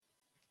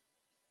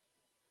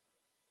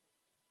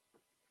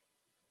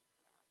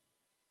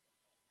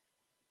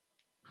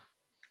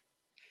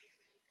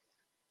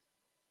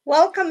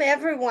Welcome,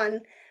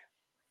 everyone.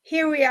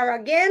 Here we are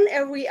again,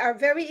 and we are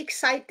very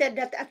excited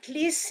that at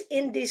least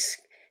in these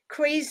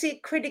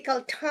crazy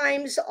critical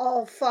times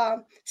of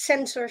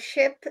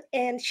censorship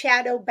and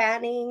shadow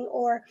banning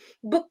or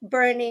book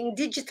burning,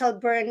 digital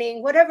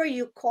burning, whatever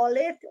you call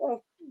it,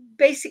 or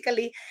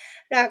basically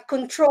the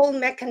control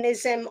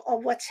mechanism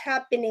of what's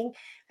happening,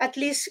 at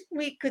least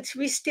we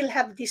still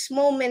have this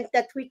moment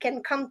that we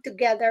can come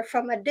together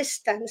from a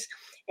distance,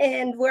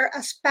 and we're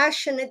as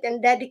passionate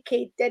and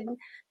dedicated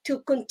to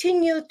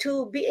continue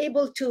to be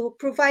able to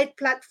provide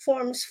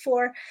platforms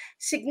for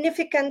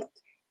significant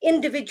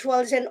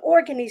individuals and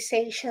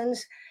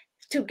organizations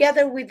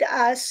together with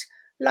us,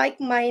 like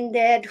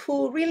minded,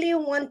 who really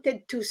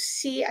wanted to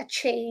see a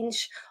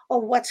change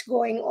of what's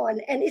going on.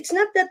 And it's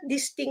not that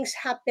these things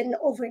happen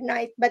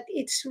overnight, but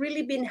it's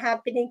really been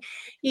happening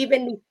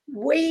even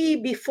way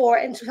before.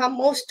 And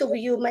most of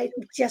you might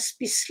just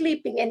be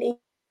sleeping and in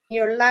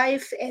your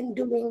life and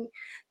doing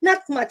not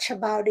much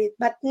about it.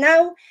 But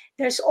now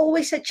there's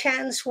always a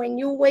chance when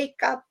you wake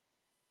up,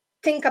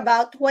 think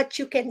about what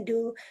you can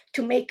do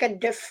to make a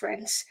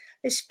difference,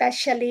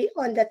 especially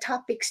on the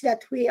topics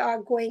that we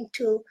are going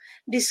to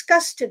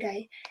discuss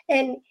today.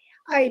 And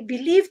I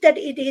believe that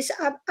it is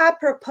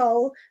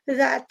apropos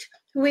that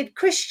with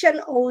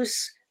Christian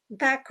O's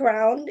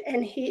background,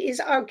 and he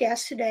is our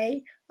guest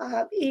today,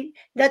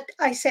 that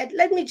I said,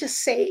 let me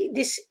just say,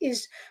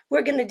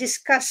 we're going to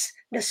discuss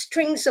the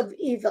strings of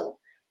evil.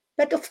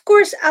 But of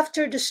course,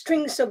 after the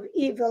strings of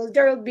evil,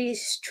 there will be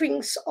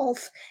strings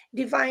of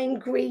divine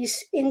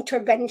grace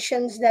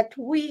interventions that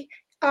we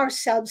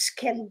ourselves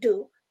can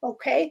do.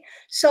 Okay,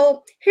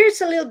 so here's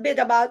a little bit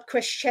about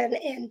Christian,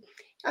 and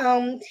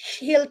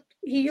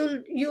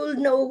you'll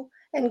know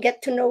and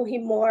get to know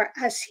him more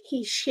as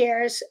he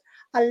shares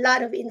a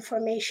lot of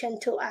information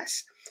to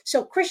us.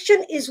 So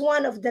Christian is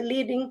one of the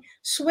leading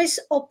Swiss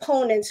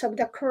opponents of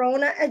the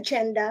Corona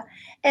agenda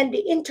and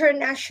the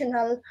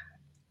international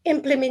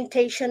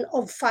implementation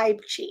of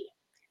 5G.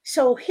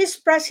 So his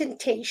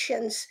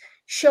presentations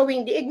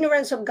showing the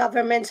ignorance of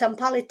governments and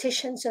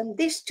politicians on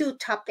these two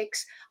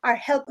topics are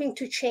helping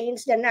to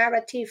change the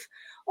narrative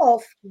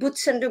of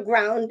boots on the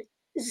ground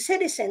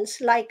citizens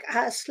like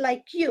us,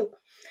 like you,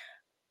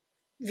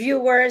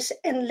 viewers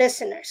and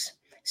listeners.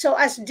 So,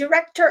 as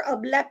director of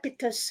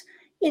Lepitus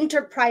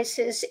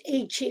Enterprises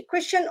AG,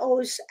 Christian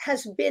O's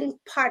has been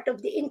part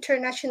of the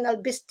international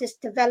business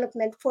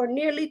development for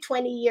nearly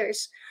 20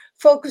 years,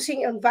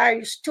 focusing on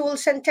various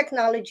tools and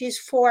technologies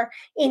for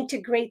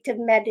integrative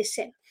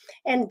medicine.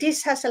 And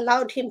this has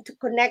allowed him to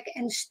connect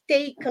and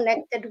stay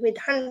connected with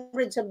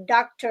hundreds of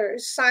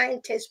doctors,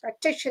 scientists,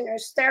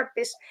 practitioners,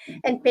 therapists,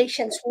 and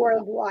patients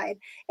worldwide.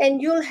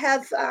 And you'll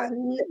have a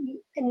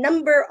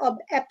number of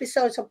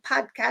episodes of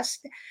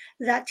podcasts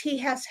that he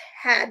has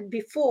had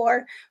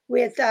before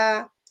with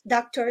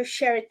Dr.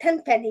 Sherry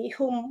Tenpenny,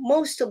 whom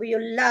most of you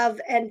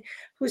love and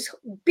who's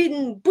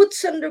been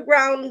boots on the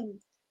ground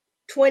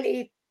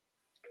 20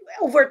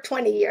 over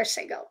 20 years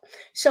ago.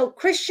 So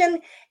Christian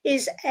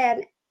is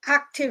an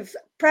active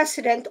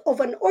president of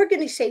an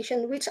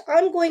organization, which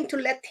I'm going to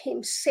let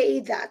him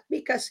say that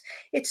because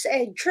it's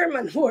a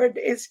German word.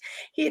 It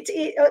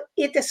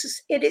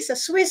is a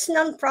Swiss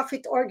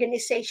nonprofit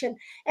organization,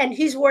 and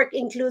his work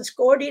includes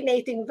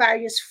coordinating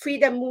various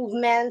freedom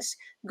movements,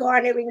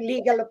 garnering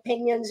legal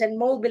opinions, and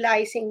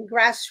mobilizing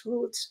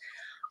grassroots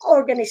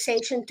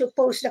organization to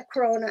oppose the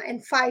Corona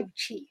and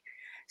 5G.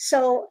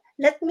 So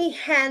let me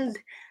hand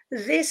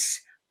this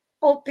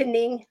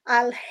opening,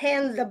 I'll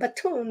hand the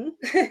baton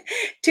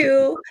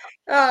to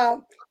uh,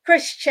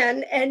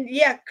 Christian. And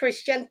yeah,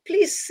 Christian,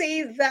 please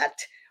say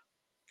that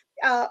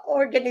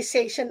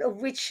organization of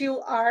which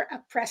you are a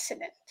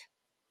president.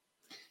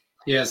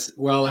 Yes.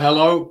 Well,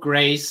 hello,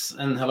 Grace,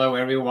 and hello,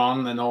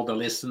 everyone, and all the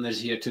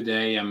listeners here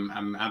today.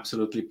 I'm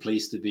absolutely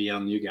pleased to be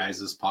on you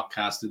guys'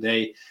 podcast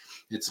today.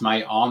 It's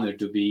my honor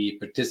to be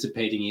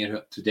participating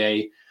here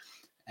today.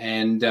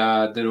 And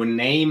the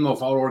name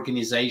of our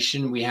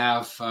organization, we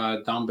have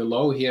down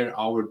below here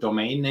our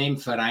domain name,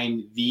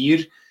 Verein Wir.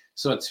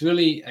 So it's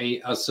really a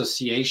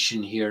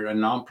association here, a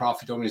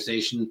nonprofit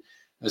organization,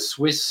 a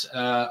Swiss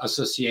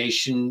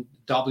association,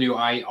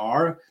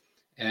 WIR.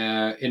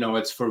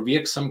 It's for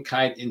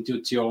Wirksamkeit,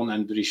 Intuition,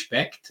 and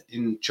Respect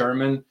in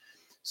German.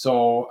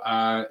 So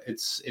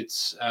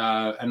it's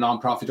a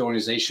nonprofit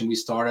organization we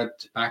started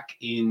back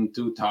in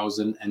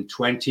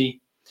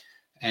 2020.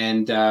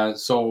 And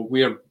so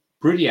we're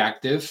pretty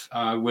active.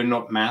 We're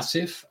not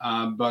massive,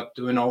 but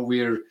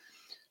we're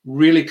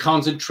really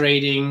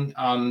concentrating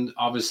on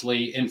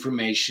obviously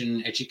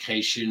information,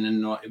 education,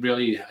 and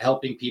really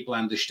helping people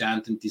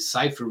understand and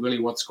decipher really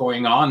what's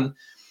going on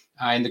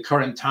in the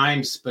current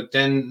times. But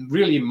then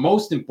really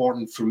most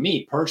important for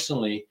me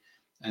personally,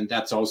 and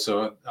that's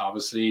also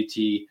obviously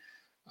the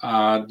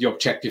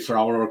objective for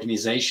our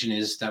organization,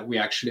 is that we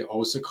actually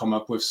also come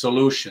up with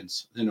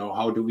solutions.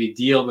 How do we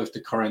deal with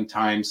the current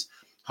times?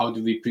 How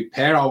do we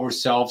prepare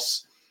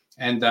ourselves,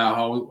 and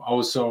how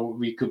also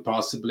we could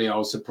possibly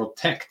also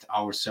protect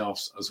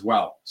ourselves as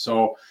well?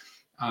 So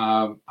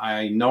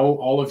I know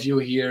all of you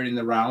here in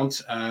the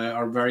round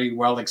are very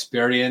well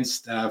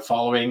experienced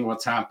following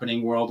what's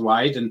happening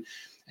worldwide, and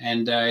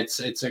it's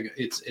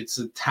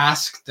a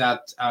task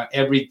that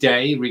every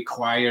day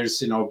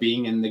requires,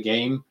 being in the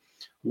game,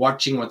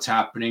 watching what's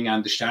happening,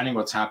 understanding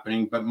what's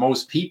happening. But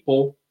most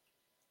people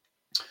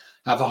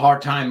have a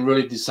hard time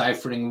really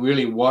deciphering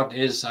really what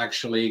is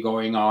actually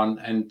going on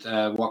and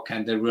what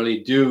can they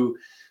really do.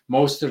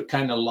 Most are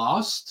kind of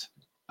lost.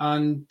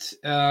 And,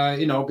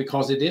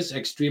 because it is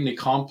extremely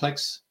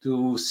complex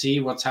to see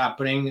what's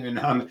happening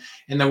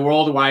in the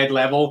worldwide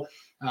level.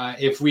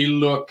 If we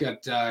look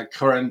at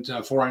current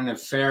foreign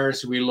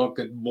affairs, we look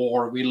at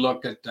war, we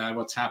look at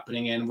what's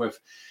happening with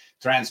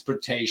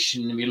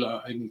transportation, we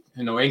look,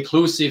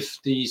 inclusive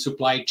the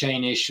supply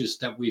chain issues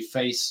that we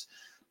face.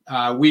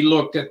 We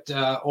look at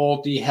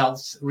all the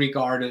health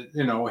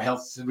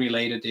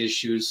related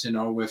issues,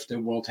 with the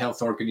World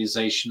Health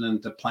Organization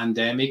and the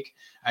pandemic.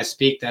 I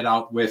speak that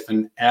out with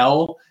an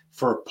L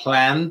for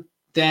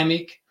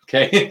plandemic,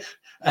 okay?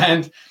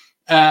 and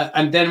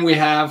then we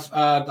have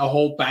the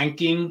whole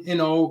banking,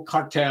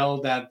 cartel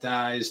that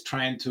is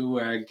trying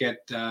to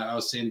get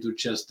us into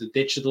just the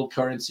digital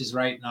currencies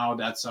right now.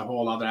 That's a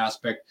whole other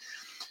aspect.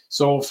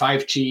 So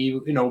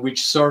 5G,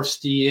 which serves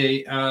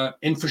the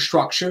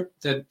infrastructure,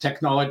 the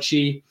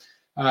technology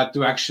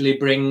to actually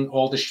bring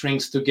all the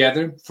strings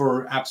together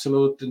for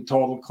absolute and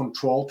total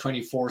control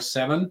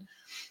 24/7.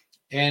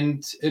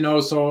 And,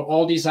 so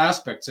all these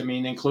aspects,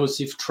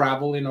 inclusive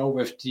travel,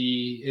 with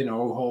the,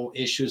 whole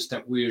issues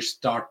that we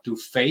start to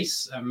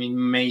face,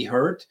 may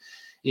hurt.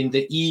 In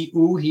the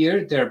EU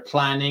here, they're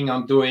planning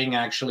on doing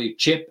actually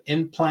chip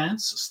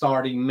implants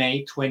starting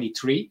May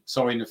 23.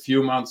 So in a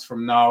few months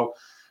from now,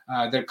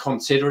 they're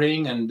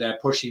considering and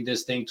pushing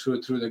this thing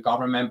through the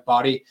government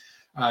body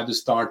to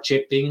start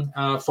chipping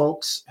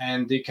folks.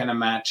 And you can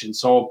imagine.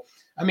 So,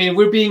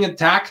 we're being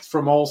attacked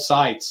from all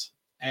sides.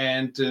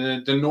 And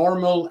the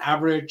normal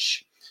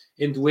average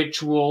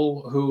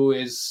individual who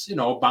is,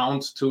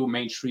 bound to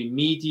mainstream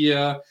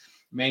media,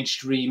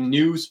 mainstream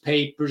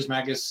newspapers,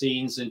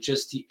 magazines, and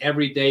just the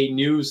everyday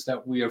news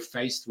that we are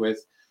faced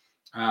with,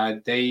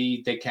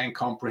 they can't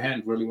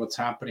comprehend really what's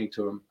happening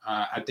to them.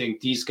 I think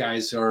these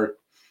guys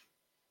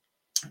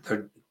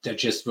they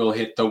just will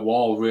hit the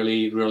wall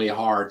really, really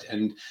hard.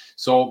 And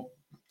so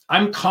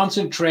I'm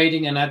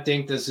concentrating, and I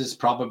think this is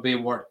probably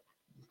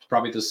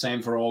the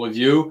same for all of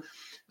you.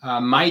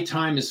 My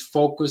time is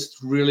focused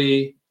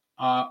really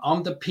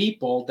on the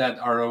people that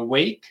are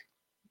awake,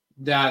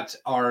 that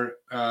are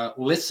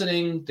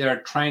listening.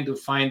 They're trying to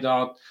find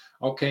out,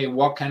 okay,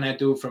 what can I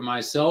do for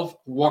myself?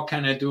 What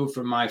can I do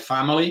for my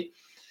family?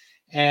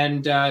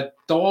 And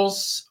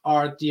those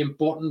are the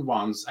important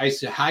ones. I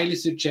highly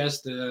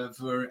suggest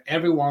for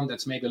everyone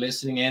that's maybe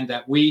listening in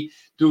that we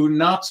do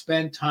not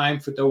spend time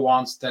for the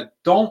ones that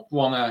don't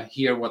want to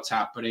hear what's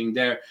happening.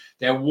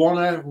 They want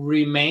to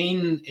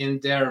remain in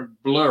their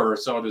blur,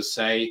 so to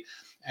say,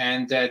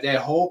 and they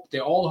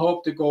all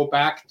hope to go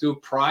back to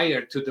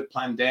prior to the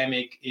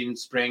pandemic in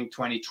spring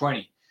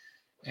 2020.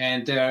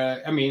 And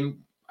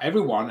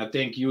everyone, I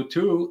think you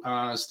too,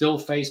 still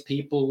face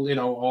people,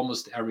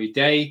 almost every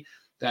day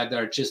that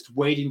are just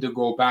waiting to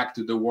go back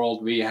to the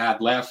world we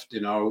had left,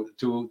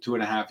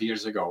 2.5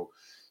 years ago.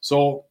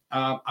 So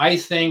I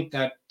think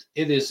that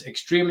it is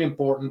extremely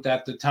important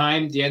that the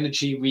time, the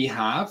energy we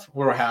have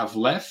or have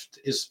left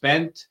is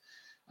spent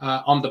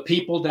on the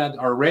people that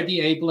are ready,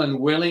 able, and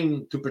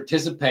willing to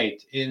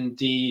participate in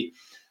the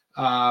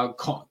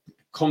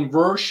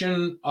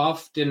conversion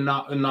of the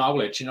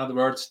knowledge. In other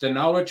words, the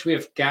knowledge we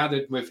have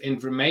gathered with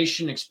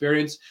information,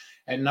 experience,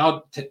 and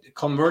now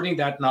converting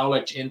that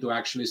knowledge into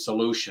actually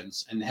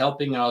solutions and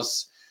helping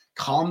us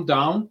calm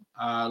down.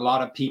 A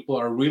lot of people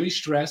are really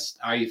stressed.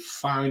 I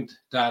find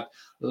that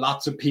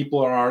lots of people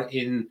are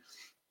in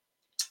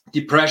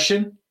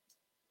depression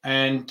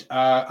and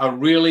are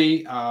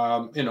really,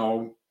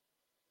 and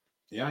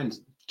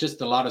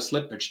just a lot of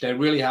slippage. They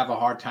really have a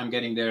hard time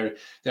getting their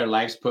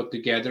lives put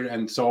together.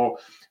 And so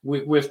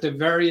with the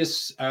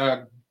various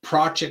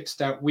projects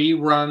that we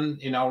run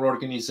in our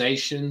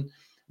organization,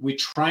 we're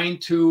trying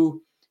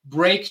to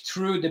break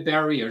through the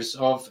barriers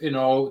of,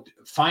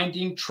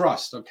 finding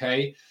trust,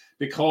 okay?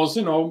 Because,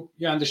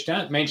 you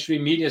understand,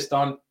 mainstream media has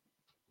done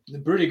a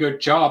pretty good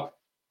job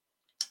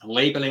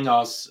labeling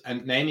us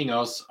and naming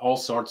us all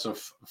sorts of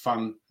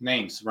fun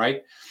names,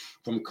 right?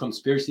 From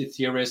conspiracy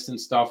theorists and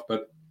stuff.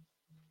 But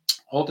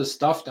all the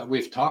stuff that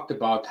we've talked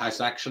about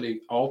has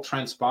actually all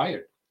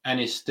transpired and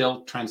is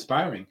still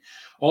transpiring.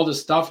 All the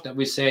stuff that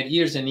we said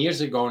years and years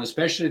ago, and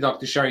especially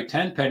Dr. Sherry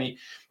Tenpenny,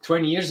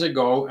 20 years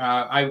ago,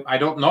 I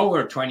don't know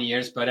her 20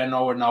 years, but I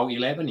know her now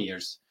 11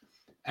 years.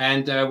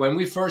 And when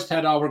we first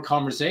had our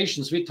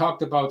conversations, we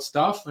talked about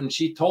stuff, and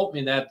she told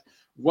me that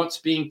what's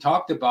being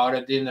talked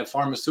about in the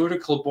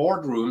pharmaceutical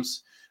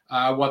boardrooms,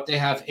 what they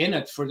have in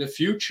it for the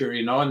future,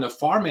 in the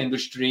pharma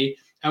industry,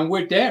 and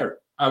we're there.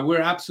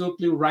 We're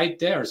absolutely right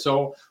there.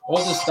 So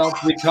all the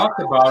stuff we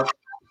talked about,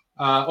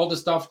 all the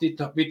stuff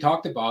that we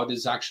talked about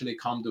is actually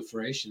come to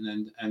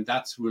fruition, and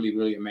that's really,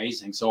 really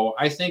amazing. So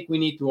I think we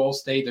need to all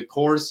stay the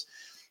course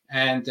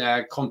and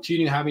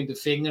continue having the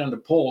finger on the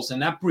pulse.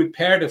 And I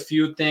prepared a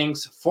few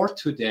things for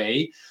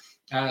today,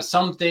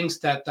 some things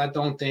that I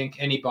don't think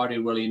anybody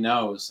really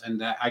knows.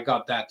 And I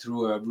got that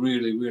through a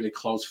really, really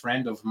close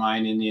friend of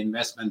mine in the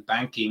investment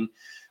banking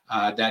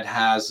that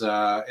has,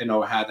 had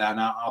an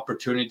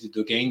opportunity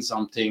to gain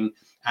something,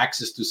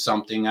 access to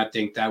something. I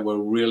think that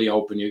will really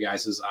open you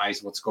guys'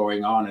 eyes what's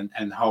going on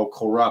and how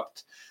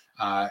corrupt,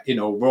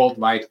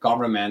 worldwide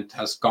government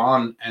has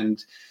gone.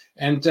 And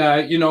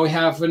we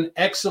have an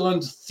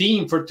excellent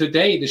theme for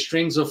today, the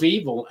strings of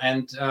evil.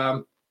 And,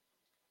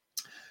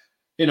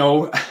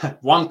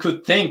 one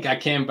could think I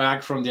came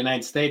back from the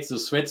United States to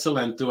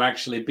Switzerland to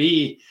actually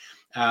be,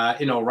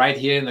 right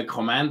here in the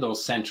commando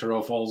center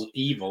of all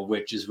evil,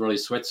 which is really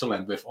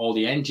Switzerland, with all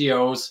the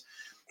NGOs.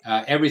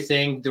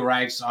 Everything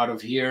derives out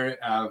of here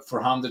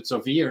for hundreds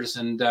of years.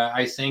 And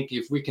I think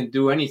if we can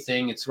do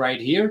anything, it's right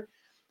here.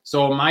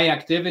 So my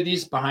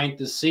activities behind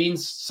the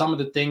scenes, some of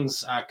the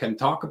things I can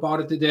talk about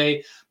it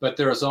today, but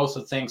there's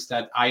also things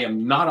that I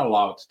am not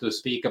allowed to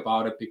speak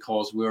about it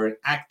because we're an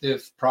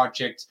active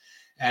project,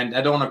 and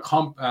I don't want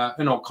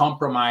to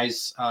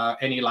compromise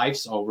any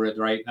lives over it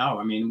right now.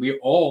 I mean, we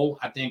all,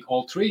 I think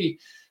all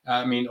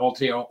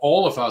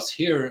of us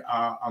here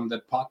on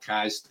the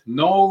podcast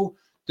know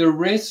the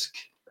risk,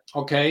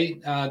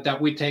 that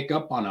we take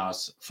up on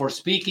us for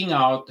speaking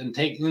out and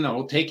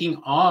taking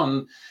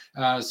on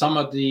some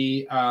of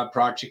the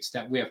projects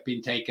that we have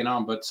been taking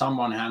on, but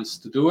someone has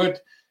to do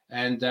it.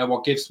 And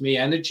what gives me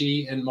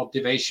energy and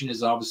motivation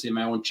is obviously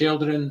my own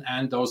children,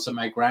 and also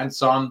my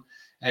grandson,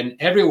 and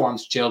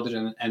everyone's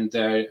children, and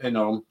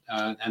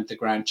and the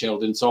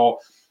grandchildren.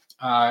 So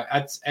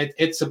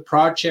it's a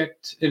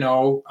project,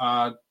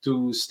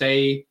 to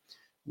stay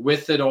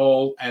with it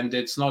all, and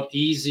it's not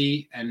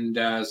easy. And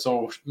I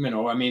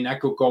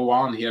could go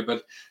on here,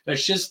 but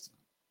let's just,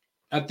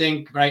 I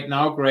think right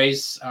now,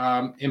 Grace,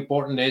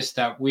 important is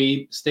that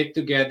we stick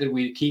together.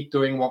 We keep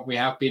doing what we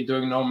have been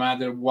doing, no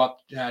matter what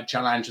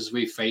challenges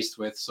we faced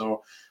with.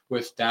 So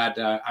with that,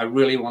 I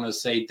really want to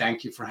say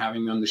thank you for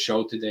having me on the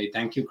show today.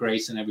 Thank you,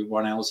 Grace, and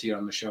everyone else here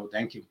on the show.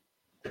 Thank you.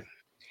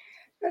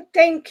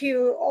 Thank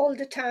you all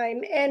the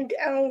time. And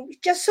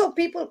just so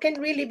people can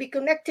really be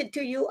connected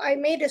to you, I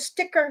made a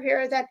sticker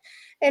here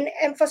and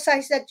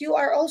emphasize that you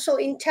are also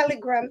in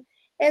Telegram,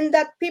 and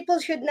that people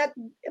should not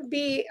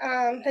be,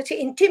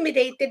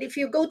 intimidated if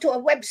you go to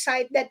a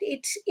website that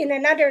it's in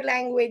another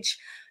language.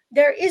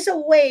 There is a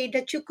way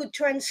that you could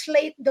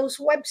translate those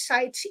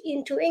websites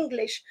into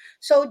English.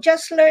 So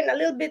just learn a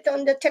little bit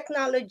on the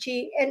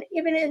technology, and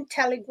even in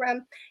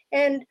Telegram.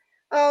 And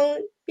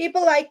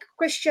people like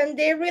Christian,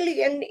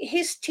 and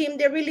his team,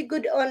 they're really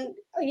good on,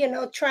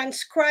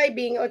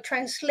 transcribing or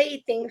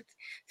translating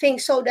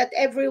things so that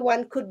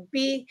everyone could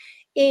be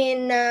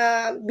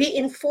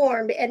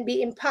informed and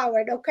be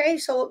empowered. Okay,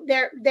 so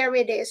there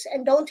it is,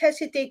 and don't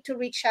hesitate to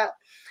reach out.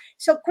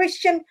 So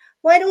Christian,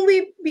 why don't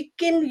we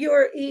begin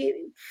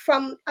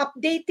from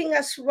updating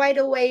us right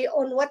away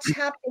on what's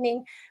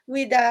happening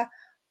with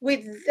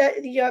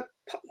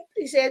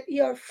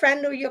your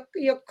friend or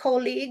your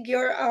colleague,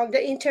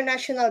 the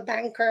international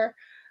banker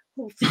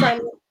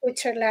from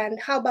Switzerland?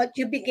 How about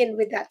you begin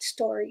with that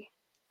story?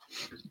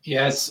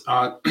 Yes,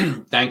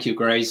 thank you,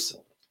 Grace.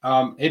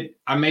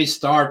 I may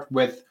start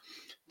with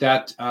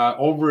that.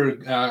 Over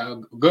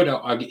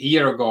a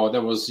year ago,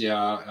 there was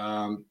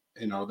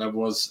that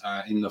was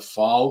in the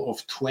fall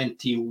of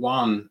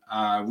 21.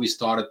 We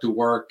started to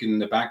work in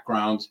the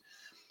background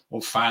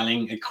of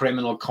filing a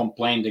criminal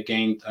complaint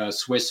against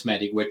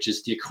Swissmedic, which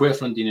is the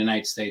equivalent in the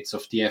United States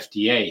of the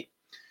FDA,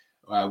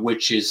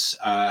 which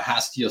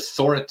has the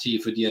authority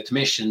for the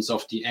admissions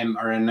of the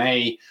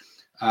mRNA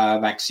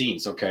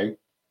vaccines. Okay.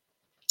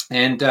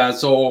 And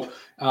so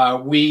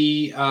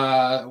we,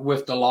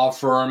 with the law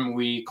firm,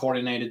 we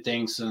coordinated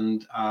things,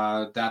 and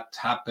that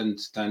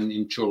happened then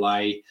in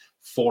July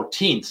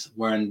 14th,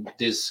 when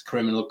this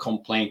criminal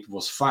complaint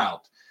was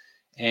filed.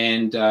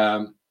 And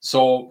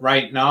so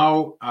right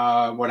now,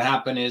 what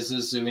happened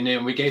is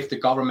we gave the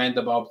government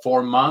about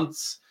 4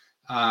 months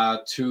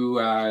to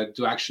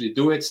actually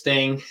do its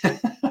thing.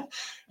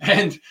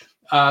 And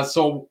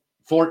so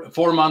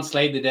 4 months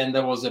later, then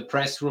there was a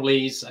press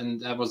release,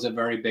 and that was a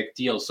very big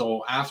deal.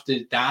 So after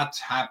that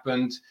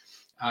happened,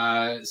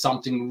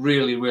 something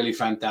really, really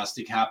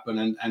fantastic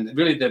happened. And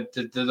really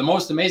the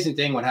most amazing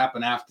thing what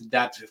happened after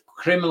that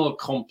criminal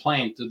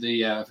complaint to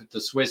the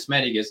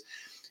Swissmedic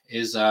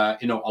is a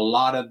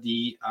lot of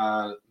the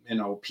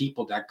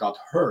people that got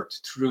hurt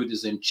through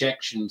this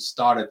injection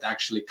started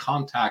actually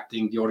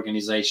contacting the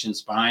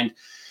organizations behind,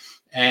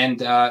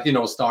 and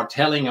start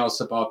telling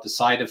us about the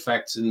side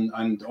effects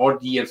or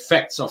the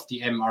effects of the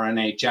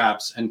mRNA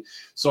jabs. And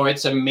so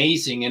it's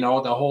amazing,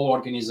 the whole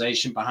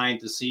organization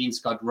behind the scenes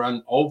got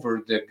run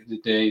over,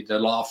 the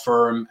law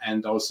firm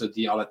and also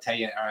the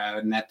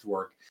Aletheia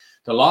network.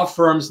 The law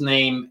firm's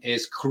name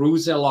is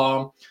Kruse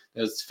Law.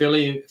 There's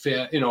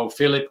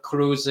Philip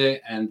Kruse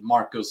and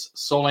Markus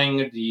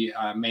Sollinger, the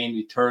main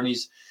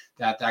attorneys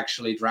that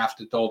actually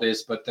drafted all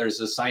this. But there's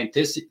a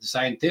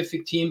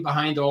scientific team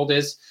behind all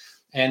this.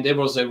 And it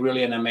was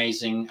an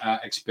amazing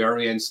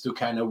experience to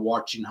kind of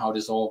watching how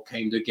this all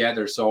came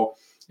together. So,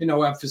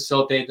 I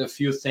facilitated a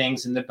few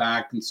things in the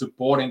back and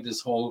supporting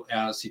this whole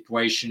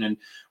situation. And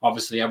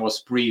obviously I was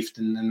briefed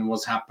and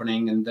what's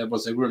happening. And that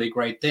was a really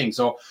great thing.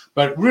 So,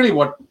 but really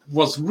what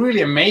was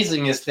really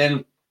amazing is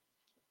then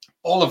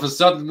all of a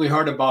sudden we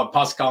heard about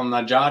Pascal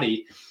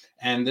Nadjadi.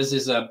 And this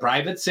is a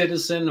private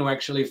citizen who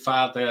actually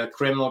filed a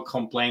criminal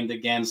complaint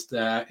against,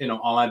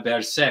 Alain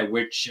Berset,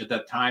 which at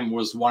that time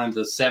was one of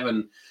the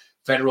 7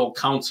 federal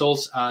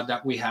councils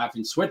that we have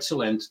in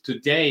Switzerland.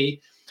 Today,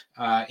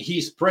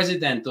 he's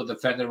president of the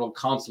federal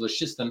council. It's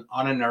just an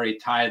honorary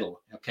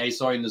title. Okay,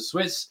 so in the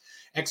Swiss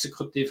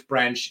executive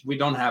branch, we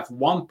don't have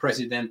one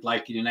president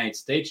like in the United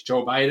States,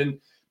 Joe Biden.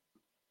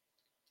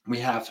 We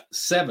have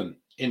 7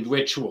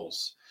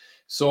 individuals.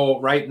 So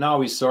right now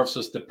he serves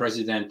as the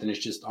president and it's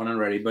just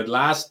honorary. But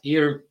last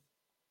year,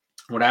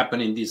 what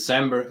happened in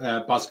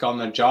December, Pascal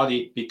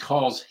Nadjadi,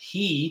 because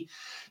he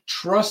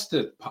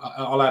trusted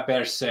Alain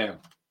Berset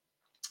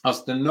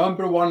as the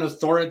number 1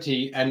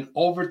 authority and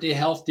over the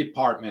health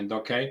department,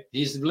 okay?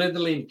 He's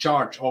literally in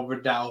charge over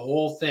that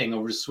whole thing,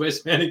 over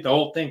Swiss Medic, the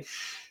whole thing.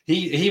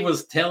 He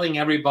was telling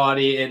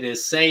everybody it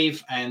is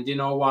safe, and you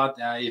know what?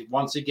 If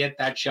once you get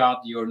that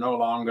shot, you're no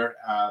longer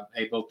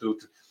able to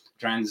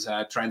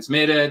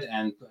transmit it,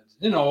 and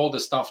all the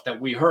stuff that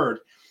we heard.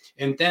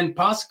 And then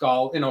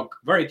Pascal,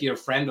 very dear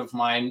friend of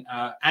mine,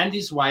 and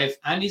his wife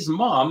and his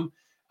mom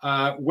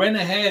went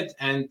ahead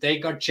and they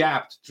got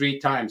jabbed 3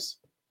 times.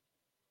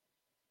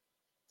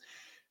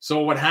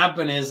 So what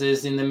happened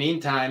is in the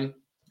meantime,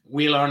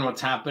 we learn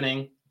what's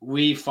happening.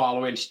 We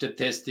follow in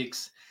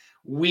statistics.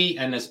 We,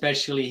 and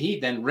especially he,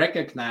 then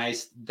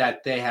recognized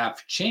that they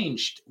have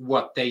changed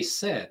what they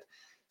said.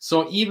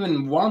 So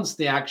even once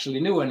they actually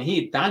knew, and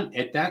he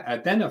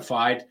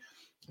identified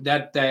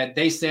that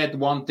they said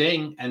one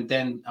thing, and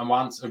then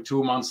once or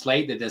 2 months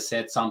later, they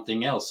said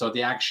something else. So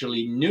they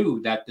actually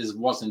knew that this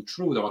wasn't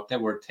true, what they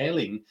were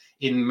telling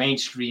in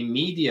mainstream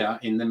media,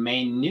 in the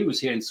main news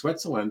here in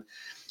Switzerland.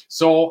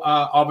 So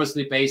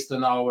obviously, based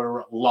on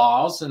our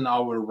laws and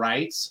our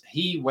rights,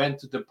 he went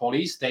to the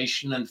police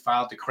station and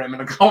filed a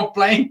criminal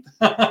complaint.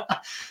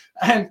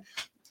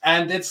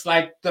 And it's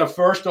like the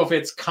first of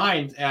its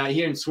kind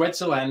here in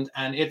Switzerland.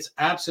 And it's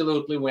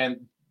absolutely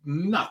went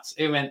nuts.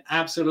 It went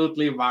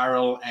absolutely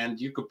viral.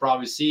 And you could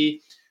probably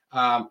see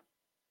I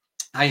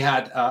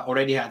had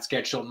already had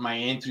scheduled my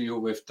interview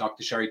with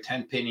Dr. Sherry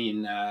Tenpenny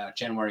in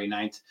January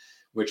 9th.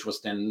 Which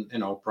was then,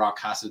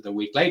 broadcasted a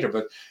week later.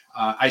 But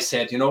I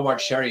said, you know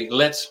what, Sherry,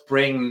 let's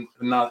bring,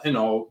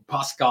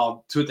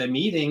 Pascal to the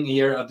meeting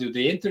here, to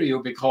the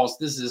interview, because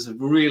this is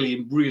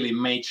really, really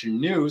major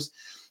news.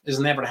 This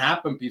never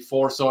happened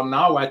before. So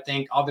now I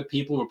think other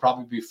people will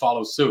probably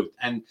follow suit.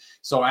 And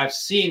so I've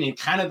seen in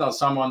Canada,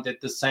 someone did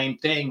the same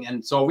thing.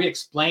 And so we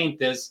explained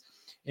this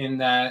in,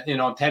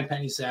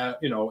 Tenpenny's,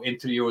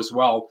 interview as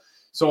well.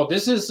 So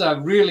this is a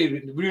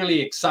really,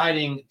 really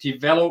exciting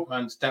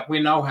development that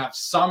we now have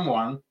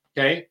someone,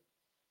 okay,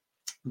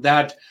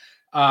 that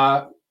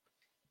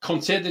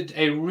considered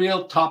a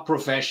real top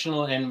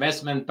professional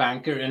investment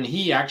banker. And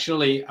he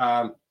actually,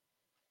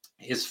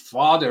 his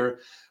father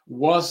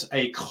was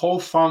a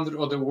co-founder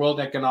of the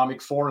World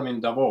Economic Forum in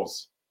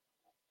Davos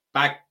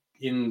back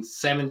in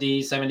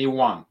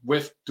 71,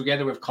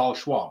 together with Carl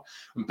Schwab.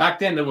 And back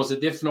then, there was a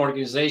different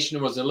organization.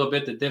 It was a little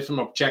bit a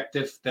different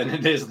objective than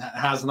it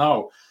has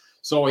now.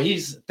 So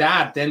his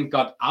dad then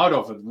got out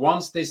of it.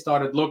 Once they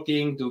started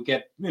looking to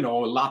get,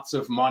 lots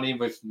of money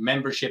with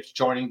memberships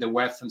joining the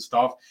WEF and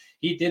stuff,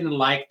 he didn't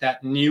like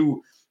that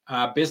new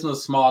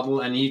business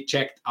model and he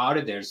checked out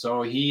of there.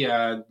 So he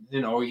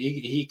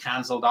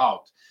canceled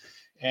out.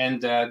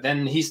 And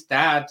then his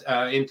dad,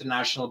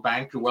 international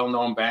banker,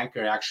 well-known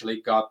banker,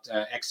 actually got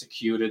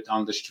executed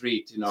on the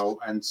street,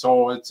 and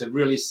so it's a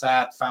really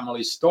sad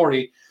family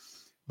story.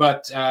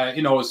 But,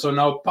 so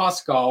now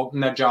Pascal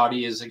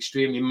Nadjadi is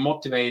extremely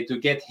motivated to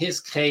get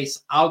his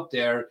case out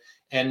there,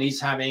 and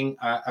he's having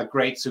a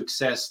great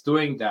success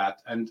doing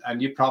that. And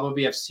you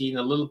probably have seen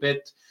a little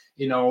bit,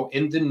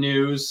 in the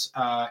news,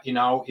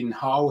 in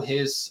how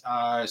his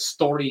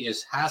story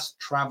has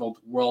traveled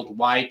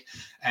worldwide.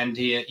 And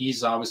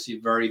he's obviously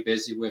very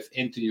busy with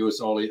interviews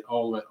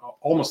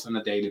almost on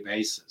a daily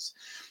basis.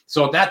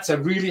 So that's a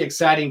really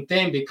exciting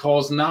thing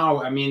because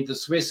now, the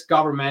Swiss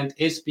government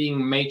is being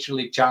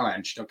majorly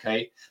challenged,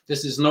 okay?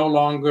 This is no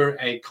longer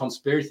a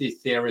conspiracy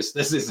theorist.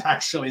 This is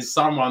actually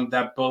someone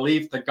that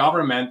believed the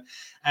government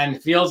and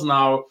feels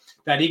now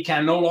that he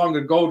can no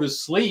longer go to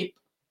sleep.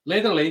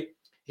 Literally,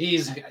 he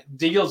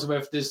deals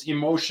with this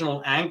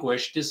emotional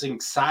anguish, this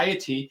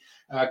anxiety,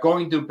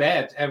 going to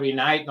bed every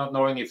night, not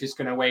knowing if he's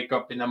going to wake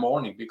up in the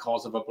morning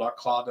because of a blood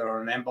clot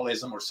or an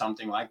embolism or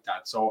something like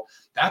that. So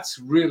that's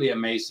really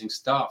amazing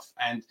stuff.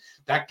 And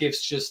that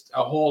gives just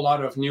a whole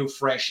lot of new,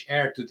 fresh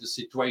air to the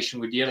situation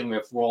we're dealing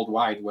with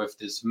worldwide, with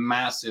this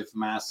massive,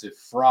 massive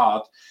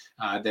fraud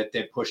that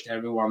they pushed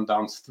everyone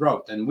down's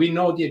throat. And we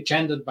know the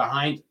agenda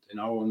behind it, and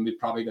we're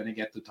probably going to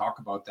get to talk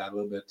about that a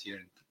little bit here,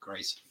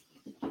 Grace.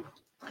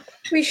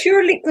 We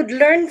surely could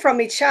learn from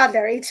each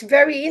other. It's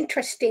very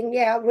interesting.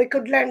 Yeah, we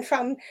could learn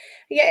from,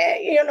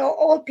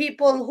 all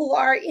people who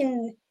are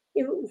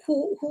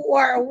who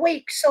are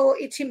awake. So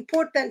it's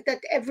important that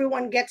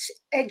everyone gets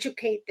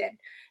educated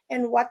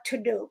and what to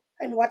do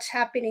and what's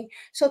happening.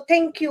 So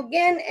thank you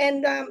again,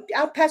 and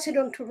I'll pass it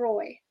on to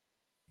Roy.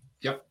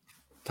 Yep.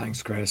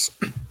 Thanks, Grace.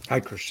 Hi,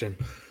 Christian.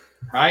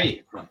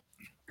 Hi.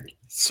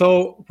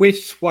 So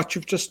with what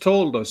you've just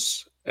told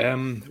us,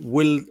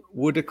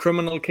 would a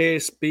criminal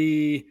case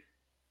be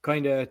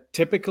kind of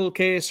typical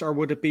case, or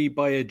would it be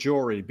by a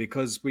jury?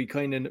 Because we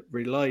kind of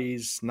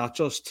realize not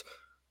just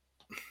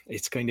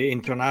it's kind of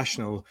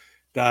international,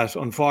 that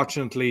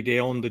unfortunately they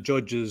own the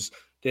judges,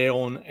 they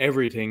own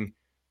everything.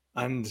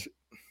 And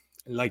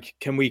like,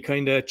 can we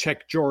kind of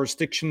check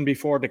jurisdiction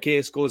before the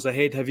case goes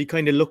ahead? Have you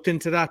kind of looked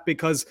into that?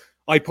 Because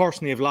I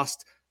personally have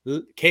lost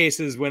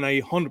cases when I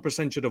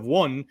 100% should have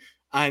won,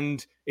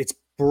 and it's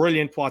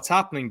brilliant what's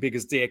happening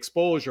because the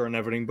exposure and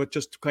everything, but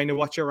just kind of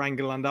what's your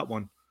angle on that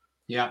one?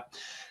 Yeah,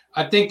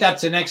 I think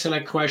that's an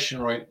excellent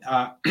question, Roy.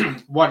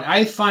 What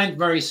I find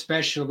very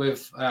special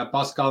with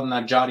Pascal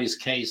Nadjadi's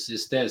case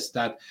is this,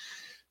 that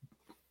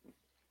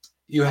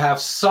you have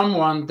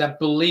someone that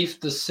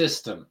believed the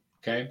system,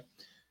 okay?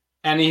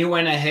 And he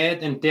went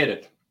ahead and did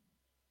it.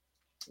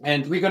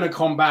 And we're going to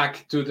come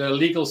back to the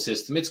legal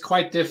system. It's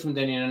quite different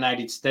than in the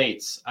United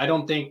States. I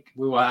don't think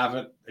we will have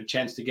a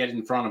chance to get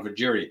in front of a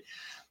jury.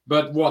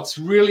 But what's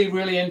really,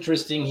 really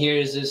interesting here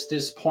is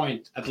this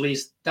point, at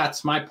least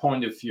that's my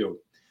point of view.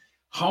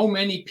 How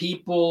many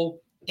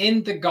people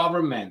in the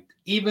government,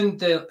 even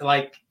the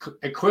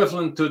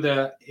equivalent to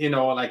the,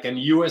 like an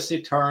U.S.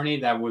 attorney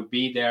that would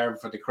be there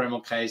for the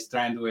criminal case,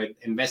 trying to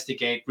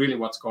investigate really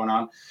what's going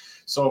on.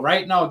 So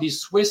right now,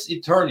 these Swiss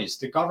attorneys,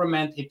 the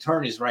government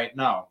attorneys right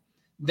now,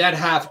 that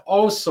have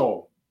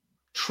also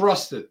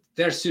trusted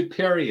their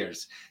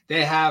superiors,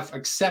 they have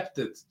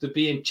accepted to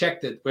be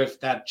injected with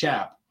that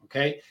jab.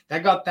 Okay, they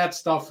got that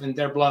stuff in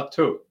their blood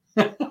too.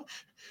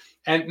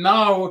 And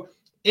now,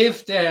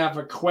 if they have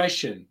a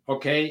question,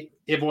 okay,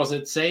 was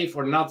it safe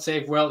or not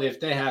safe? Well,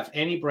 if they have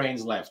any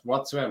brains left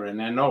whatsoever,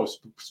 and I know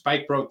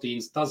spike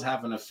proteins does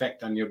have an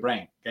effect on your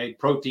brain, okay,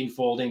 protein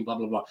folding, blah,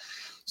 blah, blah.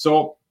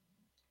 So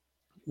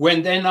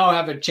when they now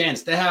have a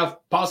chance, they have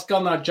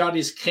Pascal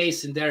Nadjadi's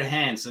case in their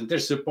hands, and they're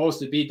supposed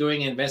to be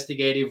doing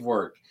investigative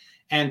work.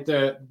 And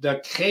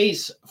the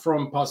case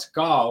from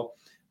Pascal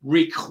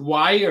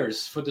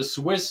requires for the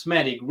Swiss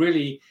medic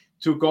really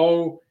to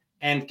go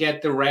and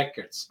get the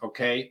records,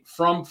 okay,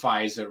 from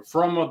Pfizer,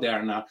 from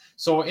Moderna.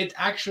 So it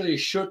actually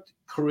should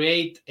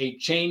create a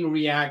chain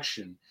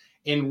reaction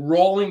in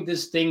rolling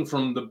this thing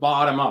from the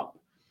bottom up.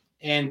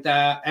 And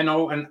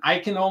and I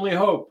can only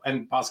hope,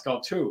 and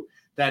Pascal too,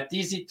 that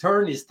these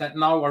attorneys that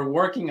now are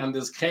working on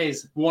this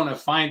case want to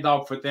find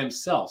out for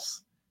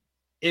themselves.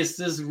 Is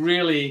this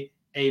really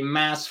a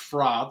mass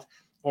fraud?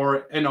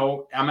 Or, am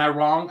I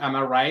wrong? Am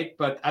I right?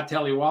 But I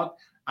tell you what,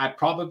 I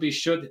probably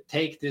should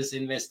take this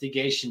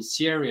investigation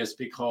serious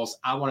because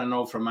I want to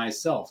know for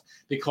myself.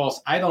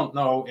 Because I don't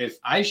know if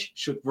I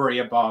should worry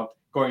about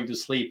going to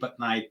sleep at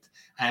night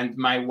and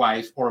my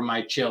wife or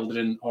my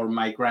children or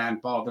my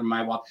grandfather,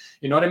 my what,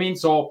 you know what I mean?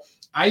 So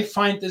I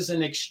find this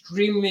an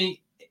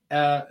extremely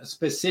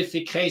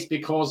specific case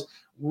because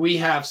we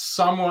have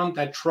someone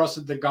that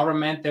trusted the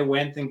government. They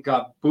went and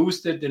got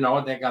boosted,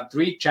 they got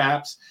 3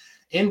 jabs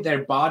in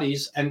their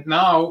bodies. And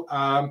now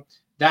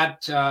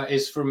that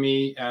is for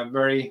me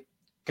very,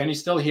 can you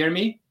still hear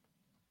me?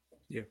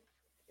 Yeah.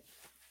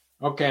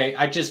 Okay,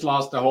 I just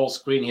lost the whole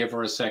screen here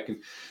for a second.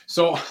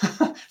 So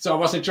I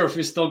wasn't sure if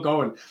we're still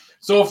going.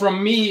 So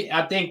from me,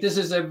 I think this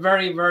is a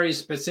very, very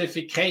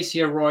specific case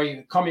here,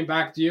 Roy. Coming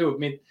back to you, I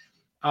mean,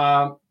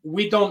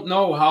 we don't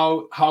know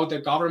how the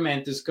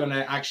government is going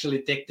to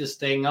actually take this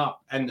thing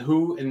up, and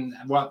who and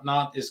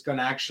whatnot is going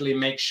to actually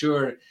make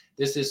sure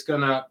this is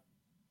going to,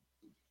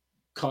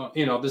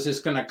 this is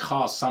going to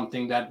cause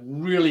something that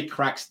really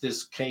cracks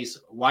this case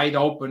wide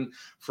open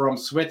from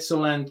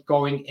Switzerland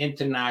going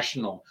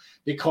international.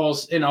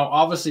 Because,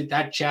 obviously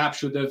that jab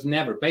should have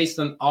never, based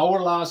on our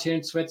laws here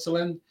in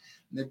Switzerland,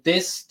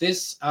 this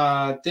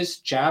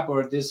jab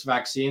or this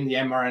vaccine, the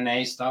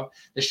mRNA stuff,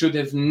 they should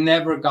have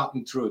never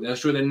gotten through. There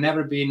should have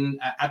never been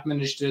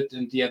administered,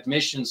 and the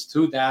admissions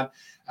to that,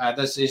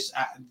 this is...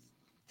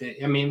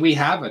 we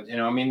have it,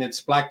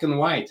 it's black and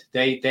white.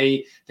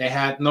 They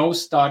had no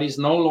studies,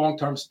 no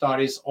long-term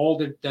studies. All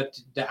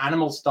the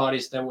animal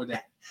studies that were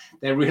there,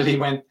 they really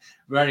went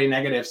very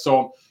negative.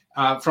 So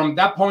from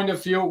that point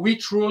of view, we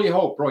truly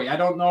hope, Roy, I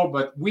don't know,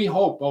 but we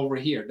hope over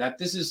here that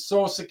this is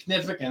so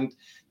significant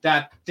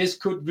that this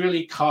could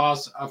really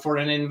cause for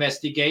an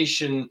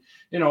investigation.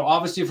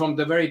 Obviously from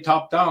the very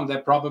top down, they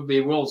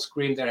probably will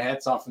scream their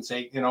heads off and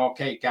say,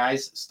 okay,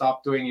 guys,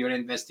 stop doing your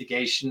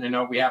investigation.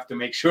 We have to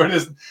make sure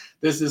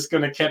this is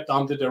going to kept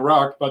under the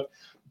rug. But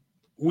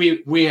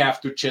we have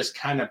to just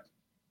kind of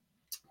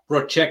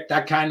project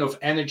that kind of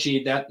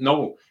energy that,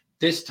 no,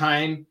 this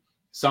time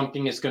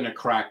something is going to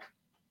crack.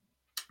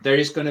 There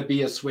is going to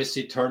be a Swiss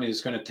attorney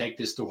who's going to take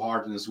this to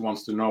heart and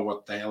wants to know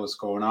what the hell is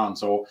going on.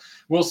 So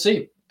we'll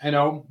see.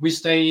 We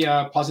stay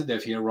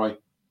positive here, Roy.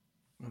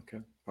 Okay,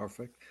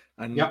 perfect.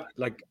 And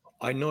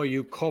I know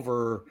you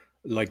cover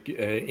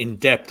in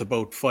depth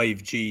about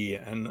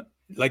 5G, and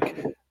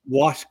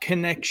what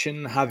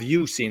connection have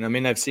you seen? I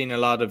mean, I've seen a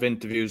lot of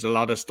interviews, a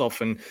lot of stuff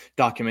and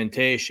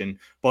documentation,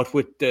 but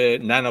with the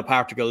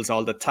nanoparticles,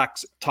 all the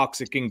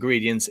toxic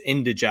ingredients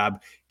in the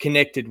jab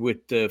connected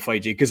with the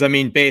 5G. Because I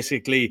mean,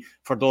 basically,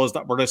 for those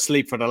that were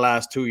asleep for the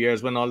last 2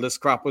 years when all this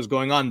crap was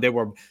going on, they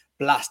were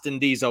blasting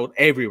these out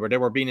everywhere. They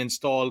were being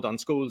installed on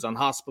schools, on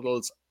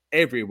hospitals,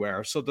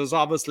 everywhere. So there's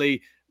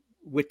obviously,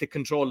 with the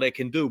control they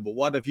can do, but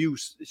what have you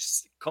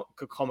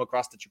come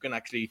across that you can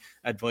actually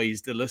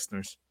advise the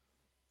listeners?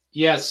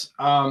 Yes.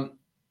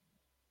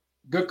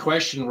 Good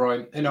question,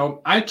 Roy.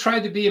 I try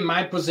to be in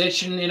my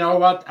position. You know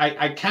what?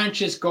 I can't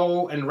just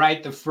go and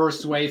ride the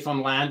first wave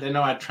on land.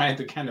 I try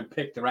to kind of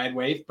pick the right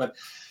wave. But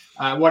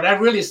what I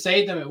really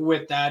say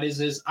with that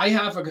is I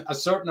have a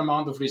certain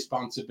amount of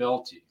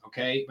responsibility.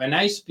 Okay. When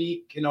I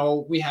speak,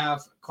 we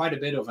have quite a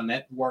bit of a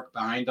network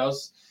behind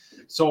us.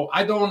 So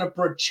I don't want to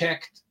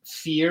project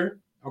fear.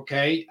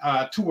 Okay,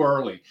 too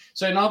early.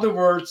 So in other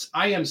words,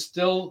 I am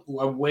still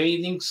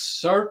awaiting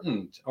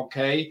certain,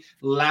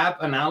 lab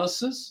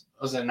analysis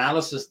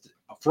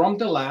from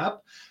the lab.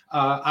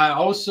 I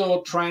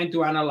also trying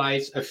to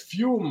analyze a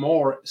few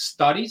more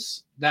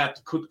studies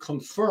that could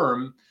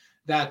confirm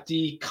that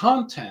the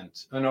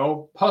content,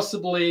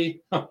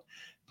 possibly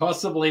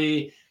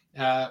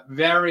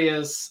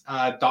various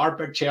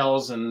DARPA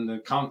gels and the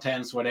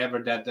contents, whatever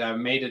that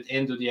made it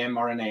into the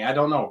mRNA. I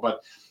don't know,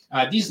 but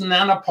these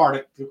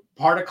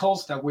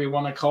nanoparticles that we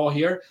want to call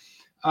here,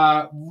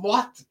 to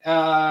what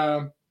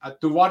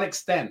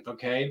extent,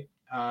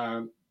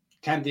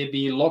 can they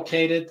be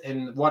located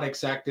and what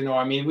exactly,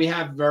 we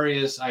have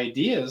various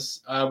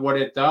ideas what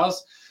it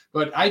does,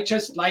 but I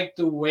just like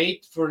to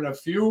wait for a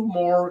few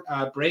more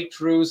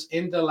breakthroughs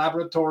in the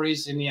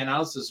laboratories, in the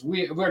analysis.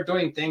 We're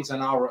doing things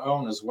on our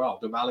own as well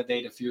to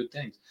validate a few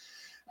things.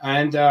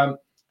 And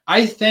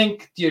I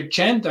think the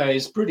agenda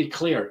is pretty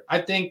clear. I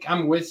think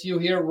I'm with you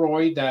here,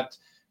 Roy, that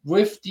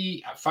with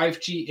the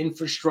 5G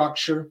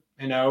infrastructure,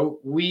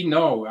 we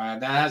know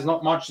that has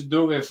not much to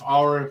do with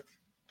our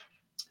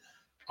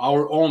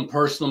own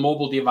personal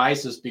mobile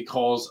devices,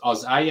 because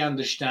as I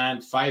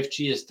understand,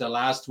 5G is the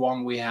last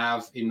one we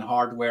have in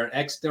hardware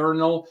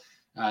external.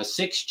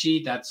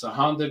 6G, that's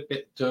 100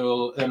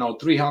 to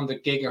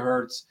 300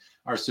 gigahertz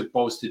are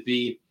supposed to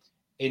be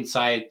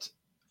inside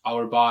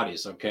our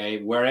bodies,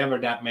 wherever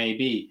that may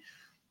be.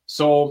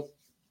 So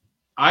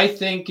I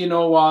think,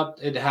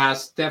 it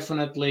has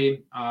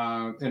definitely,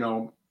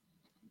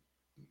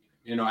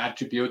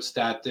 attributes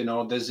that,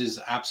 this is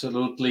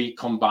absolutely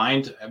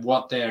combined,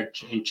 what they're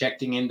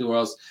injecting into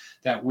us,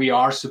 that we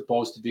are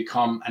supposed to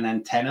become an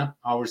antenna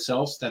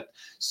ourselves, that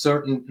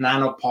certain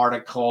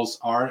nanoparticles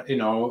are,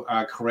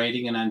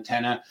 creating an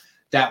antenna,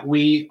 that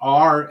we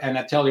are. And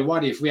I tell you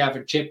what, if we have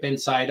a chip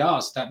inside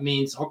us, that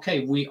means,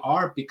 we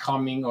are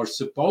becoming or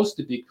supposed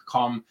to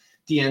become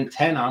the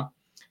antenna.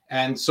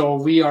 And so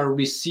we are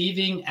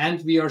receiving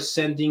and we are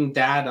sending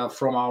data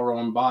from our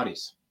own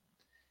bodies.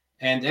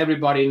 And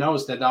everybody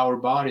knows that our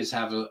bodies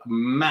have a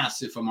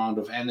massive amount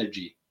of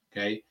energy.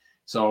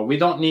 So we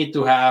don't need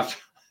to have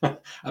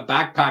a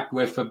backpack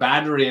with a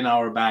battery in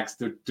our bags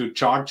to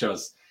charge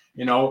us.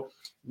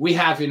 We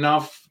have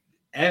enough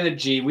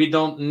energy. We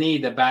don't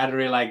need a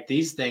battery like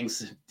these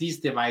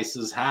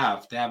devices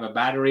have. They have a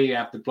battery. You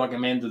have to plug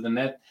them into the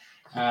net,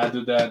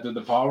 to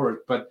the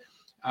power. But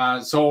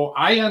so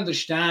I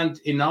understand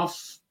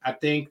enough, I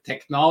think,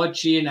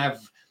 technology, and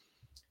I've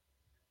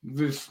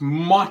with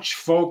much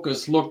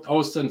focus looked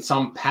also at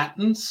some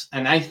patents.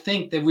 And I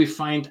think that we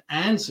find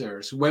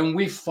answers when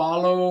we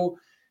follow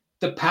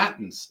the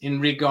patents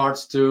in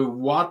regards to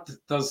what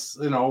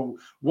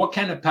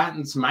kind of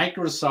patents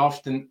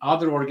Microsoft and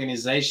other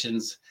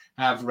organizations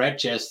have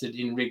registered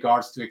in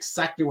regards to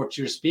exactly what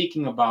you're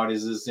speaking about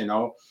is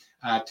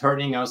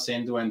turning us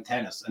into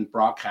antennas and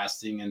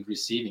broadcasting and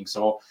receiving.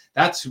 So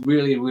that's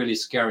really, really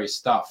scary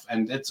stuff.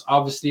 And it's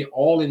obviously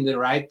all in the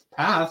right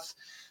path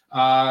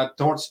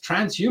towards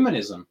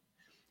transhumanism.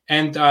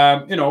 And,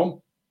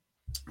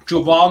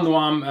 Yuval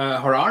Noam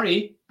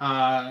Harari,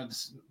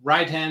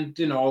 right-hand,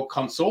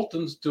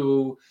 consultant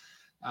to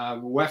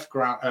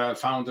WEF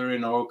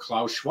founder,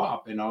 Klaus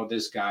Schwab.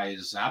 This guy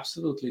is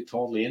absolutely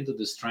totally into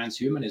this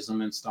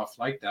transhumanism and stuff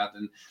like that.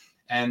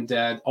 And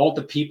all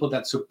the people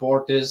that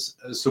support this,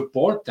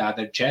 support that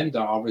agenda.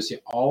 Obviously,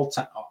 all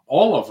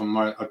of them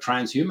are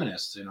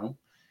transhumanists,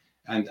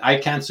 and I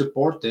can't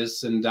support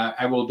this, and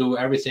I will do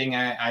everything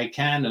I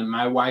can. And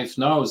my wife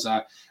knows.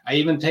 I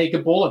even take a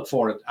bullet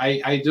for it.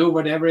 I do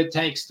whatever it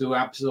takes to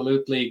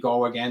absolutely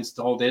go against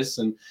all this.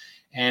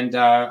 And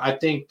I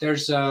think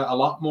there's a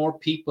lot more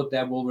people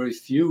that will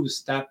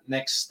refuse that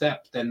next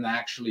step than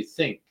actually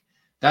think.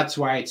 That's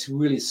why it's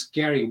really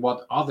scary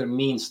what other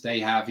means they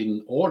have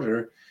in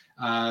order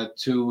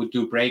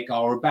to break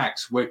our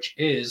backs, which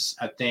is,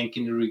 I think,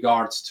 in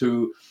regards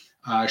to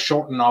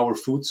shorten our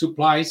food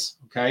supplies,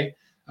 okay?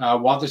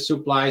 Water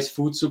supplies,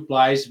 food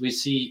supplies. We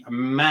see a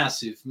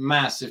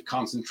massive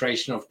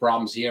concentration of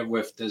problems here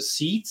with the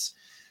seeds,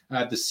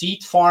 the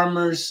seed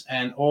farmers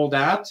and all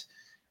that.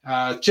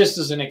 Just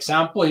as an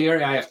example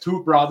here, I have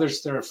two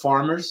brothers that are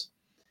farmers.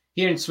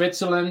 Here in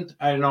Switzerland,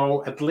 I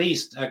know at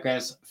least, I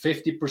guess,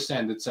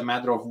 50%. It's a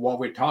matter of what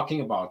we're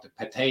talking about,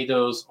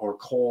 potatoes or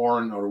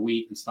corn or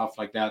wheat and stuff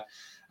like that.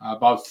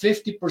 About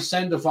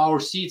 50% of our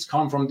seeds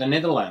come from the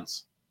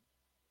Netherlands.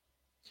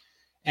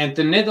 And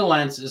the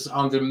Netherlands is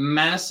under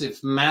massive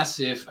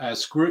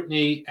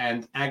scrutiny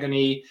and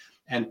agony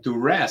and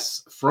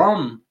duress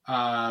from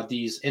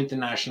these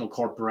international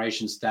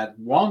corporations that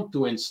want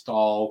to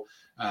install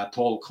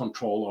total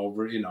control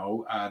over,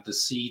 the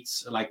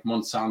seeds, like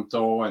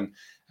Monsanto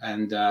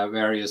and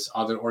various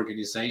other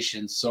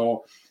organizations.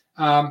 So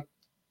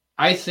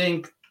I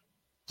think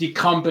the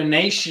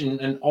combination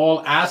in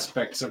all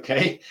aspects,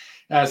 okay?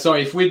 So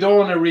if we don't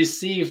want to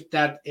receive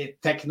that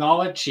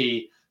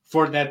technology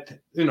for that,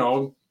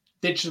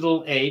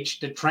 digital age,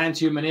 the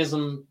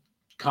transhumanism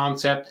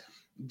concept,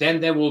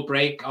 then they will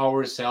break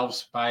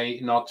ourselves by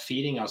not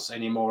feeding us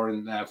anymore,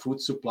 and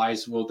food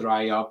supplies will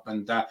dry up.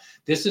 And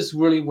this is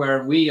really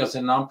where we as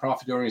a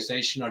nonprofit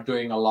organization are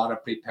doing a lot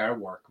of prepare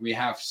work. We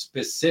have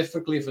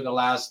specifically for the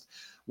last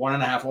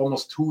 1.5,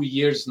 almost 2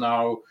 years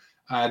now,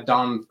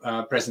 done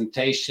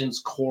presentations,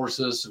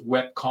 courses,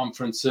 web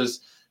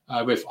conferences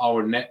with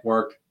our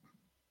network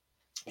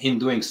in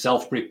doing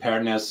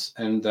self-preparedness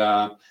and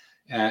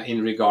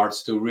in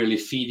regards to really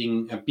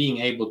feeding, being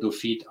able to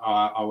feed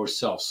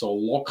ourselves. So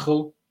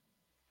local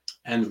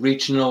and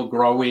regional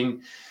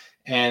growing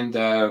and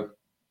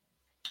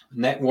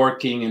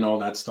networking and all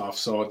that stuff.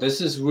 So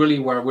this is really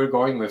where we're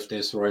going with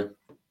this, Roy.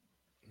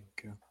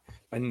 Okay.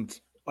 And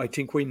I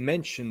think we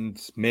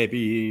mentioned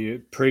maybe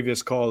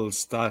previous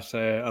calls that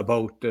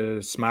about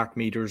the smart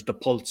meters, the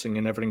pulsing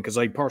and everything, because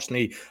I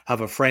personally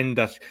have a friend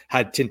that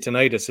had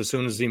tinnitus. As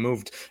soon as he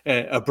moved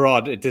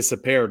abroad, it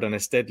disappeared and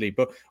it's deadly.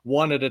 But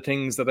one of the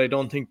things that I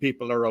don't think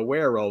people are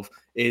aware of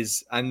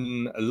is,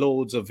 and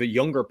loads of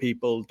younger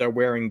people, they're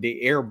wearing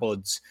the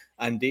earbuds.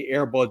 And the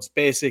earbuds,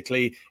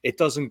 basically, it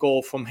doesn't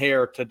go from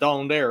here to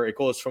down there. It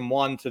goes from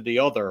one to the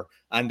other.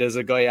 And there's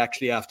a guy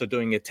actually after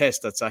doing a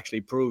test that's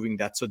actually proving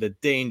that. So the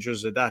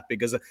dangers of that,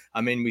 because,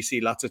 we see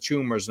lots of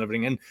tumors and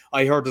everything. And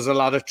I heard there's a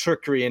lot of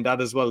trickery in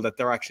that as well, that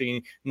they're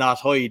actually not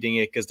hiding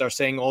it, because they're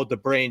saying, the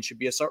brain should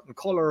be a certain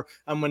color.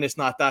 And when it's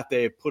not that,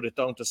 they put it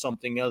down to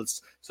something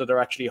else. So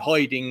they're actually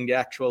hiding the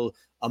actual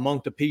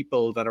amount of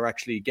people that are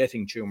actually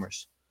getting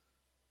tumors.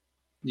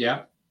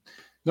 Yeah.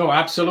 No,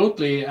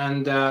 absolutely.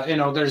 And,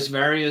 there's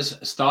various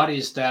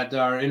studies that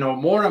are,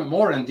 more and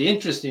more. And the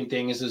interesting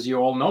thing is, as you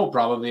all know,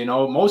 probably,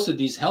 most of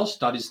these health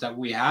studies that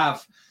we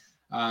have,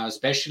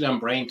 especially on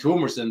brain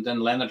tumors, and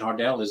then Leonard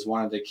Hardell is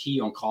one of the key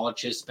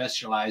oncologists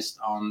specialized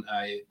on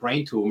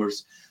brain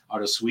tumors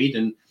out of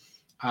Sweden,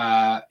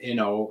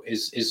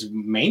 is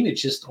mainly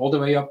just all the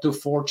way up to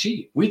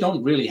 4G. We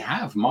don't really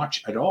have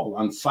much at all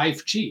on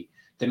 5G.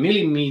 The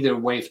millimeter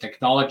wave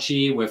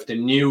technology with the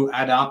new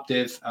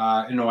adaptive,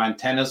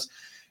 antennas,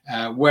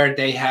 where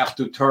they have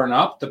to turn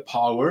up the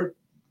power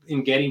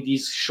in getting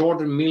these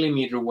shorter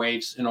millimeter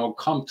waves,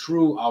 come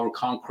through our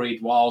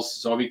concrete walls,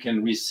 so we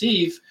can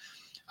receive,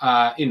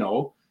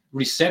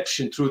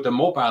 reception through the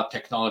mobile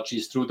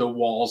technologies, through the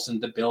walls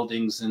and the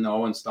buildings,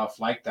 and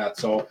stuff like that.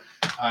 So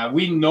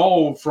we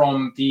know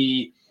from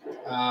the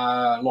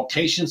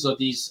locations of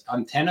these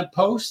antenna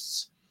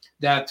posts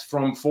that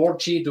from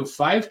 4G to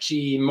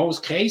 5G, in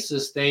most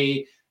cases,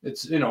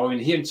 it's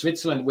here in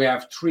Switzerland, we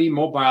have 3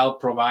 mobile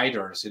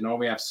providers.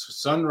 We have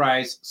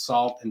Sunrise,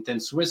 Salt, and then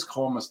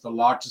Swisscom as the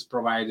largest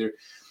provider.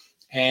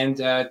 And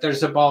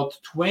there's about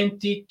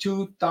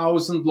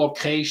 22,000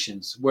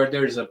 locations where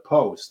there's a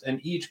post,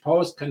 and each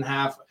post can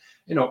have,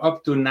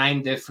 up to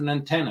 9 different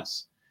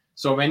antennas.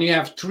 So when you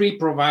have 3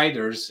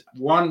 providers,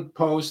 one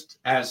post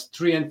has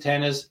 3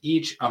 antennas,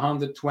 each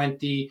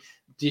 120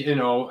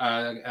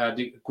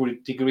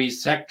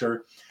 degrees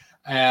sector.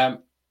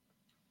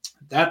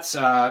 That's,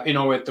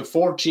 with the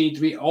 4G,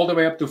 3, all the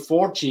way up to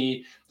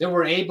 4G, they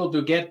were able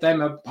to get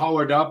them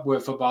powered up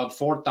with about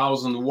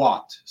 4,000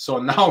 watt. So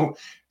now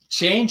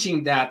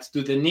changing that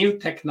to the new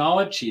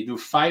technology, to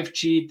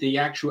 5G, the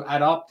actual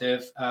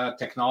adaptive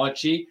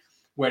technology,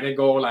 where they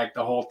go like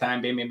the whole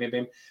time, bim, bim, bim,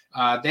 bim,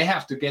 they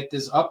have to get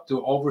this up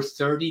to over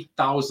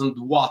 30,000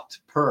 watt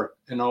per,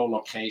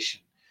 location.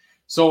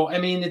 So, I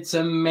mean, it's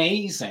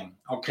amazing,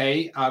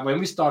 okay? When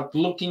we start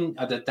looking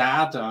at the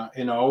data,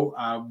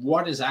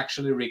 what is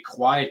actually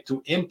required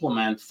to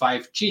implement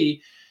 5G.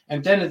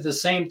 And then at the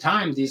same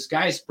time, these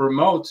guys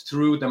promote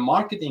through the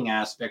marketing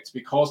aspects,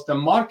 because the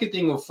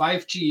marketing of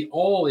 5G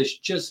all is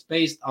just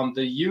based on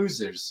the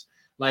users,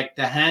 like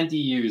the handy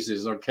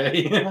users,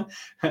 okay?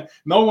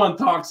 No one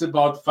talks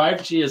about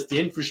 5G as the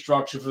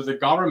infrastructure for the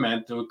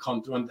government and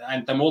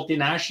the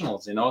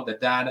multinationals, the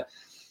data.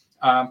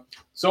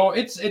 So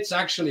it's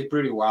actually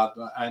pretty wild,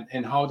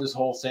 and how this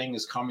whole thing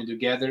is coming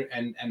together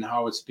and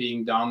how it's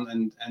being done.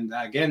 And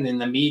again, in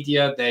the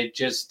media, they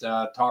just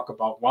talk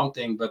about one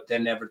thing, but they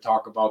never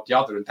talk about the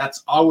other. And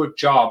that's our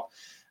job.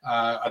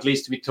 At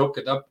least we took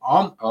it up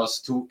on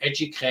us to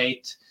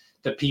educate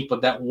the people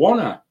that want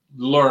to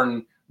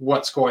learn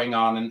what's going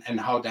on and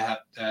how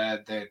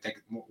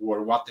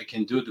or what they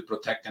can do to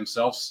protect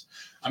themselves.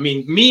 I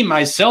mean,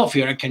 myself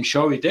here, I can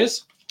show you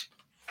this.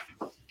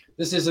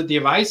 This is a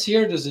device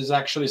here. This is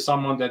actually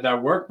someone that I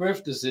work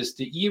with. This is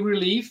the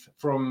eRelief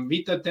from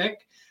Vitatech.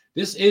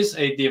 This is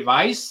a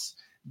device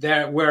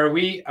where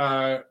we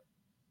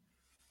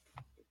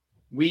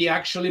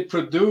actually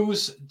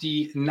produce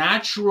the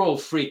natural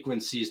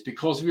frequencies,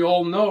 because we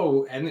all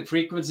know, and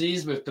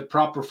frequencies with the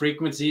proper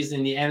frequencies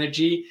in the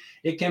energy,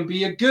 it can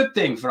be a good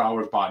thing for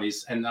our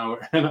bodies and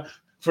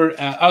for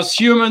us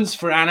humans,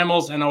 for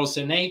animals, and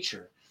also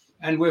nature.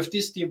 And with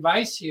this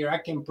device here, I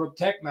can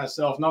protect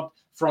myself not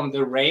from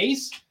the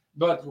rays,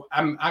 but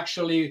I'm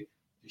actually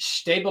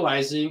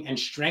stabilizing and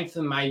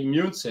strengthening my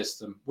immune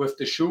system with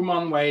the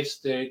Schumann waves,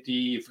 the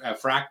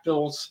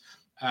fractals,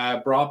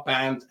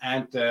 broadband,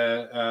 and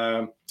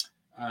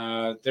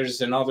there's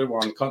another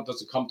one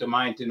doesn't come to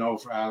mind,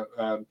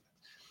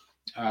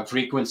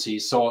 frequency.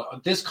 So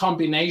this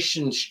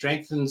combination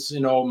strengthens,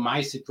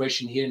 my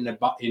situation here in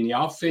the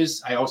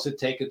office. I also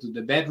take it to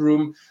the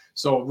bedroom.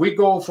 So we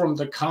go from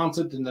the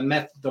concept and the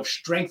method of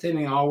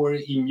strengthening our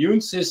immune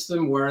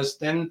system, whereas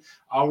then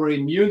our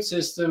immune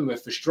system,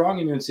 with a strong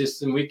immune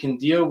system, we can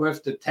deal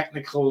with the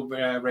technical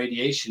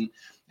radiation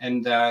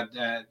and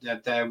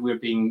that we're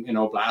being,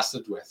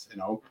 blasted with,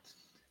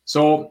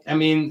 So, I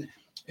mean,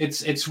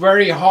 it's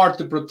very hard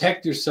to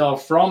protect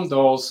yourself from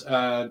those,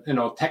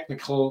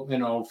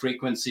 technical,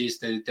 frequencies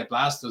that they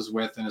blast us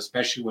with, and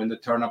especially when they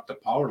turn up the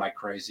power like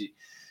crazy.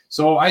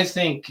 So I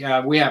think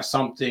we have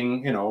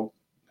something,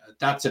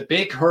 that's a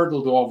big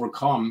hurdle to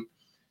overcome.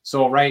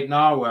 So right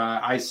now,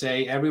 I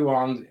say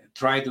everyone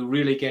try to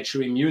really get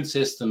your immune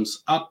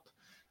systems up,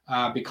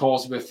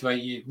 because with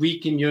a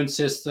weak immune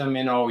system,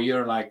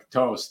 you're like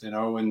toast,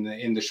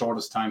 in the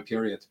shortest time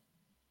period.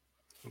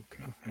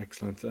 Okay,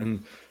 excellent.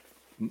 And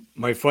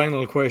my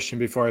final question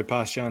before I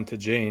pass you on to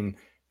Jane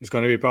is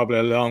going to be probably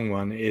a long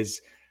one.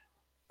 Is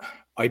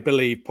I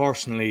believe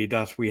personally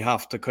that we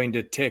have to kind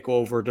of take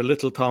over the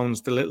little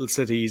towns, the little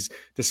cities,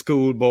 the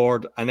school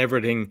board, and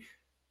everything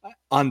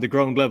on the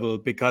ground level,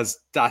 because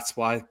that's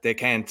why they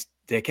can't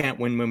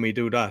win when we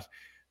do that.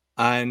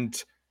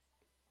 And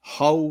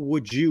how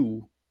would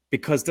you,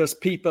 because there's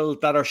people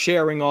that are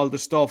sharing all the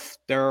stuff,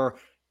 they're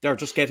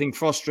just getting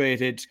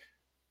frustrated,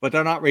 but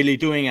they're not really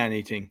doing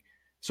anything.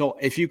 So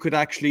if you could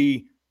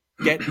actually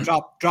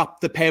drop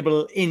the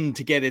pebble in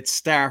to get it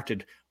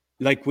started,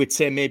 like with,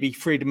 say, maybe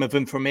freedom of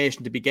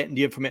information, to be getting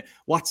the information,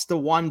 what's the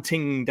one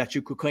thing that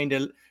you could kind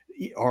of,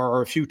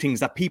 or a few things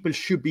that people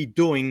should be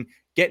doing,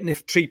 getting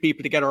 3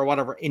 people together or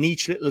whatever in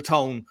each little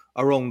town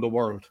around the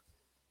world?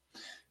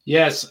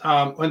 Yes,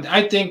 and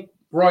I think,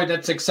 Roy,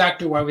 that's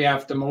exactly why we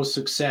have the most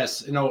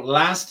success.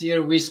 Last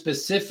year we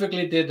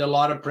specifically did a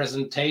lot of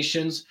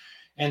presentations,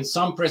 and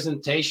some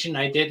presentation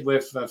I did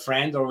with a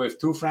friend or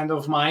with 2 friends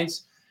of mine.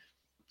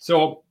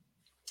 So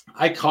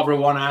I cover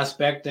one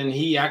aspect, and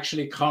he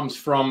actually comes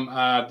from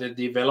the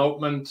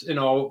development,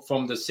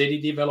 from the city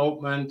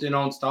development,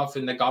 and stuff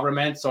in the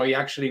government. So he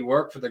actually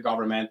worked for the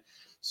government.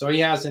 So he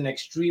has an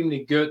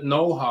extremely good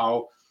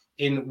know-how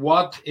in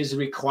what is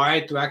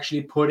required to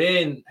actually put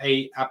in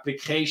a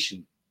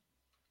application.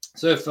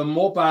 So if a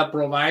mobile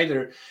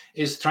provider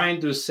is trying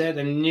to set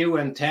a new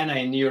antenna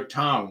in your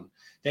town,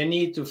 they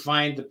need to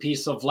find a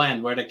piece of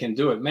land where they can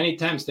do it. Many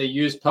times they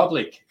use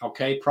public,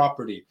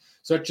 property,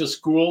 such as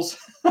schools,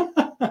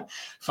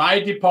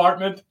 fire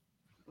department,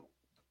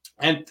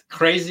 and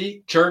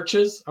crazy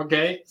churches,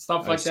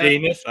 stuff like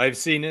that. I've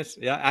seen it,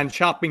 yeah, and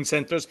shopping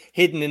centers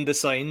hidden in the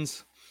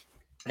signs.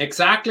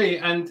 Exactly,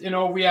 and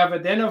we have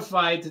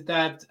identified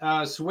that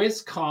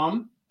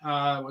Swisscom,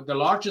 the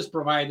largest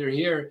provider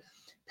here,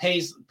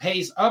 pays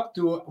up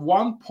to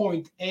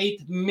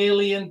 $1.8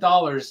 million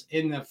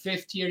in a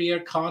 50-year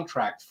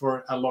contract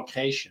for a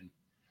location.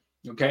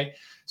 Okay,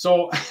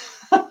 so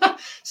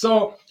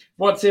so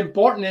what's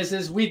important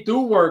is we do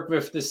work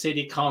with the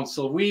city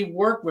council. We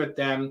work with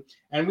them,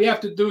 and we have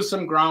to do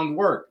some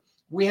groundwork.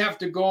 We have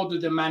to go to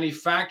the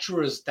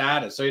manufacturer's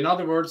data. So in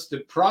other words,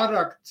 the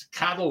product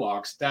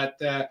catalogs that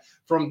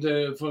from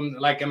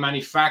like a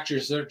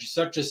manufacturer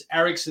such as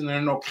Ericsson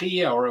or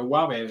Nokia or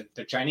Huawei,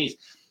 the Chinese,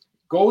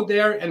 go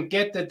there and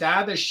get the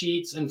data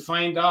sheets and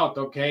find out,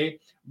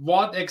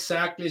 what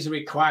exactly is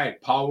required,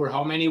 power,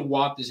 how many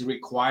watt is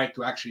required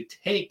to actually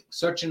take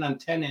such an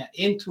antenna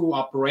into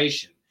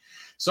operation.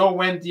 So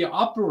when the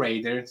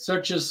operator,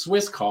 such as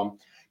Swisscom,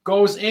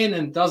 goes in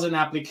and does an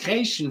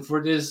application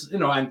for this,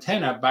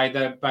 antenna by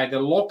the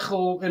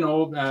local,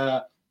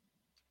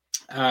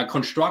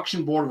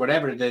 construction board,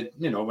 whatever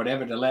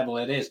the level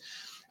it is,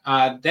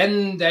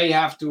 then they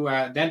have to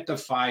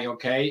identify,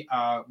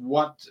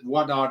 what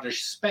are the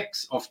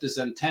specs of this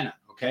antenna?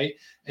 Okay,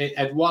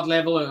 at what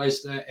level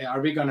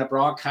are we going to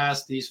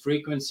broadcast these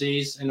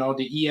frequencies? The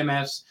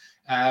EMFs,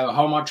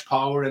 how much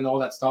power and all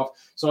that stuff.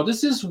 So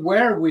this is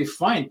where we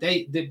find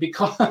they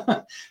because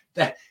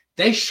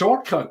they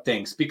shortcut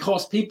things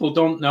because people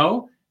don't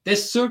know. They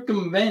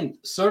circumvent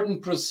certain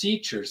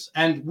procedures,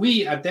 and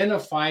we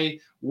identify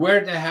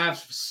where they have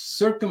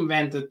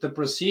circumvented the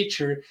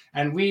procedure,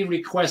 and we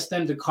request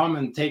them to come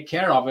and take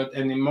care of it.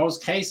 And in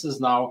most cases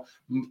now,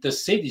 the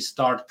cities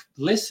start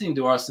listening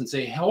to us and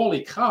say,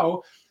 holy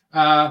cow,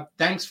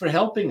 thanks for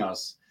helping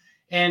us.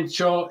 And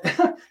so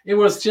it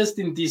was just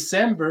in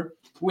December,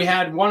 we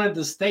had one of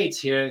the states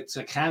here, it's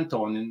a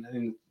canton,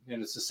 and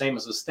it's the same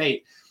as a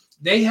state.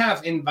 They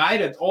have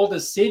invited all the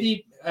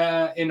city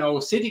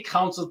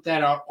councils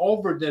that are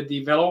over the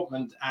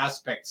development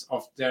aspects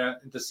of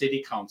the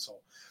city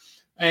council.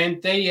 And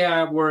they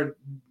were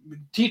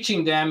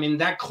teaching them in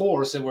that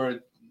course. There were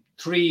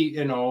 3,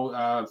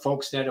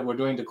 folks there that were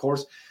doing the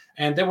course.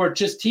 And they were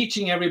just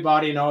teaching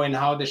everybody, in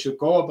how they should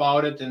go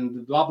about it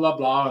and blah, blah,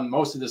 blah. And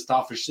most of the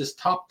stuff is just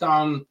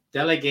top-down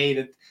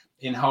delegated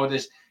in how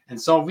this. And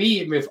so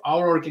we, with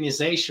our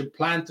organization,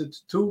 planted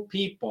 2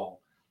 people,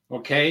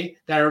 that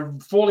are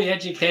fully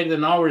educated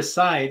on our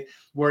side.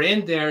 We're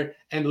in there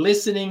and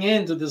listening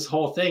into this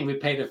whole thing. We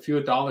paid a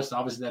few dollars,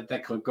 obviously,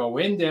 that could go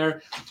in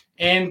there.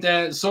 And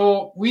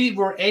so we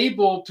were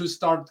able to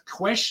start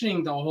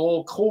questioning the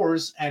whole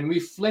course, and we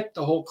flipped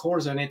the whole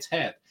course on its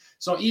head.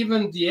 So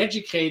even the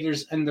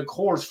educators in the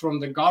course from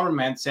the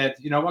government said,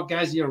 you know what,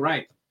 guys, you're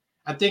right.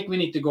 I think we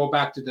need to go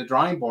back to the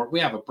drawing board.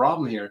 We have a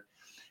problem here.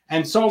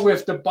 And so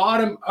with the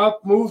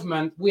bottom-up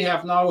movement, we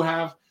have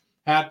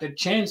had the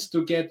chance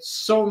to get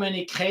so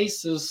many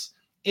cases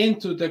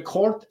into the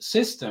court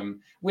system.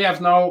 We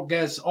have now,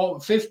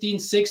 15,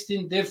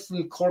 16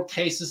 different court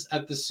cases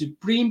at the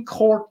Supreme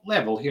Court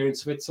level here in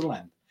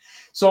Switzerland.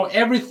 So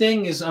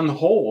everything is on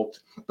hold,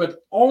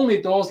 but only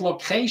those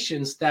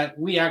locations that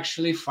we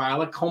actually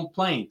file a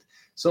complaint.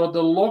 So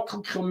the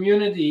local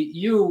community,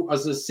 you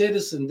as a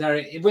citizen,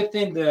 there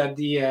within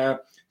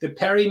the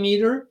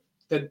perimeter,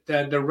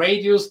 the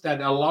radius that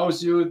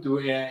allows you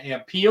to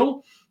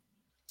appeal,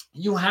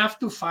 you have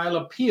to file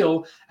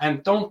appeal,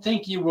 and don't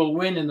think you will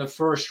win in the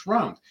first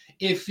round.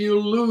 If you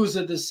lose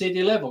at the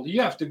city level, you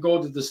have to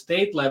go to the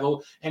state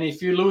level. And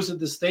if you lose at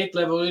the state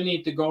level, you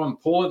need to go and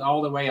pull it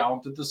all the way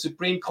out to the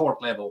Supreme Court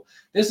level.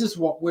 This is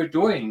what we're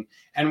doing.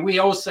 And we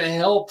also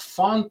help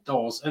fund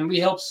those, and we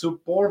help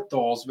support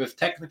those with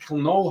technical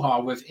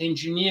know-how, with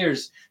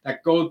engineers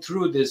that go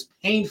through this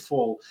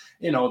painful,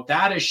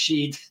 data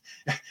sheet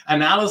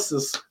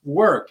analysis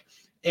work.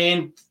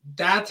 And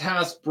that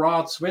has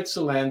brought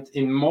Switzerland,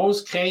 in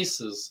most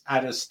cases,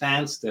 at a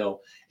standstill.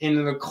 In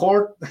the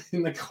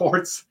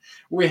courts,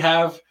 we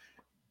have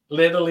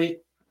literally,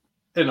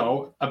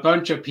 a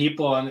bunch of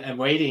people and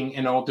waiting,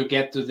 to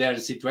get to their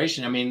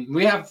situation. I mean,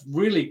 we have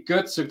really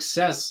good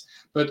success,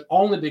 but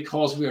only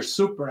because we are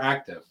super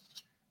active.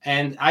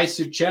 And I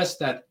suggest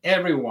that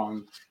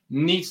everyone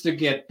needs to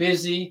get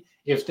busy.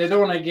 If they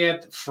don't want to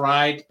get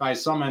fried by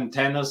some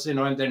antennas, in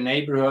their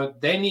neighborhood,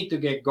 they need to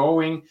get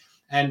going.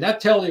 And that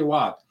tell you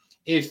what,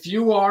 if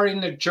you are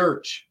in the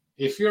church,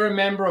 if you're a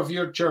member of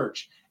your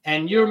church,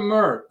 and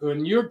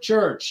your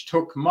church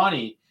took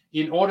money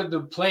in order to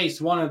place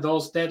one of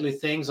those deadly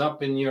things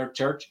up in your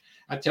church,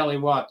 I tell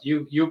you what,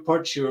 you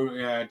put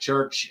your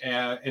church,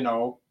 you're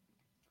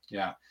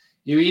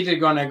either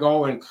going to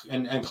go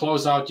and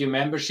close out your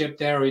membership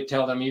there, or you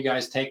tell them, you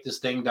guys take this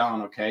thing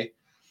down, okay?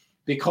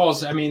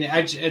 Because, I mean,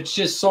 it's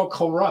just so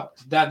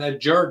corrupt that a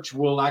church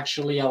will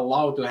actually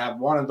allow to have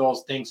one of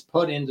those things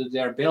put into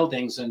their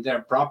buildings and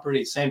their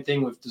property. Same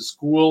thing with the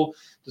school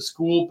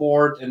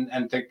board and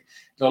the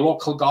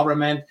local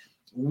government.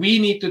 We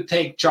need to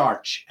take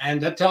charge.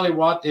 And I tell you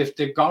what, if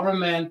the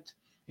government,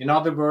 in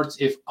other words,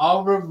 if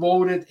our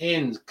voted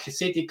in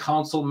city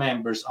council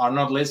members are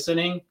not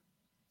listening,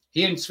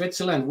 here in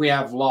Switzerland, we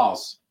have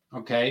laws,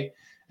 okay?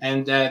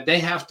 And they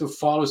have to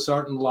follow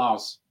certain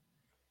laws.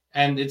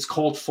 And it's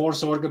called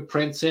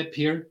Vorsorgeprincip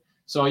here.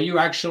 So you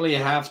actually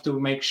have to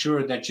make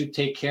sure that you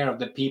take care of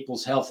the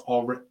people's health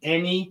over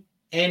any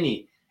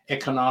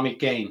economic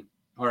gain,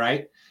 all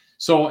right?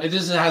 So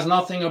this has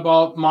nothing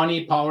about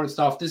money, power, and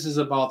stuff. This is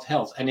about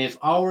health. And if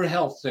our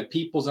health, the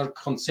people's are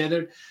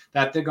considered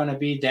that they're going to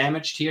be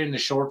damaged here in the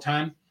short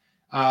time,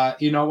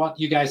 you know what?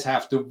 You guys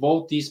have to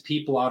vote these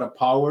people out of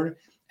power.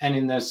 And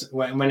in this,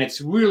 when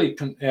it's really,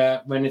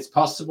 when it's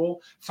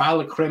possible, file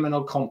a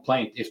criminal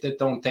complaint if they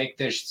don't take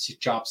their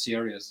job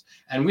serious.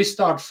 And we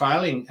start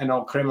filing,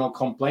 criminal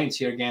complaints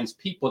here against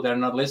people that are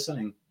not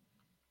listening.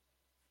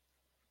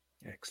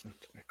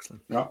 Excellent.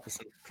 Excellent. Yeah.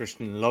 Listen,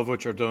 Christian, love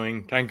what you're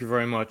doing. Thank you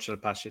very much. I'll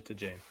pass you to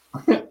Jane.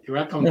 You're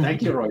welcome.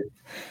 Thank you, Roy.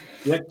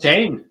 Yeah,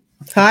 Jane.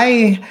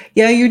 Hi.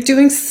 Yeah, you're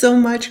doing so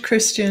much,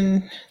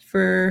 Christian,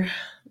 for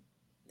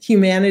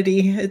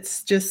humanity.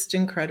 It's just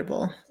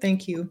incredible.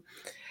 Thank you.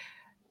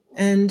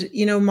 And,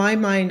 my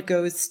mind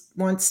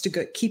wants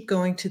to keep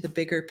going to the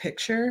bigger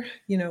picture.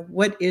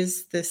 What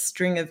is this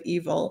string of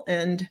evil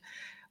and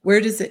where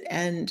does it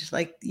end?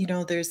 Like,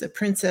 there's a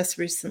princess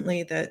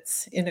recently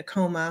that's in a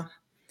coma,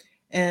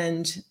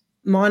 and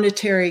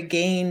monetary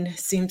gain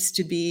seems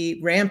to be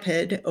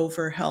rampant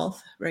over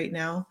health right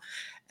now.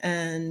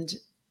 And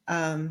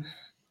then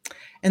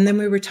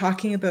we were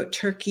talking about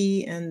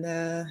Turkey and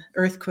the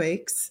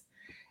earthquakes.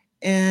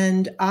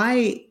 And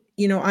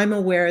I'm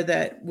aware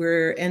that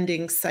we're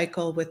ending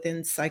cycle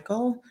within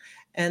cycle,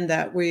 and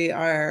that we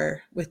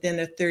are within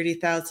a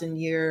 30,000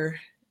 year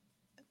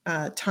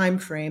time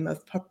frame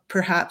of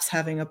perhaps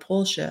having a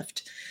pole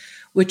shift,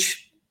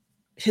 which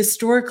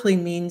historically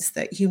means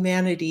that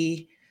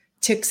humanity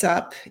ticks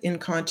up in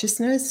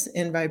consciousness,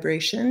 in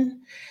vibration.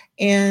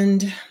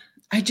 And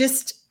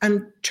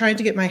I'm trying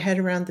to get my head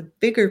around the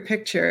bigger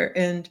picture.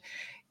 And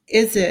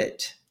is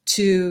it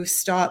to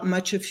stop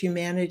much of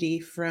humanity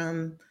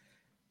from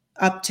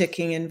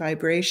upticking in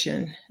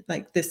vibration,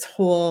 like this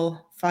whole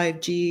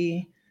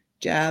 5G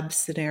jab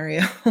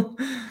scenario?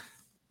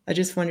 I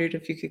just wondered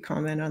if you could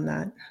comment on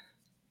that.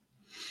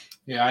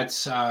 Yeah,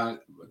 it's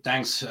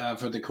thanks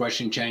for the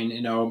question, Jane.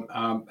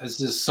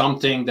 This is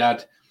something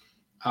that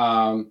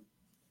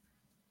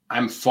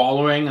I'm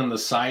following on the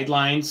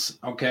sidelines.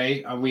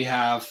 Okay, we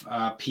have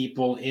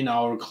people in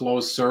our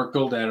close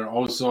circle that are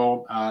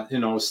also,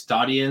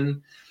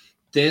 studying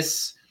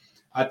this.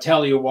 I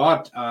tell you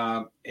what,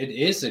 it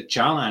is a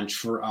challenge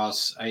for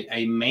us,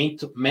 a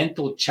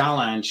mental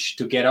challenge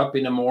to get up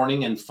in the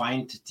morning and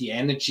find the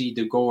energy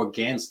to go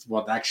against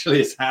what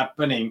actually is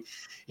happening.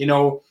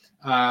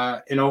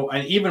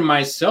 And even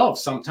myself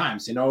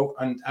sometimes, and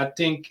I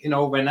think,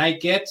 when I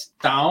get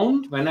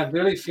down, when I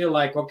really feel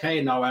like,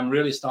 okay, now I'm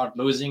really start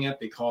losing it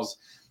because,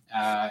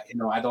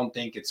 I don't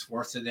think it's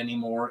worth it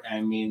anymore.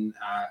 I mean,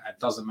 it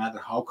doesn't matter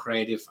how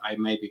creative I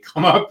maybe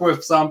come up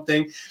with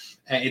something.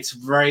 It's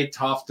very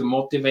tough to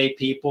motivate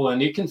people,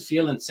 and you can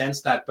feel and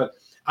sense that. But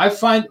I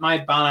find my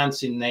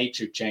balance in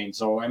nature, Jane.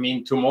 So, I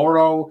mean,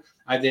 tomorrow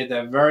I did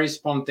a very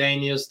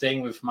spontaneous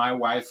thing with my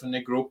wife and the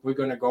group. We're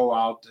going to go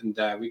out and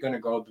we're going to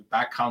go to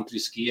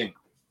backcountry skiing.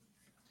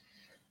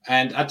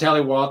 And I tell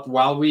you what,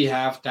 while we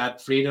have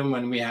that freedom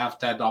and we have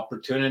that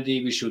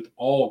opportunity, we should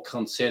all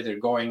consider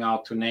going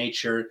out to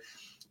nature.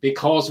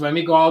 Because when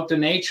we go out to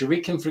nature, we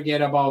can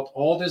forget about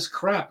all this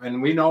crap.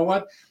 And we know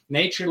what?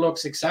 Nature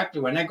looks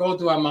exactly. When I go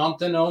to a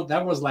mountain,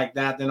 that was like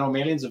that,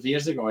 millions of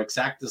years ago,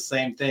 exactly the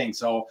same thing.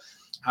 So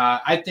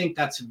I think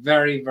that's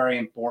very, very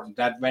important,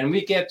 that when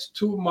we get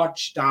too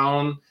much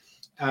down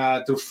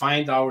to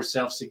find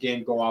ourselves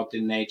again, go out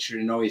in nature.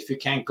 If you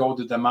can't go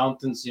to the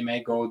mountains, you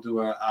may go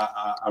to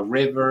a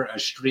river, a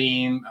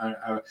stream,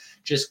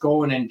 just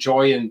go and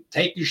enjoy and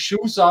take your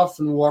shoes off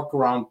and walk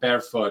around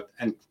barefoot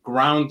and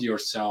ground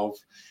yourself,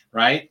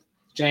 right,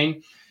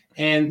 Jane?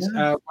 And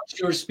what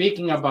you're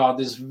speaking about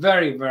is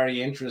very,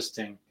 very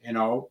interesting,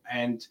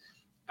 and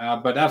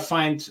but I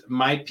find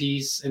my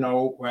peace,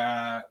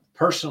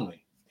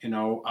 personally,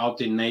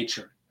 out in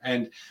nature.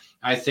 And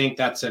I think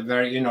that's a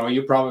very,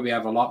 you probably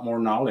have a lot more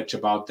knowledge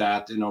about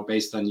that,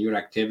 based on your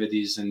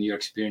activities and your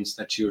experience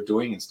that you're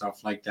doing and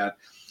stuff like that.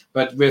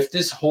 But with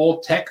this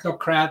whole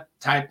technocrat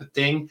type of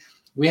thing,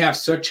 we have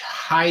such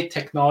high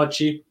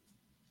technology.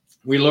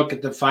 We look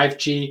at the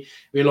 5G,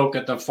 we look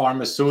at the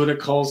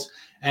pharmaceuticals,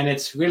 and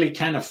it's really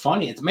kind of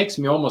funny. It makes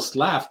me almost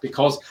laugh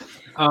because,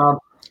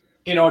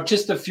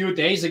 just a few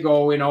days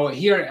ago,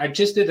 here I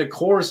just did a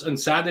course on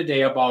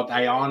Saturday about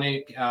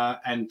ionic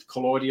and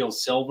colloidal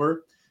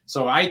silver.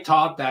 So I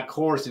taught that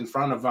course in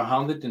front of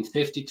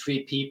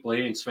 153 people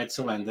here in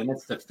Switzerland, and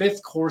it's the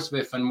 5th course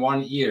within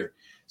 1 year.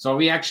 So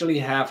we actually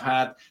have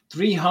had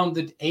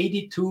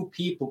 382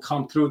 people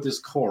come through this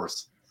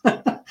course.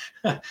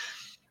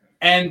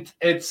 And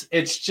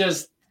it's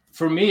just,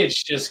 for me,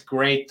 it's just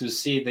great to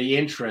see the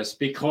interest,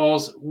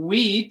 because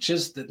we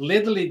just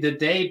literally the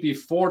day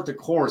before the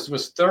course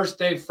was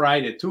Thursday,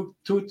 Friday, 2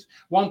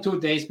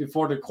 days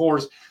before the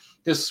course,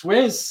 the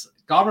Swiss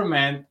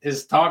government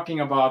is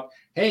talking about,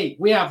 hey,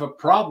 we have a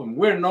problem.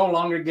 We're no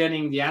longer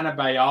getting the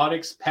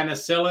antibiotics,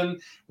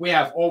 penicillin. We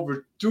have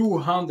over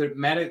 200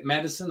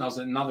 medicine,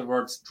 also in other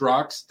words,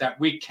 drugs that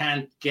we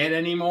can't get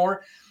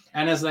anymore.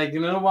 And it's like,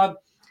 you know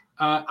what?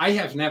 I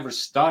have never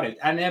studied.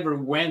 I never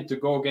went to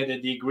go get a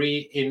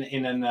degree in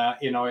a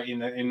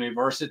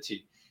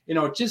university.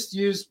 Just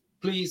use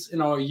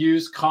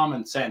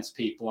common sense,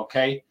 people.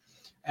 Okay,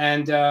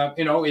 and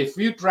if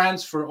you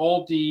transfer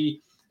all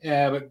the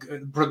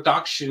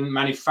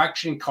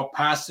manufacturing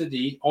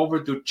capacity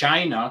over to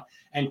China,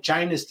 and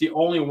China is the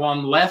only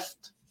one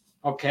left,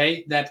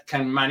 okay, that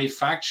can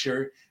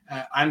manufacture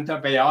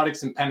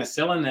antibiotics and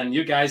penicillin, and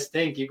you guys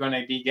think you're going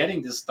to be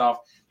getting this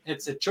stuff,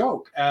 it's a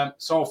joke.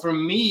 So for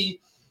me,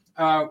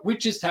 we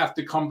just have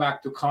to come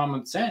back to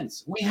common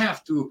sense. We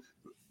have to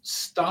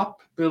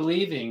stop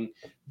believing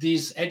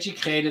these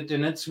educated,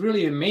 and it's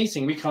really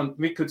amazing. We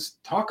could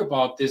talk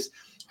about this.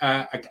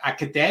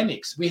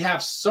 Academics. We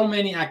have so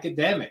many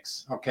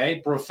academics, okay,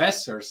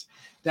 professors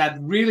that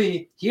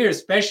really here,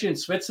 especially in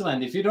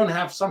Switzerland, if you don't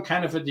have some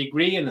kind of a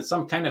degree and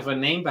some kind of a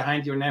name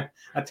behind your name,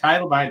 a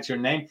title behind your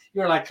name,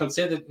 you're like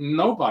considered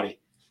nobody.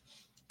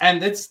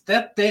 And it's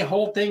that the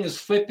whole thing is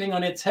flipping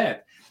on its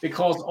head,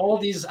 because all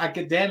these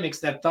academics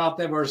that thought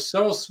they were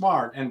so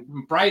smart and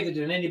brighter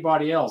than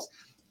anybody else,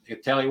 I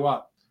tell you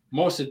what,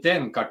 most of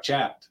them got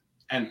jabbed,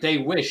 and they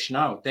wish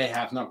now they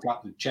have not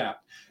gotten jabbed.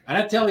 And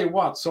I tell you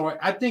what, so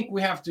I think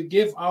we have to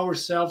give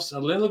ourselves a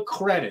little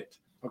credit,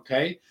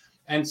 okay?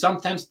 And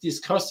sometimes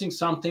discussing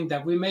something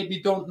that we maybe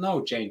don't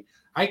know, Jane.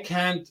 I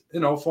can't,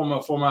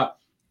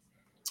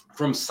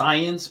 from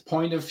science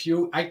point of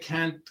view, I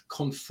can't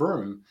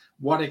confirm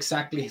what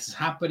exactly is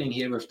happening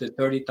here with the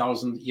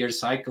 30,000 year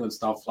cycle and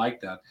stuff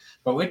like that.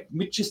 But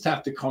we just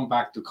have to come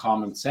back to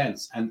common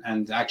sense.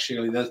 And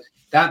actually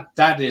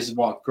that is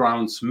what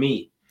grounds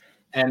me.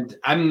 And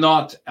I'm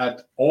not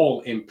at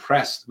all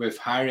impressed with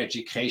higher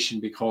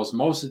education, because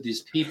most of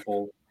these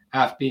people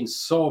have been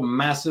so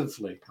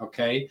massively,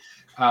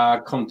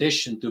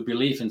 conditioned to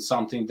believe in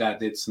something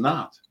that it's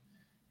not.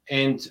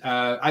 And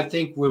I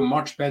think we're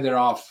much better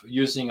off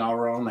using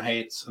our own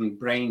heads and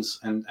brains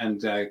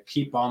and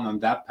keep on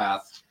that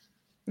path.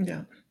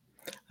 Yeah,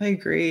 I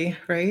agree,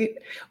 right?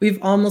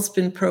 We've almost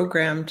been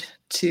programmed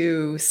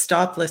to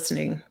stop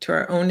listening to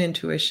our own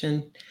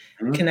intuition,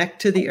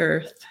 connect to the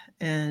earth,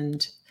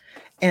 and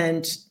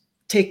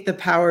take the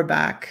power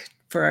back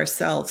for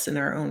ourselves and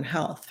our own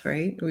health,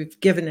 right? We've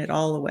given it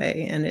all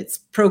away, and it's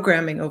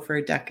programming over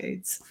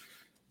decades.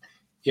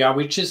 Yeah,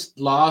 we just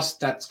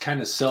lost that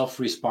kind of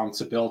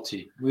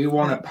self-responsibility. We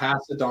want to pass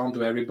it on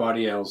to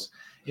everybody else.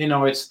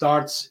 It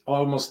starts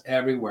almost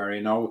everywhere.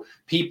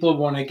 People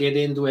want to get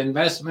into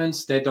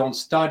investments. They don't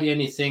study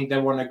anything. They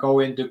want to go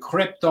into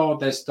crypto.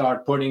 They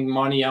start putting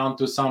money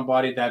onto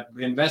somebody that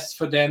invests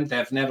for them.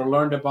 They've never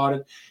learned about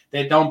it.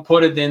 They don't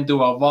put it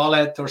into a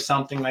wallet or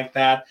something like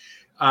that.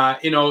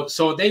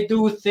 So they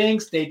do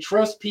things, they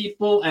trust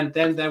people, and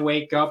then they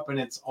wake up and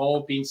it's all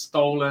been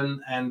stolen.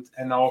 And,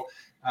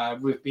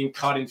 we've been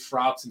caught in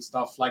frauds and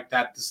stuff like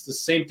that. It's the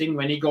same thing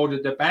when you go to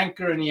the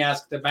banker and you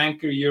ask the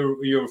banker,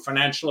 your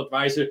financial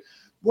advisor,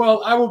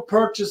 well, I would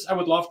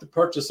love to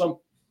purchase some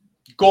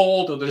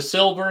gold or the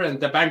silver. And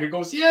the banker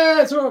goes,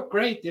 yeah, it's all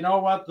great. You know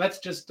what? Let's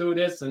just do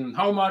this. And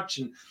how much?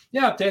 And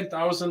yeah,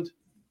 10,000.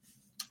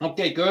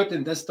 Okay, good.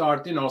 And they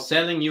start,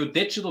 selling you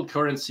digital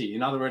currency.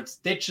 In other words,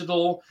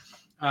 digital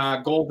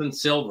gold and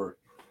silver.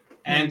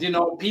 And,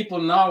 people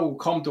now who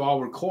come to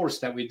our course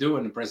that we do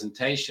in the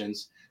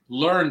presentations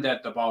learn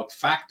that about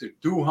factor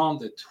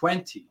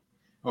 220,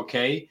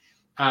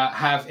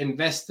 have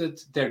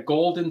invested their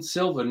gold and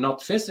silver,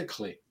 not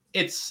physically.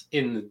 It's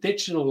in the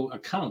digital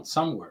account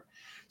somewhere.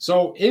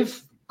 So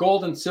if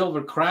gold and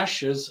silver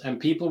crashes and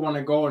people want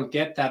to go and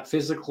get that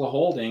physical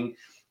holding,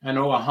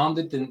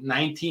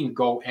 119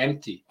 go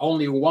empty.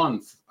 Only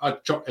one,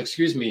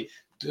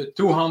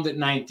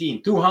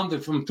 219,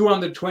 200 from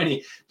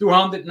 220,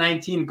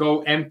 219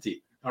 go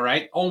empty. All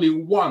right. Only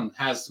one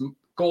has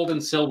gold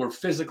and silver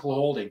physical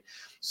holding.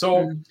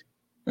 So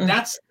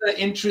that's the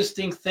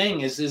interesting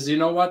thing is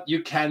what?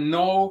 You can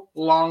no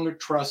longer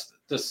trust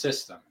the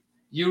system.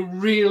 You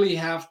really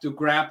have to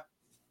grab,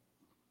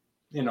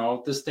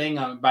 this thing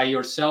by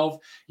yourself.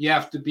 You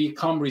have to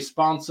become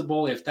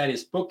responsible. If that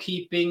is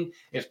bookkeeping,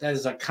 if that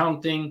is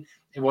accounting,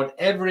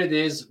 whatever it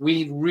is,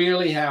 we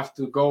really have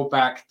to go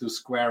back to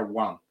square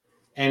one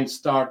and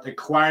start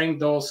acquiring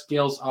those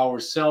skills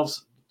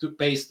ourselves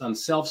based on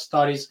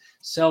self-studies,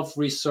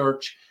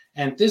 self-research.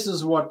 And this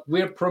is what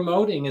we're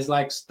promoting is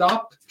like,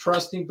 stop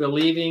trusting,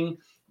 believing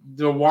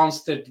the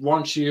ones that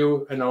want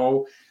you,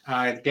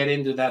 get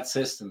into that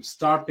system.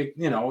 Start,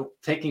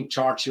 taking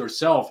charge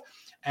yourself.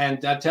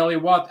 And I tell you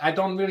what, I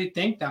don't really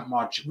think that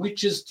much. We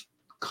just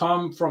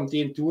come from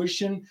the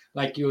intuition,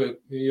 like you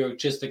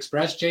just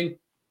expressed, Jane.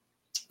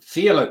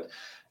 Feel it.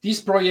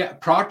 These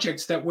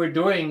projects that we're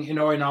doing, in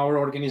our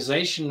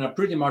organization are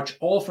pretty much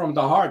all from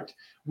the heart.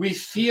 We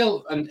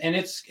feel, and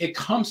it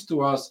comes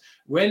to us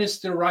when it's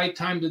the right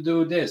time to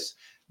do this.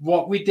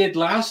 What we did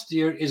last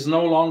year is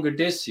no longer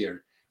this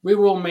year. We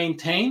will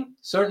maintain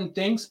certain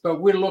things,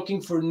 but we're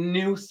looking for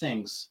new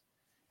things.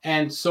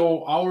 And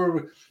so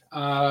our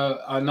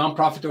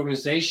nonprofit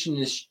organization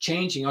is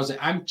changing.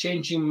 I'm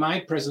changing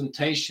my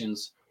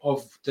presentations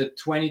of the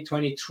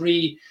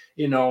 2023,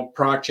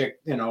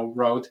 project,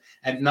 road,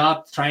 and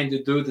not trying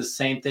to do the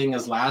same thing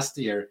as last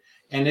year.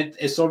 And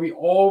so we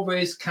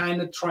always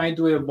kind of try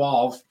to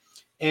evolve.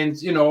 And,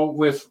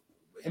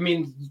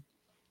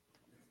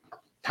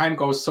 time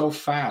goes so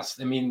fast.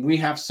 I mean, we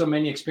have so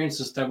many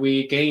experiences that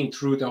we gain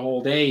through the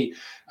whole day.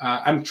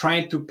 I'm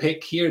trying to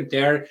pick here and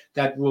there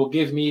that will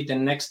give me the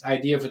next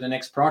idea for the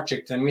next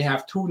project. And we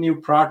have 2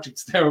 new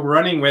projects that we're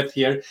running with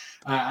here.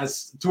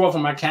 As 2 of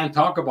them, I can't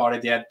talk about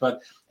it yet,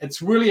 but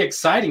it's really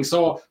exciting.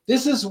 So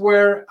this is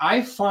where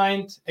I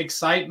find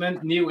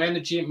excitement, new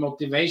energy, and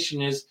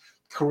motivation is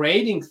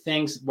creating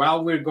things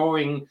while we're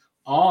going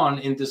on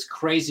in this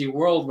crazy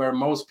world where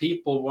most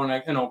people want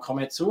to,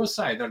 commit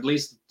suicide, or at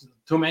least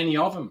too many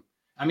of them.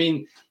 I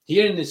mean,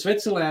 here in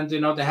Switzerland,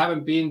 they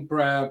haven't been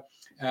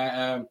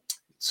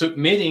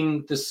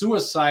submitting the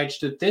suicide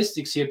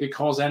statistics here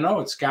because I know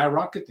it's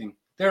skyrocketing.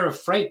 They're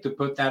afraid to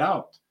put that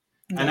out.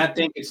 Yeah. And I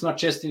think it's not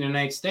just in the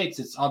United States,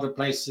 it's other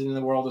places in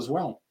the world as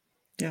well.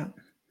 Yeah.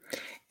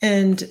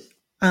 And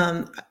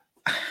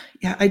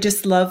I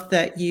just love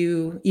that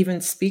you even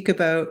speak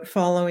about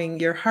following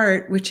your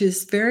heart, which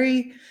is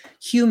very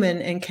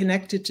human and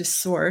connected to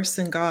source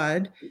and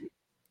God,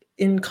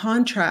 in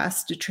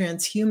contrast to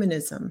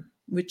transhumanism,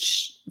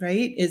 which,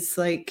 right, is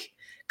like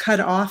cut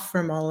off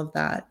from all of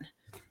that.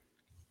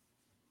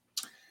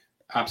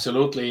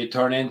 Absolutely. You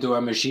turn into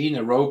a machine,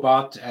 a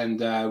robot,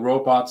 and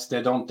robots,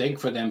 they don't think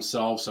for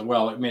themselves.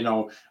 Well,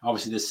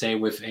 obviously they say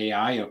with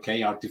AI,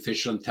 okay,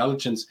 artificial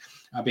intelligence.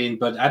 I mean,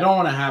 but I don't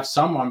want to have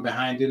someone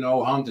behind,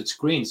 100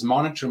 screens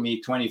monitor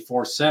me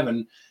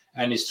 24/7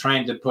 and is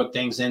trying to put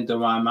things into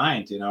my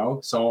mind,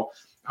 So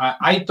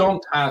I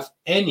don't have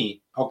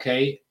any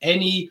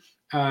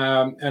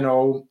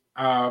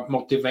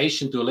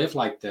motivation to live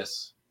like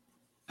this.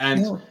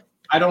 And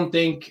I don't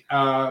think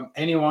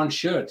anyone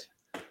should.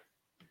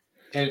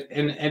 And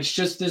it's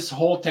just this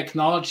whole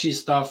technology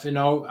stuff,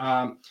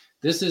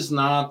 this is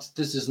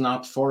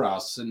not for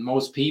us. And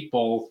most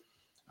people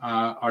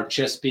are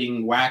just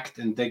being whacked,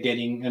 and they're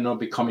getting,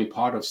 becoming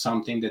part of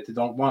something that they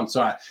don't want.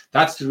 So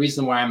that's the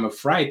reason why I'm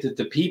afraid that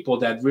the people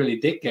that really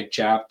did get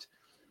jabbed,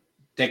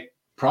 they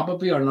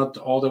probably are not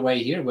all the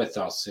way here with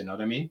us. You know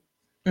what I mean?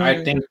 Mm-hmm.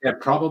 I think they're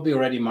probably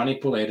already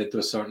manipulated to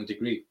a certain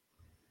degree.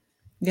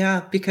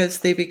 Yeah, because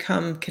they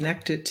become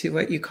connected to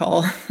what you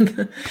call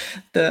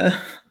the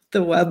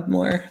web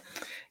more.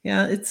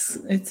 Yeah,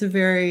 it's a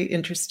very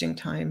interesting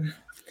time.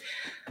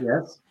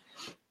 Yes.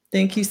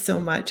 Thank you so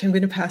much. I'm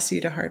going to pass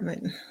you to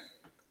Hartmut.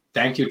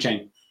 Thank you,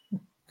 Jane.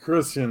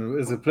 Christian,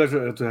 it's a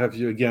pleasure to have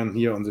you again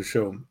here on the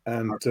show.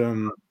 And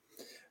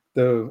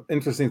the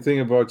interesting thing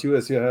about you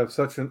is you have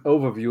such an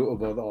overview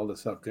about all the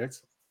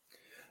subjects.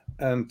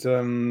 And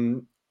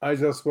I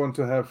just want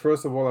to have,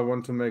 first of all, I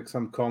want to make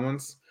some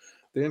comments.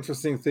 The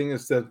interesting thing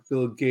is that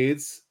Bill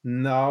Gates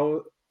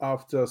now,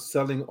 after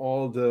selling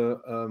all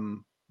the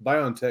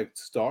BioNTech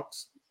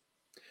stocks,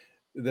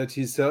 that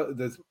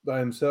by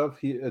himself,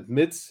 he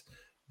admits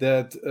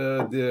that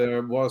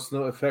there was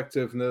no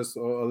effectiveness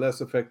or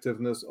less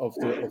effectiveness of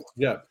the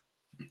jab.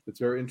 It's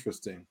very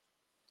interesting.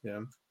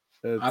 Yeah,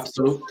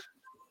 absolutely.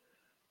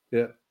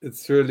 Yeah,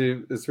 it's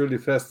really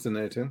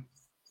fascinating.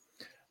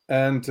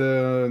 And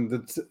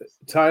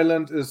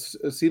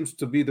Thailand seems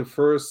to be the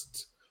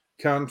first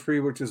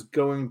country which is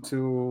going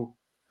to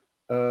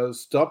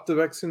stop the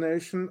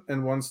vaccination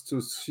and wants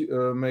to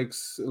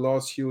makes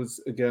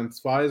lawsuits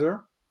against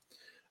Pfizer,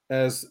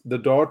 as the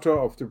daughter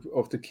of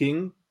the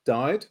king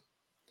died,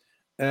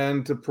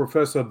 and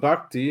Professor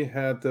Bhakti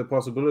had the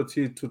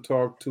possibility to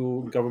talk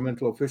to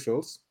governmental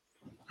officials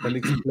and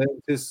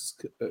explain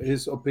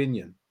his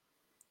opinion.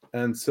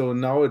 And so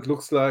now it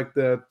looks like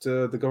that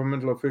the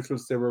governmental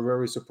officials, they were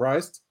very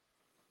surprised,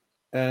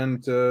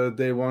 and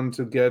they want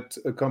to get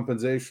a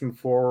compensation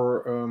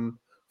from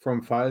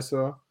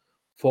Pfizer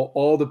for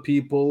all the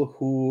people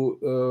who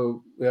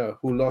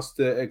lost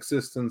their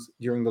existence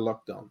during the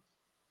lockdown.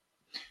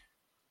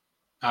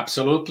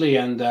 Absolutely.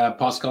 And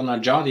Pascal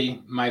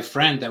Najadi, my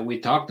friend that we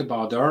talked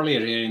about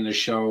earlier here in the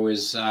show,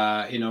 is,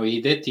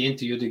 he did the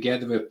interview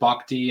together with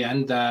Bhakti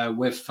and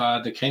with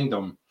the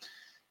kingdom.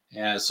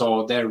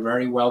 So they're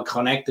very well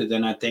connected.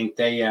 And I think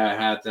they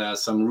had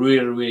some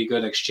really, really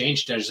good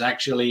exchange. There's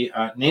actually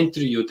an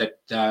interview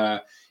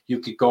that you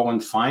could go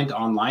and find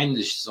online.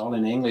 This is all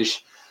in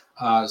English.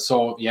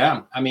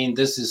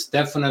 This is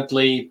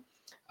definitely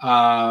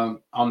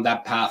on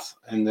that path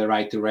in the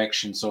right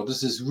direction. So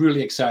this is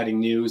really exciting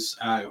news.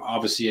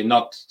 Obviously,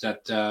 not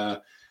that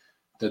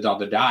the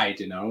daughter died,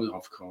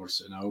 of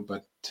course,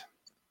 but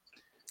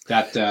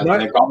that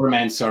the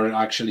governments are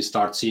actually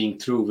start seeing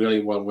through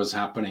really what was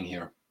happening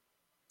here.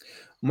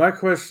 My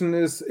question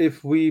is,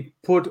 if we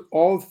put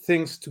all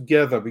things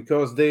together,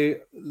 because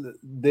they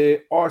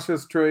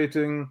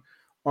orchestrating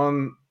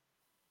on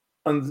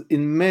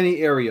in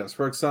many areas.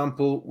 For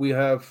example, we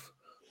have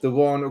the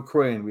war in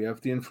Ukraine, we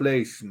have the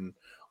inflation,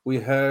 we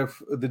have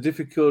the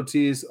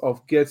difficulties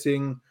of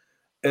getting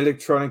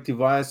electronic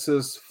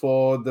devices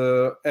for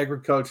the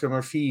agriculture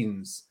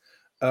machines,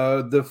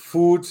 the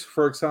food,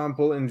 for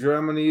example, in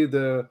Germany,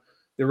 the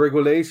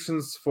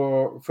regulations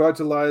for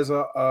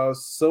fertilizer are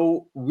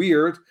so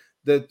weird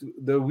that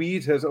the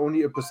wheat has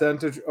only a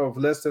percentage of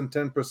less than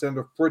 10%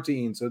 of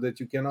protein, so that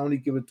you can only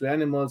give it to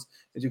animals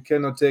and you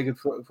cannot take it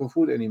for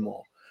food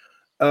anymore.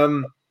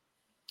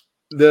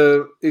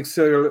 the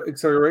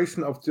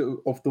acceleration of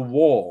the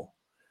war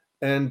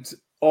and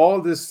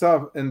all this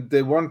stuff, and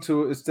they want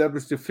to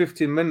establish the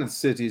 15-minute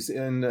cities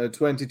in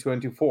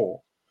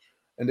 2024.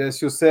 And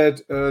as you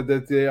said,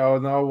 that they are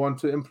now want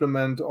to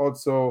implement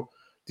also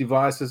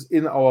devices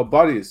in our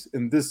bodies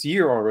in this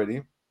year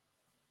already.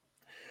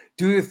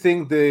 Do you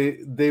think they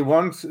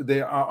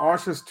are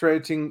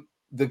orchestrating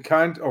the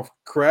kind of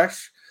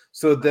crash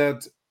so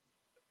that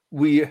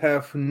we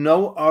have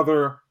no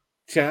other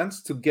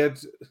chance to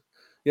get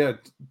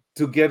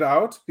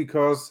out?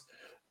 Because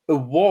a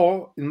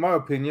war, in my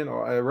opinion,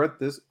 or I read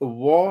this, a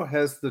war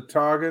has the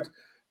target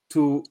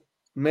to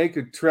make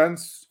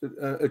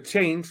a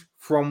change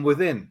from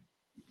within.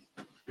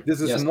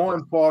 This is more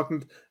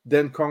important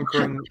than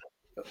conquering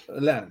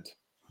land.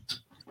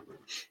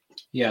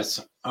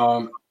 Yes.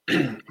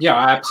 Yeah,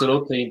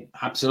 absolutely.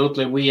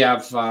 We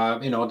have,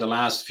 the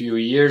last few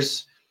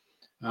years,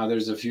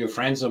 there's a few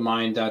friends of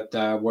mine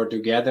that were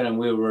together, and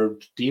we were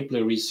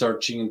deeply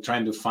researching and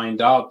trying to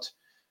find out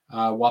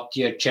what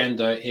the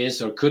agenda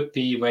is or could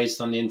be based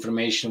on the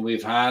information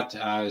we've had,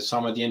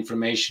 some of the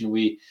information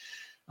we,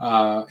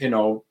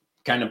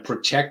 kind of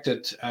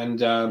projected.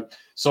 And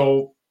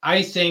so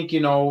I think,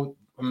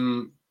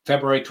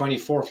 February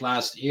 24th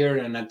last year,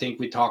 and I think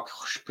we talked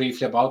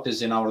briefly about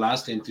this in our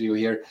last interview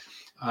here,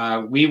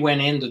 we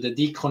went into the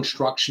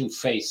deconstruction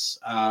phase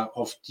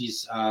of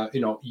this,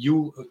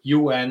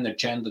 UN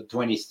Agenda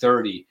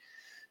 2030.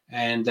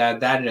 And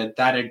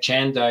that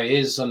agenda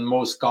is on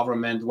most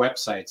government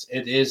websites.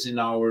 It is in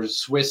our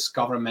Swiss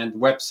government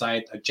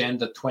website,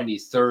 Agenda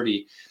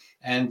 2030.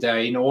 And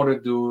in order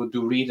to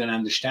read and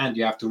understand,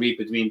 you have to read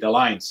between the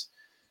lines.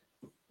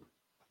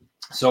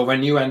 So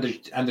when you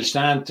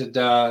understand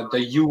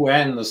the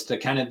UN as the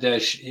kind of the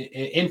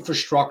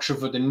infrastructure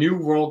for the new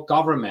world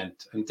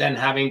government, and then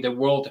having the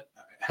World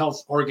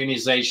Health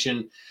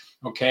Organization,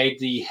 okay,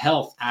 the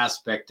health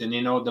aspect, and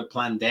the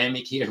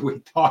pandemic here we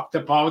talked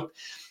about,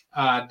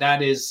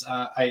 that is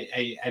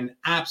an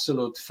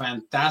absolute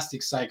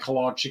fantastic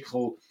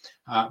psychological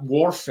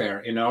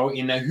warfare, in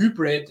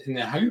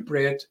a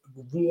hybrid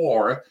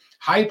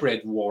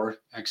war,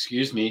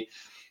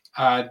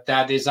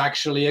 that is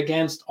actually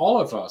against all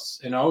of us,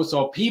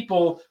 So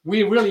people,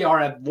 we really are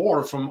at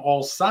war from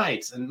all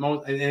sides, and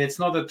it's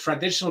not a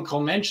traditional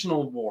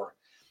conventional war.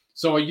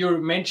 So you're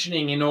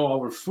mentioning,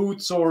 our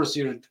food source.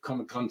 You're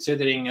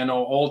considering,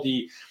 all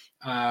the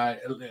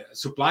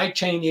supply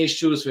chain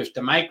issues with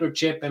the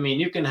microchip. I mean,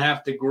 you can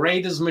have the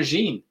greatest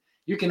machine,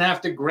 you can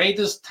have the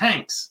greatest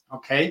tanks,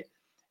 okay?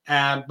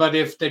 But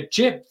if the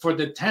chip for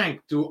the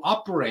tank to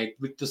operate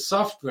with the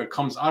software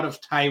comes out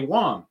of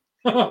Taiwan,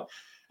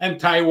 and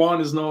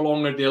Taiwan is no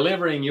longer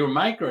delivering your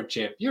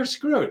microchip, you're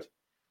screwed.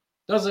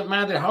 Doesn't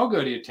matter how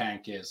good your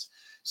tank is.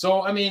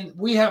 So, I mean,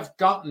 we have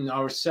gotten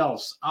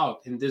ourselves out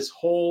in this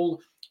whole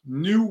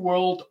new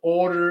world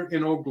order,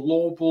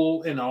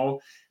 global,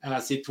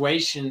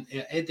 situation.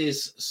 It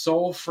is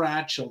so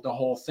fragile, the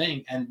whole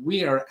thing. And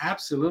we are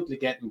absolutely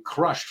getting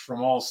crushed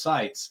from all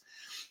sides.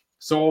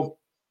 So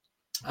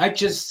I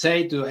just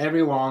say to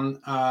everyone,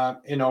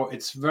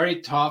 it's very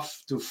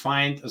tough to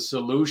find a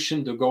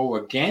solution to go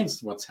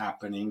against what's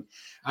happening.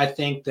 I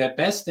think the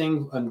best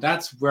thing, and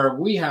that's where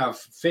we have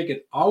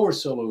figured our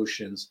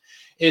solutions,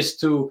 is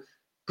to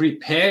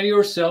prepare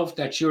yourself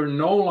that you're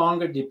no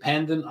longer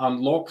dependent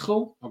on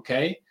local,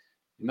 okay?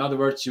 In other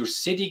words, your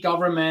city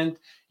government,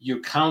 your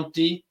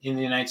county in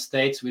the United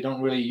States. We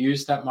don't really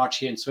use that much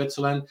here in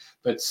Switzerland,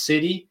 but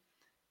city,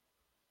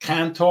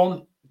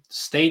 canton,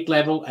 state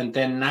level, and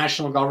then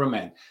national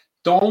government.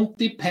 Don't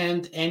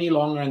depend any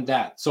longer on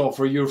that. So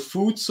for your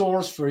food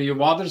source, for your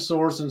water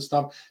source and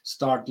stuff,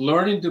 start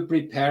learning to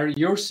prepare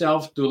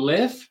yourself to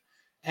live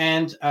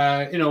and,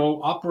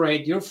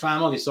 operate your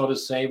family, so to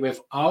say,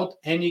 without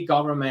any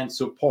government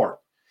support.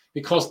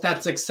 Because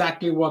that's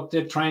exactly what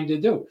they're trying to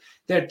do.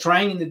 They're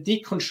trying in the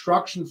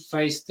deconstruction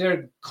phase.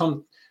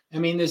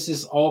 This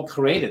is all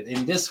created.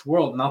 In this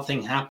world,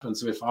 nothing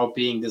happens without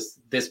being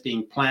this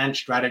being planned,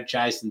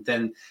 strategized, and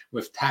then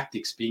with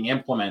tactics being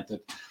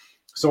implemented.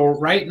 So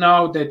right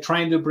now, they're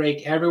trying to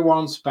break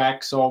everyone's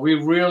back. So we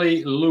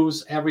really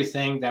lose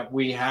everything that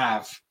we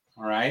have,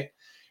 all right?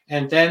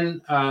 And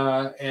then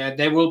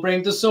they will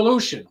bring the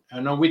solution.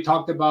 We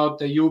talked about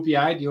the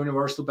UBI, the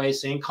Universal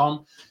Basic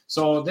Income.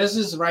 So this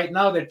is right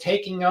now, they're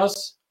taking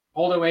us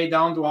all the way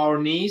down to our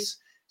knees.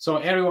 So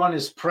everyone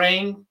is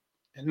praying,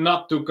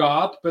 not to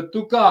God, but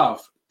to God.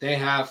 They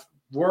have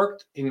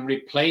worked in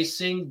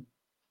replacing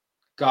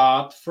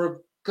God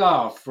for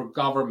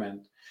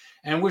government.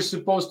 And we're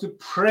supposed to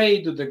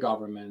pray to the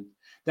government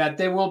that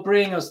they will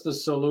bring us the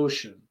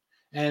solution.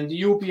 And the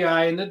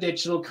UBI and the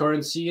digital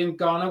currency and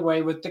gone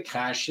away with the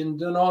cash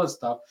and all that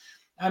stuff.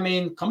 I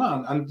mean, come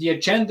on. And the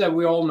agenda,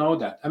 we all know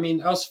that. I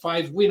mean, us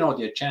five, we know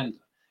the agenda.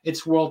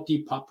 It's world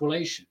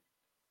depopulation.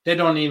 They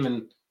don't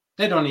even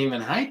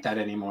hide that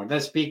anymore. They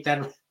speak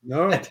that.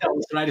 No. That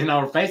tells right in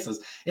our faces.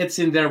 It's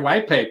in their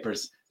white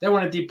papers. They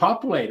want to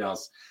depopulate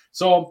us.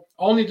 So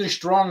only the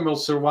strong will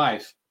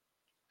survive.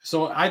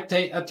 So I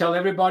tell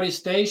everybody,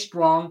 stay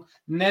strong.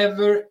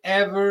 Never,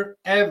 ever,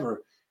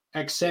 ever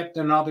accept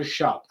another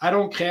shot. I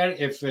don't care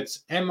if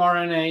it's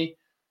mRNA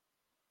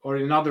or,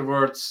 in other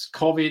words,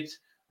 COVID.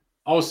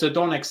 Also,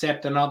 don't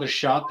accept another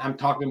shot. I'm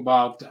talking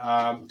about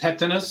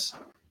tetanus.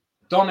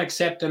 Don't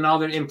accept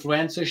another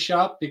influenza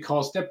shot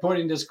because they're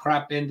putting this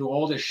crap into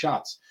all the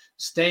shots.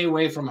 Stay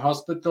away from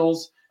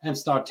hospitals and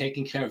start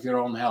taking care of your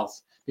own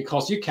health,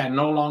 because you can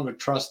no longer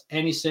trust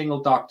any single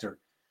doctor,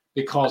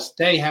 because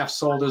they have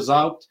sold us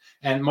out,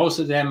 and most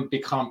of them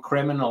become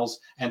criminals,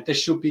 and they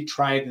should be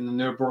tried in the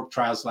Nuremberg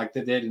trials like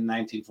they did in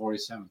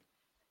 1947.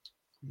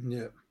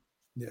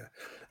 Yeah.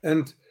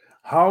 And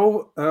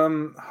how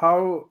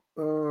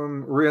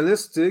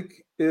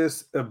realistic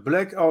is a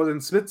blackout in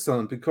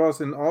Switzerland?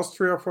 Because in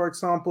Austria, for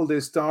example, they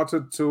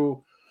started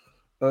to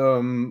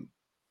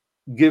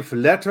give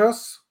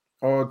letters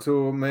or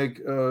to make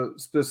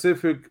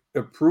specific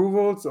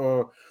approvals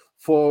or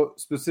for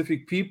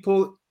specific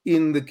people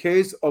in the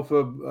case of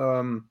a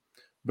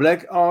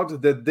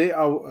blackout, that they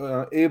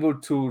are able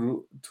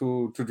to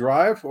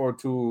drive or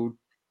to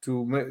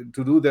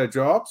do their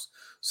jobs.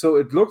 So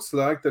it looks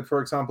like that,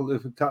 for example,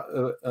 if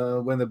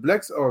when the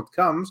blackout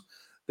comes,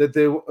 that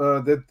they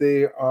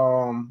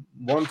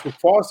want to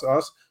force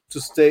us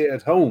to stay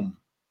at home.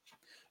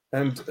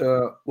 And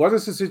what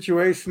is the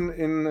situation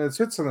in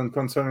Switzerland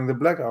concerning the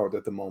blackout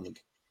at the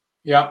moment?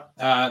 Yeah,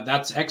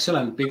 that's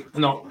excellent.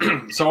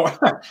 So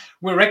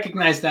we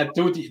recognize that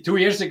 2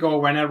 years ago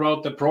when I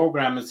wrote the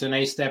program, it's an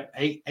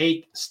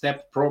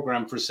eight-step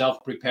program for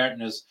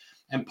self-preparedness.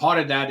 And part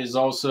of that is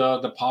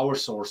also the power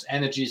source,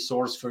 energy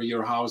source for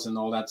your house and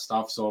all that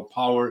stuff. So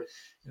power,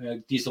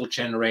 diesel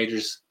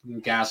generators,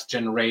 gas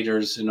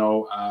generators,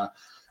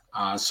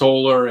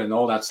 solar and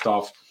all that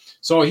stuff.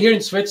 So here in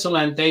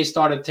Switzerland, they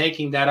started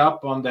taking that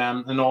up on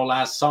them,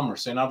 last summer.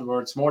 So in other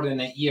words, more than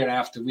a year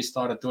after we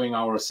started doing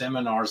our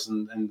seminars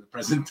and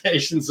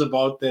presentations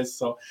about this.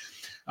 So,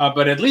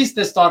 but at least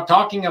they start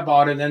talking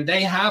about it, and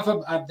they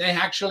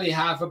actually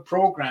have a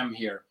program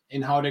here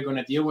in how they're going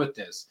to deal with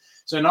this.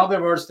 So in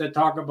other words, they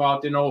talk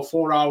about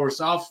 4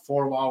 hours off,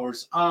 4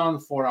 hours on,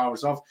 4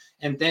 hours off,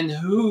 and then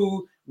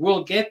who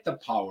will get the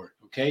power?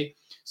 Okay.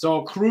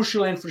 So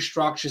crucial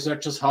infrastructure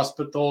such as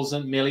hospitals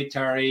and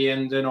military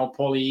and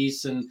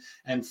police and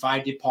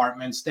fire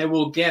departments, they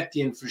will get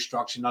the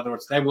infrastructure. In other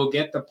words, they will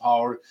get the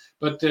power.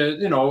 But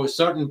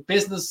certain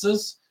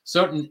businesses,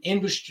 certain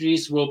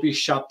industries will be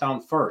shut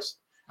down first.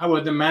 I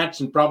would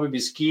imagine probably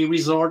ski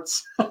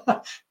resorts.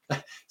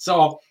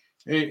 So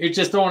you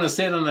just don't want to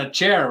sit on a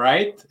chair,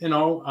 right?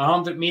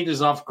 100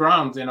 meters off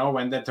ground.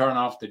 When they turn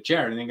off the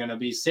chair, and they're going to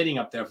be sitting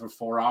up there for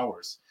 4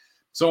 hours.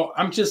 So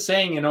I'm just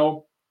saying,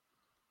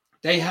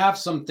 they have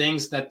some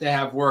things that they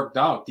have worked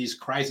out, these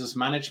crisis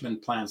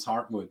management plans,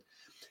 Hartmut.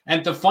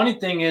 And the funny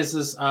thing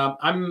is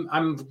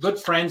I'm good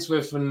friends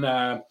with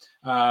someone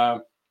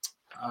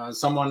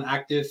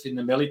active in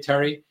the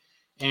military,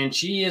 and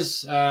she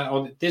is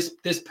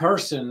this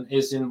person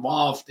is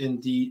involved in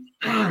the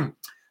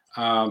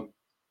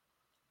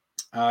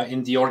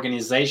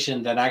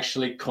organization that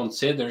actually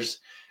considers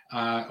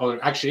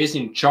or actually is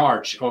in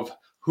charge of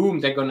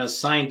whom they're going to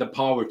assign the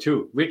power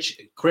to, which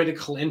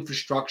critical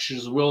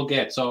infrastructures will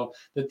get. So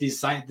the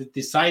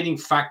deciding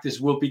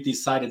factors will be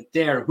decided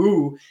there,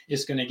 who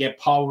is going to get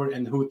power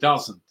and who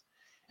doesn't.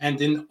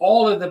 And in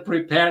all of the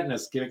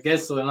preparedness,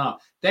 guess it or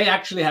not, they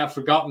actually have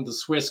forgotten the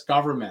Swiss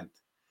government.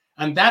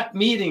 And that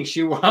meeting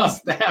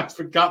they have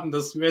forgotten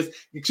the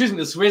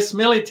Swiss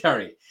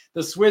military.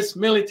 The Swiss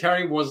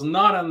military was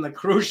not on the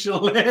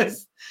crucial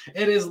list.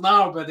 It is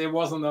now, but it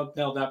wasn't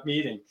until that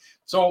meeting.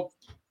 So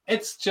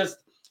it's just,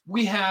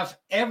 we have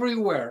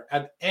everywhere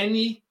at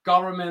any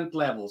government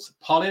levels,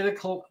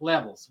 political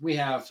levels, we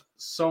have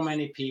so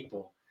many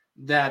people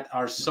that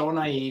are so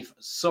naive,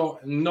 so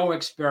no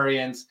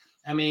experience.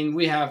 I mean,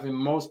 we have in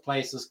most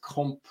places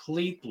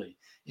completely,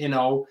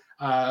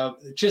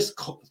 just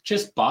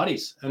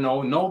bodies,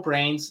 no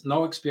brains,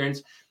 no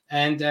experience.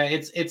 And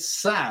it's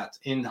sad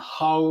in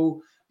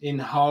how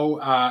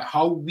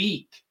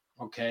weak,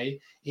 okay,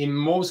 in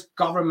most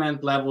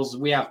government levels,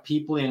 we have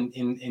people in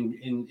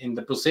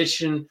the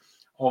position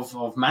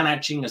of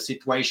managing a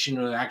situation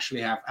who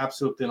actually have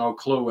absolutely no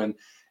clue. And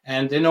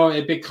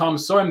it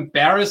becomes so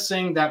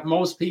embarrassing that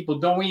most people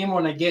don't even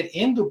want to get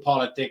into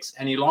politics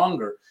any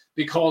longer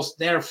because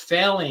they're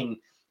failing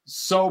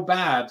so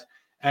bad.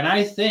 And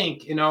I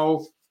think,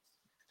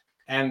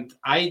 and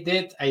I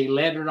did a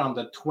letter on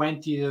the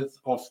 20th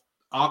of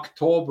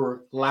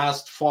October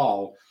last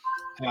fall.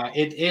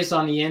 It is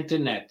on the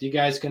internet. You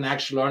guys can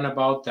actually learn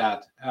about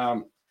that.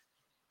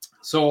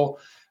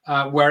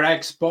 Where I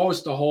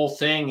exposed the whole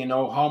thing,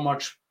 how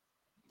much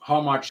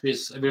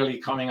is really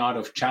coming out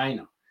of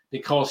China,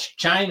 because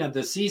China, the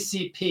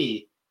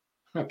CCP,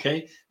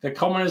 okay, the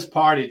Communist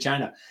Party,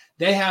 China,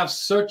 they have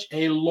such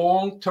a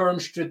long-term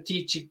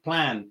strategic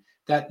plan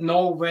that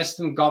no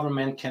Western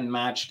government can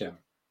match them,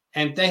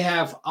 and they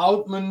have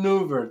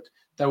outmaneuvered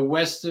the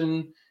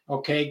Western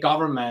okay,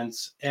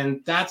 governments.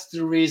 And that's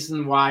the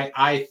reason why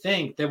I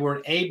think they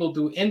were able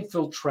to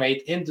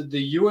infiltrate into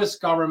the US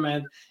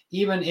government,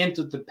 even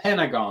into the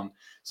Pentagon.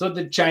 So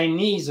the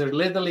Chinese are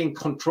literally in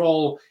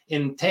control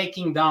in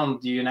taking down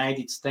the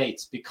United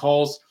States,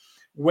 because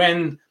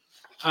when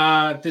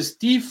this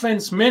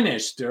defense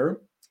minister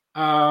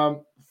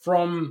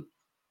from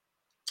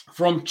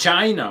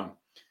China,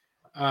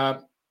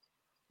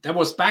 that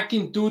was back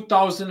in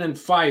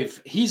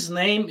 2005. His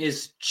name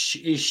is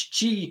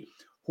Chi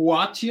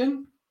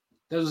Huatian.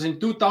 That was in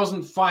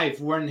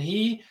 2005 when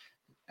he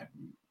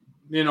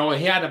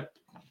had a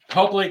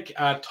public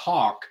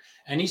talk,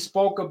 and he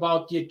spoke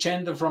about the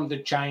agenda from the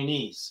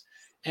Chinese.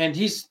 And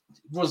he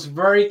was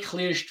very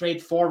clear,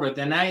 straightforward.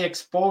 And I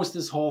exposed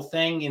this whole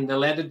thing in the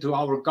letter to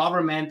our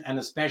government, and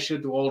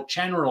especially to all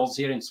generals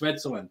here in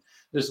Switzerland.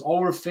 There's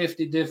over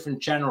 50 different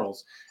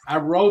generals. I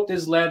wrote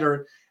this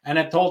letter, and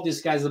I told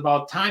these guys,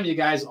 about time you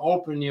guys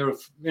open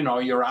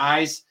your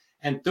eyes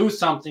and do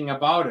something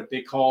about it,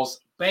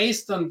 because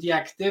based on the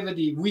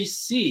activity we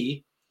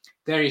see,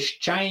 there is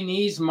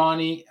Chinese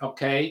money,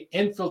 okay,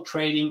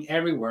 infiltrating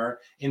everywhere,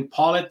 in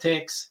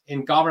politics,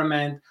 in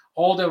government,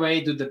 all the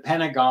way to the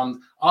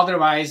Pentagon.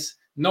 Otherwise,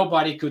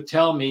 nobody could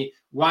tell me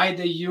why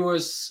the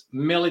US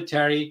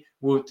military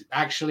would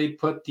actually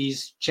put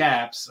these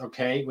chaps,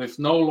 okay, with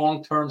no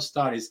long-term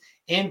studies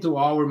into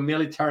our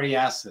military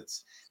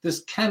assets.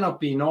 This cannot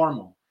be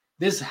normal.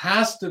 This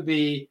has to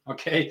be,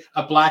 okay,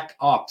 a black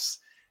ops.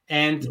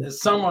 And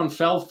someone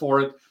fell for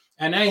it.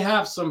 And I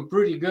have some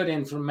pretty good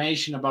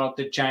information about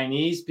the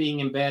Chinese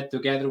being in bed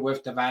together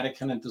with the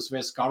Vatican and the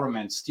Swiss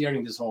government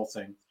steering this whole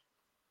thing.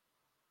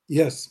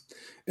 Yes,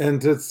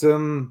 and it's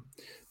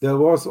there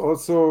was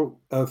also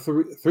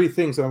three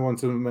things I want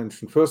to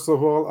mention. First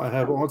of all, I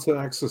have also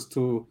access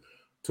to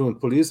a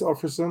police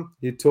officer.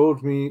 He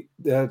told me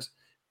that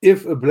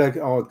if a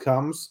blackout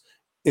comes,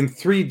 in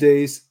 3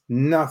 days,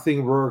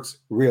 nothing works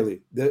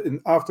really.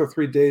 After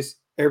 3 days,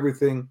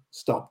 everything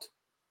stopped.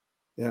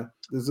 Yeah,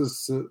 this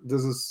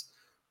is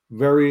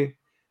very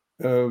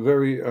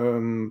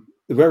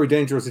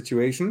dangerous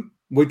situation,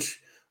 which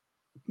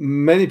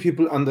many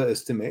people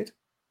underestimate.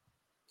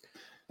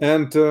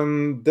 And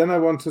then I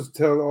want to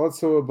tell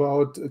also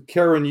about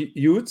Karen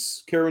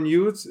Utes. Karen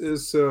Utes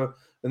is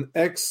an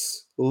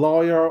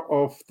ex-lawyer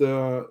of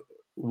the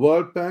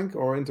World Bank,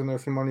 or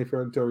International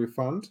Monetary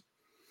Fund.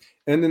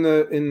 And in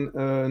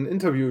an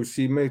interview,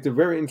 she made a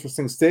very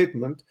interesting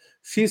statement.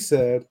 She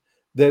said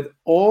that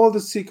all the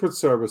secret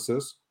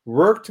services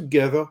work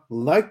together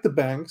like the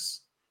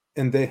banks,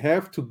 and they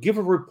have to give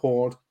a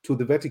report to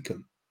the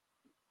Vatican.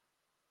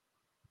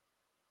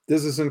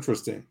 This is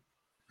interesting.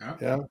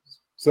 Yeah.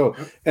 So,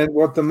 and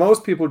what the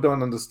most people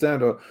don't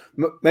understand, or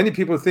many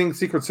people think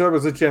Secret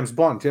Service is James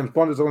Bond. James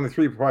Bond is only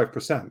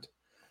 3-5%.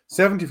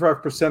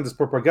 75% is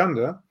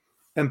propaganda,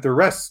 and the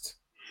rest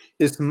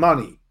is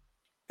money,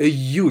 a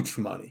huge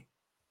money.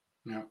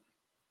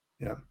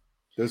 Yeah.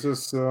 This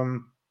is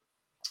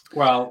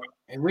well.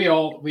 We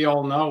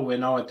all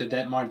know at the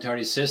debt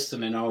monetary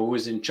system, who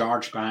is in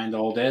charge behind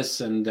all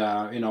this, and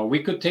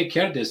we could take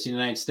care of this in the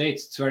United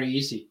States. It's very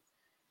easy.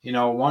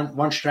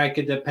 One strike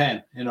at the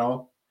pen.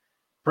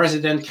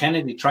 President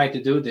Kennedy tried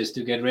to do this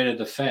to get rid of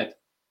the Fed.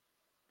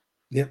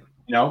 Yeah.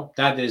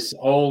 That is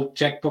all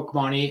checkbook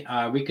money.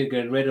 We could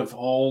get rid of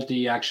all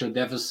the actual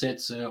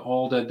deficits,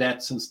 all the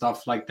debts and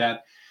stuff like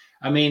that.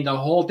 I mean, the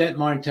whole debt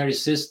monetary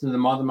system, the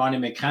modern money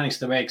mechanics,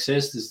 the way it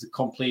exists, is a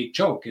complete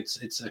joke.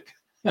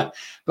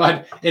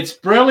 But it's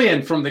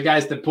brilliant from the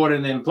guys that put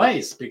it in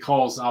place,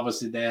 because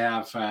obviously they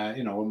have,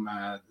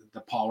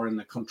 the power and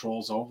the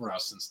controls over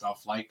us and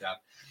stuff like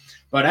that.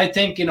 But I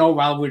think,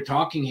 while we're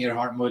talking here,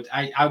 Hartmut,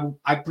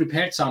 I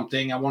prepared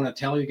something. I want to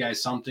tell you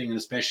guys something, and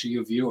especially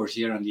you viewers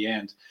here on the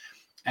end.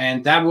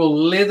 And that will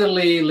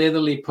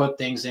literally put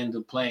things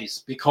into place,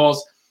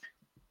 because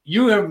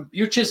you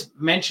just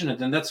mentioned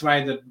it, and that's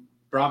why that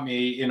brought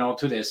me,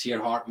 to this here,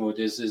 Hartmut,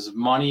 is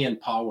money and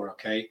power,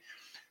 okay?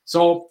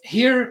 So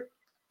here,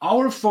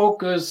 our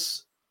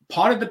focus,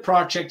 part of the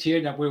project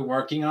here that we're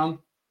working on,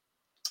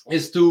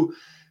 is to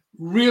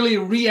really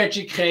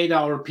re-educate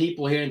our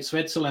people here in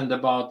Switzerland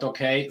about,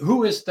 okay,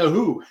 who is the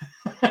who?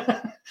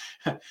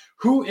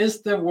 Who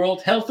is the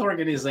World Health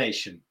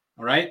Organization?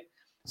 All right.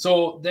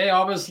 So they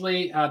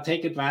obviously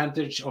take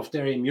advantage of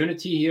their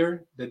immunity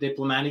here, the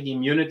diplomatic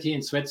immunity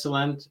in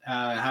Switzerland,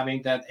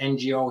 having that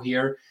NGO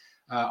here.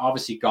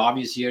 Obviously,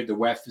 Gavi is here, the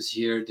WEF is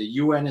here, the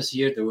UN is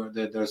here,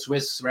 the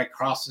Swiss Red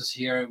Cross is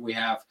here. We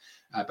have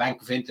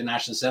Bank of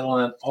International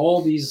Settlement.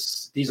 All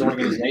these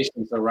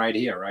organizations are right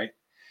here, right?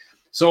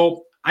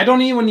 So I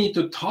don't even need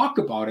to talk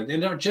about it,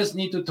 and I just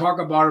need to talk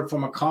about it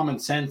from a common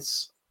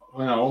sense,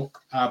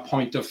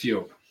 point of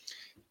view.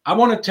 I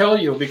want to tell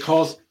you,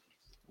 because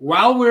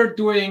while we're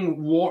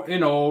doing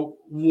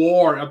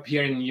war up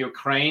here in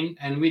Ukraine,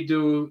 and we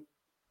do,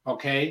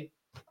 okay,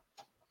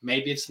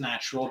 maybe it's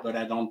natural, but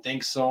I don't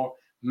think so.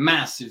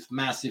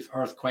 Massive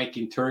earthquake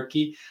in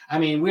Turkey. I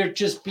mean, we're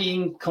just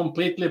being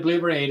completely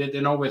obliterated,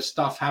 with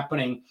stuff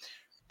happening.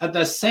 at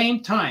the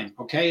same time,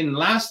 okay, in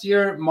last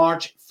year,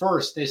 March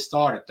 1st, they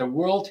started the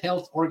World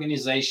Health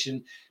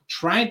Organization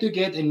trying to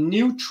get a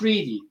new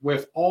treaty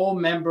with all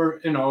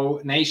member,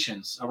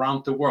 nations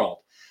around the world.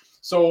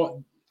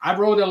 So I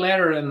wrote a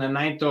letter on the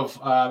 9th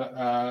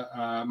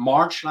of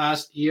March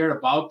last year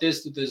about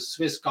this to the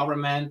Swiss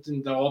government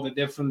and all the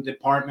different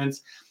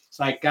departments. It's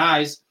like,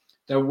 guys,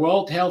 the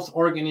World Health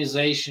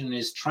Organization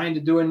is trying to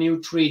do a new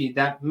treaty.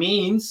 That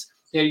means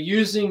they're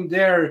using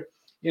their,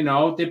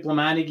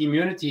 diplomatic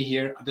immunity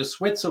here, the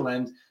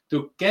Switzerland,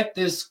 to get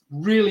this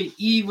really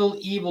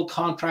evil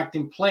contract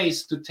in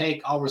place to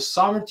take our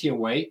sovereignty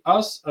away,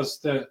 us as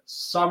the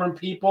sovereign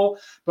people.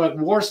 But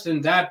worse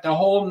than that, the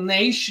whole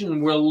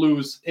nation will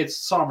lose its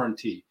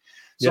sovereignty.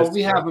 So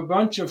we have a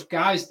bunch of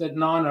guys that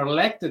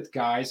non-elected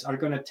guys are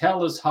going to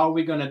tell us how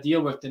we're going to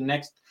deal with the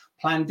next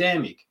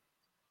pandemic.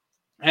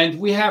 And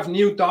we have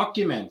new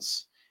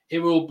documents. It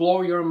will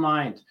blow your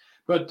mind.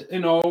 But,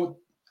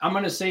 I'm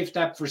going to save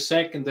that for a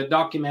second, the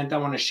document I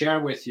want to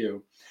share with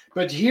you.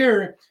 But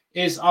here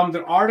is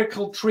under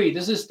Article 3.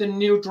 This is the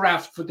new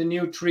draft for the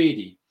new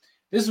treaty.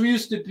 This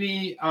used to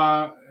be,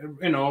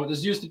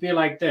 this used to be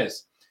like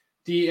this.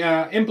 The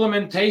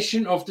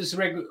implementation of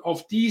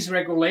these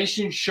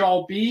regulations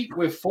shall be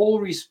with full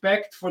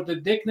respect for the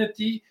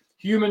dignity,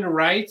 human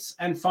rights,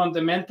 and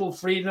fundamental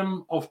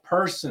freedom of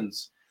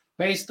persons,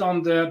 based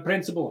on the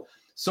principle.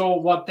 So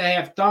what they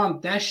have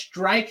done, they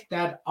strike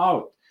that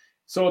out.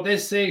 So they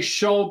say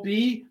shall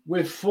be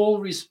with full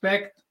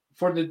respect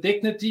for the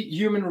dignity,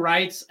 human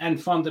rights, and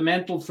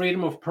fundamental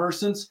freedom of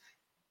persons,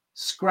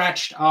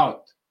 scratched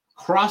out,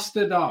 crossed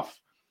it off.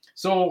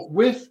 So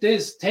with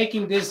this,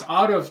 taking this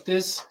out of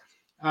this,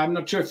 I'm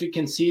not sure if you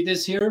can see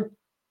this here.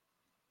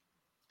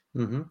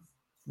 Mm-hmm.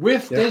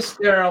 With this,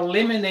 they're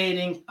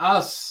eliminating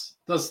us,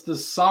 thus the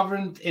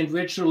sovereign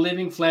individual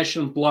living flesh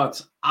and blood,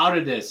 out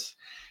of this.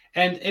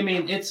 And I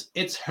mean,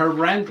 it's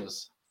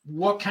horrendous.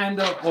 What kind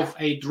of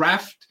a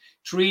draft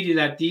treaty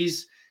that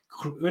these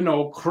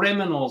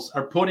criminals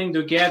are putting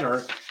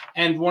together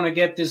and want to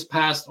get this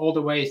passed all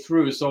the way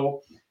through.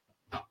 So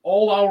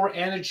all our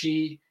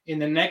energy in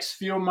the next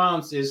few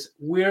months is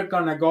we're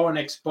going to go and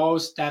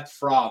expose that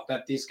fraud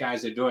that these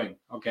guys are doing,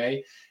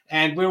 okay?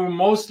 And we will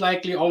most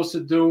likely also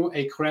do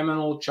a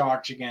criminal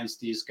charge against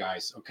these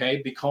guys,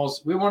 okay?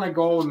 Because we want to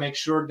go and make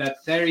sure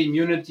that their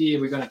immunity,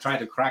 we're going to try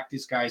to crack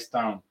these guys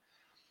down.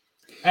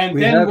 And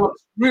what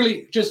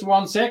really, just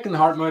 1 second,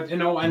 Hartmut,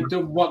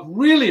 and what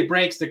really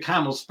breaks the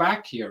camel's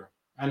back here,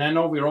 and I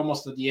know we're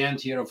almost at the end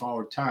here of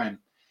our time,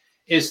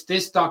 is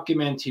this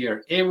document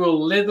here. It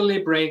will literally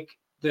break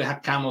the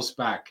camel's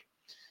back.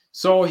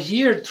 So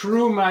here,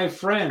 through my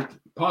friend,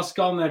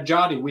 Pascal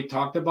Najati, we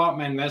talked about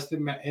my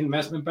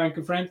investment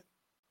banker friend,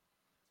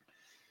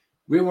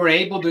 we were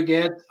able to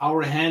get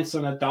our hands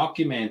on a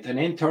document, an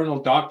internal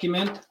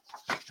document.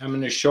 I'm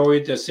going to show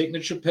you the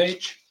signature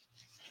page.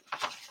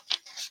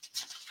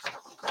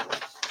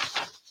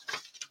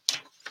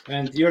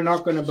 And you're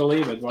not going to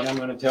believe it, what I'm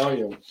going to tell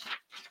you.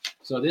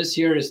 So this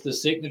here is the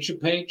signature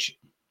page.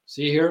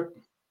 See here?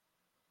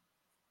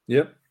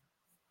 Yep.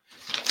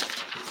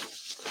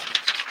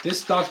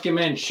 This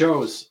document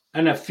shows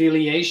an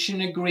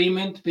affiliation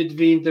agreement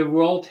between the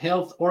World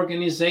Health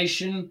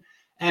Organization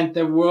and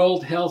the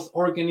World Health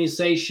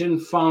Organization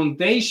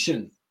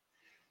Foundation.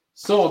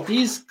 So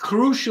these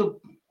crucial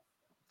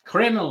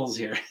criminals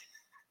here,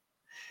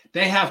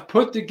 they have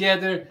put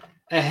together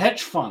a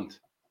hedge fund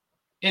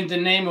in the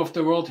name of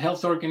the World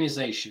Health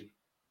Organization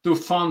to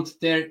fund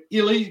their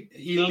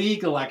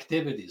illegal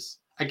activities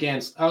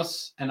against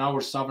us and our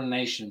sovereign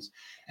nations.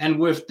 And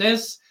with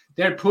this,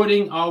 they're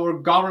putting our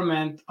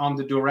government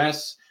under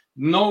duress.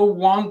 No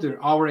wonder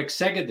our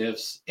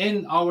executives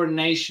in our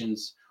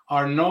nations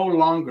are no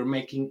longer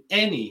making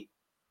any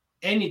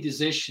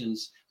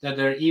decisions that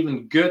are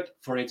even good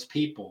for its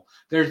people.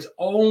 There's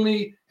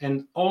only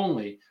and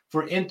only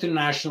for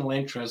international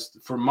interest,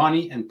 for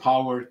money and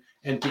power,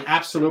 and the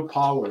absolute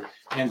power.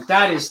 And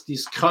that is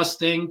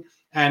disgusting.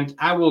 And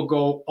I will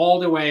go all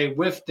the way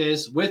with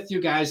this, with you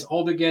guys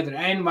all together.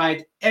 I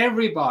invite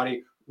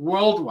everybody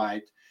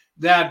worldwide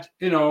that,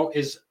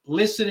 is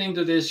listening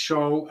to this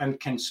show and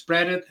can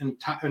spread it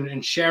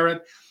and share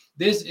it.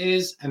 This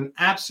is an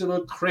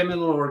absolute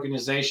criminal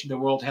organization, the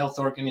World Health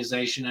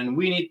Organization, and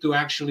we need to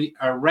actually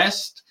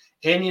arrest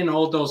any and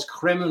all those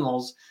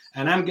criminals.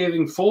 And I'm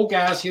giving full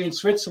gas here in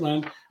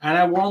Switzerland, and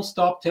I won't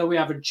stop till we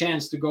have a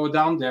chance to go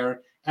down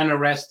there and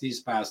arrest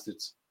these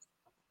bastards.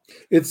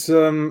 It's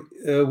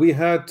we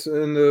had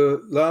in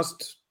the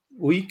last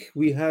week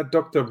we had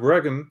Dr.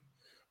 Bregan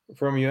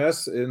from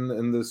US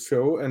in this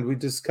show, and we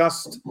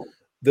discussed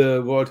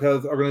the World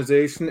Health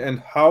Organization and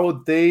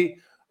how they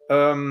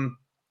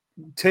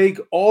take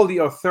all the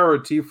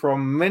authority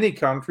from many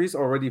countries.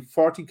 Already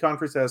 40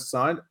 countries have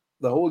signed,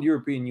 the whole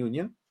European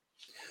Union.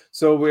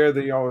 So where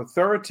the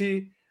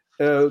authority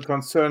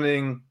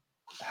concerning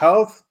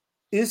health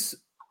is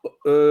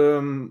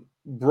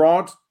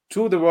brought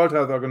to the World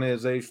Health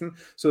Organization,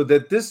 so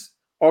that this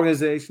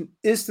organization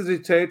is the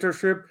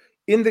dictatorship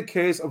in the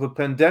case of a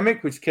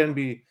pandemic, which can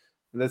be,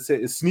 let's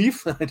say, a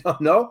sneeze, I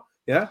don't know,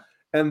 Yeah.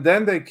 And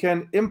then they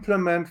can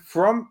implement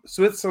from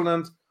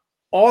Switzerland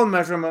all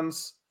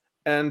measurements,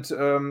 and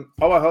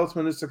our health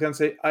minister can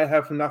say, I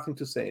have nothing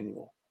to say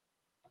anymore.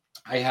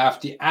 I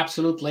have the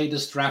absolute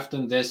latest draft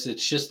on this.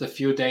 It's just a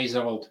few days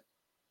old.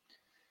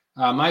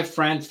 My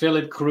friend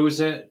Philip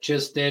Kruse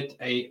just did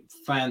a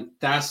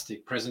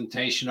fantastic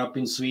presentation up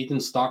in Sweden,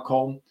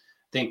 Stockholm.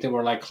 I think there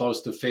were like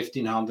close to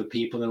 1,500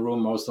 people in the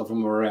room. Most of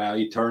them were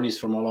attorneys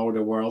from all over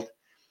the world.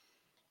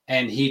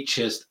 And he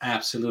just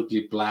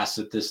absolutely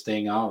blasted this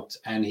thing out.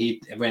 And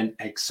he went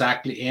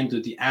exactly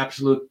into the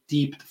absolute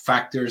deep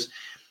factors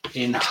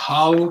in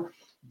how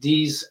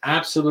these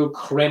absolute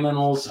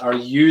criminals are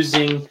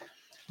using,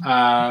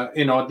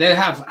 they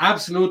have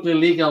absolutely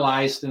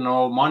legalized,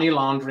 money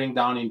laundering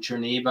down in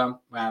Geneva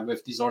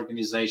with these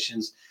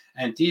organizations.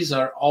 And these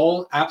are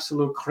all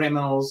absolute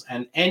criminals.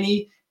 And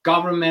any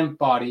government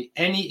body,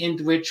 any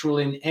individual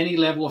in any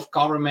level of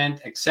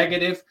government,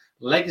 executive,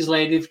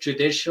 legislative,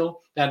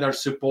 judicial, that are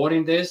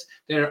supporting this,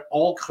 they're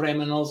all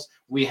criminals.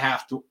 We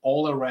have to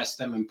all arrest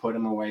them and put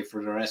them away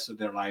for the rest of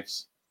their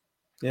lives.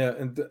 Yeah,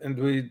 and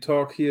we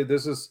talk here,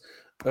 this is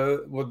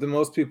what the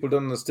most people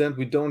don't understand.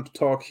 We don't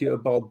talk here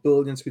about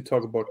billions, we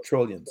talk about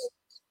trillions.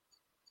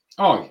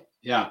 Oh,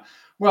 yeah.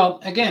 Well,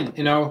 again,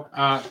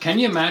 can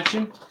you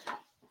imagine,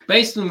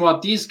 based on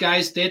what these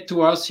guys did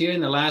to us here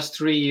in the last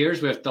 3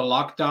 years with the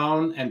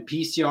lockdown and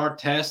PCR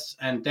tests,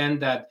 and then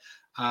that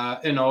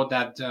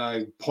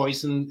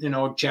poison,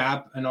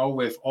 jab,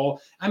 with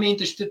all,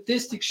 the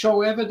statistics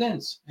show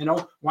evidence,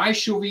 why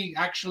should we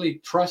actually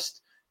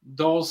trust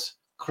those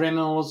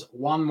criminals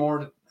one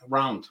more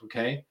round?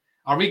 Okay.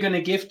 Are we going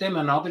to give them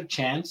another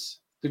chance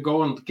to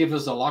go and give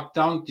us a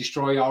lockdown,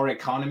 destroy our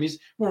economies?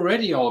 We're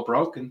already all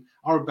broken.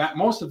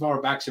 Most of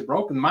our backs are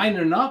broken. Mine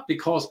are not,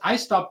 because I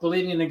stopped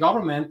believing in the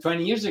government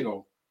 20 years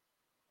ago.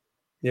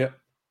 Yeah.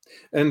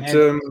 And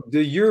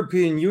the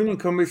European Union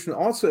Commission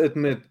also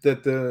admit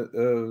that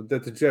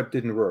the jab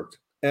didn't work.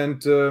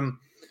 And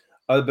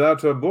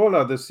Alberto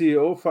Bola, the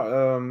CEO,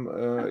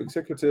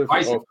 executive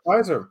of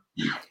Pfizer,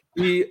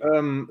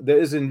 there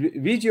is a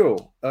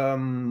video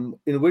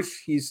in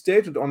which he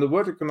stated on the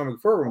World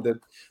Economic Forum that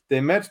they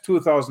met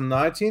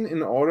 2019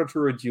 in order to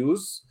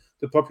reduce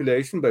the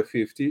population by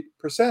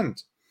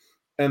 50%,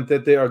 and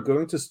that they are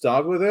going to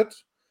start with it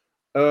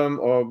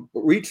or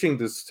reaching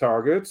this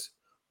target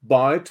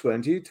by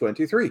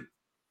 2023.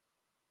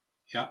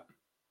 Yeah.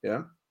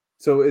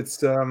 So it's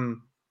so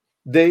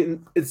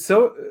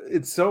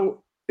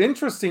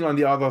interesting. On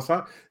the other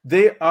side,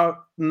 they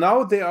are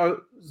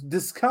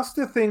discuss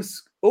the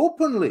things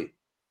openly.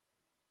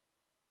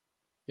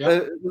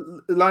 Yeah.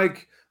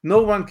 Like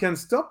no one can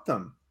stop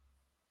them.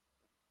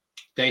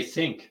 They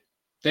think.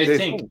 But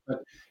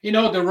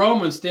the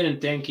Romans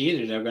didn't think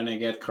either they're going to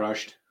get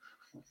crushed.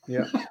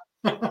 Yeah.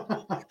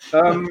 I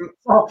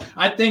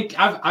think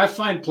I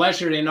find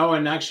pleasure,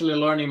 in actually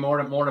learning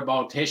more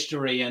about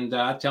history. And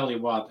I tell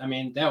you what,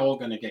 they're all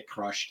going to get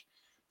crushed.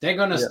 They're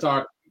going to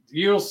start.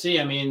 You'll see.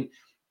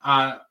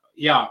 I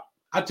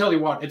tell you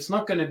what, it's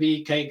not going to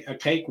be a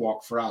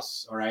cakewalk for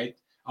us. All right.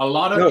 A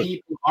lot of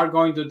people are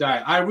going to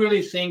die. I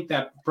really think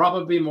that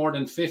probably more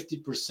than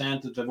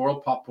 50% of the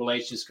world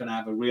population is going to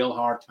have a real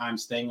hard time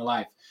staying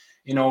alive.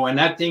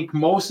 And I think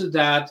most of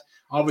that,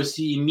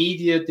 obviously,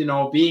 immediate,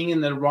 being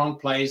in the wrong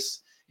place,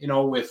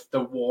 with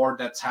the war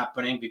that's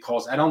happening,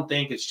 because I don't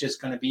think it's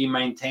just going to be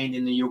maintained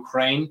in the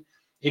Ukraine.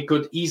 It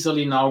could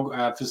easily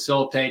now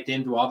facilitate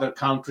into other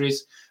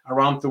countries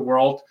around the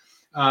world.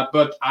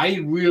 But I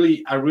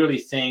really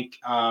think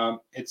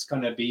it's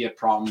going to be a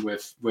problem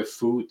with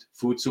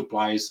food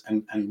supplies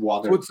and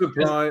water. Food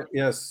supply,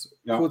 yes.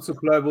 Yeah. Food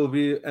supply will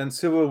be, and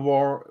civil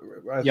war,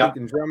 I think,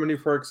 in Germany,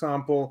 for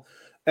example.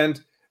 And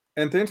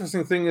the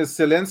interesting thing is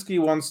Zelensky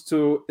wants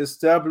to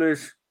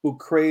establish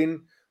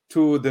Ukraine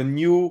to the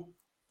new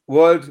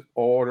world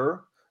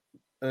order.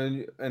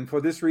 And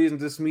for this reason,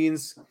 this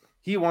means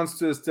he wants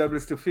to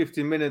establish the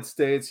 15-minute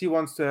states. He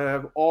wants to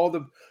have all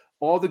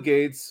the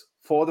gates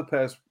for the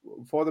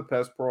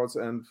passports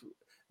and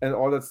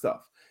all that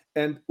stuff.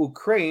 And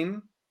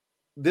Ukraine,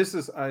 this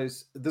is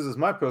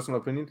my personal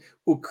opinion,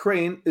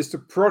 Ukraine is the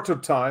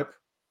prototype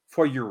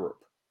for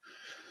Europe.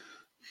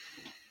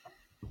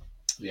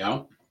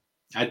 Yeah,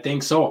 I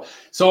think so.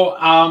 So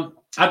I'll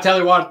tell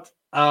you what,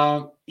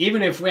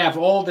 even if we have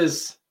all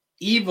this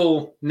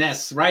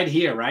evilness right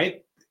here,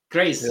 right?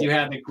 Grace, you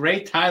had a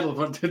great title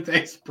for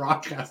today's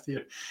podcast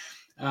here,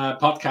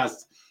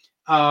 podcast.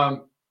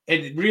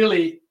 It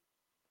really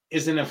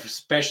is in a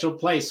special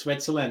place,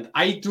 Switzerland.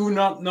 I do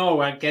not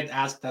know. I get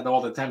asked that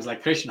all the time. It's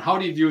like, Christian, how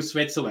do you view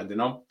Switzerland?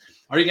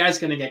 Are you guys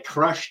going to get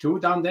crushed too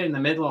down there in the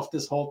middle of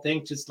this whole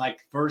thing? Just like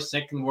First,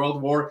 Second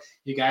World War,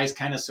 you guys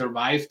kind of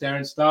survived there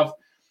and stuff.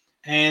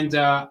 And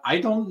I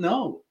don't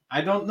know.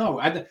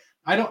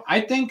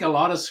 I think a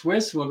lot of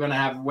Swiss were going to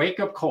have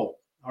wake-up call.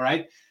 All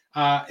right.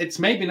 It's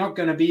maybe not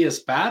going to be as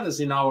bad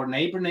as in our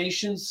neighbor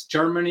nations,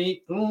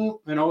 Germany,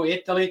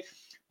 Italy,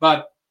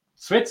 but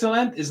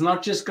Switzerland is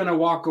not just going to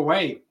walk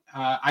away.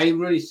 I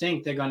really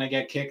think they're going to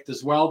get kicked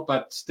as well.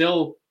 But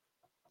still,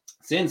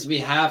 since we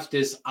have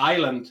this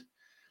island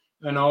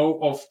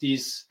of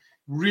these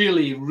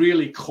really,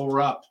 really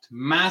corrupt,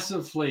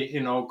 massively,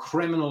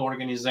 criminal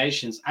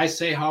organizations. I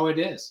say how it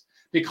is.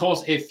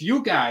 Because if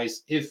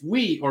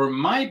we or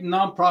my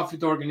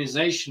nonprofit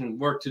organization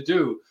were to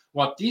do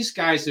what these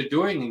guys are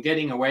doing and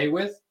getting away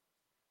with,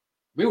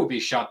 we will be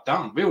shut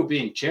down. We will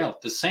be in jail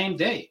the same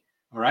day.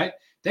 All right.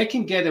 They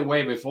can get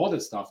away with all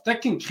that stuff. They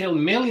can kill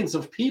millions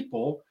of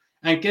people.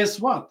 And guess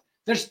what?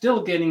 They're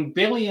still getting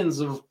billions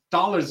of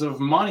dollars of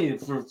money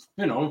for,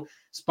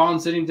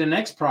 sponsoring the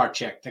next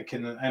project that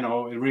can,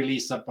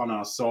 release up on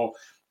us. So,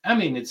 I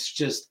mean, it's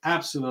just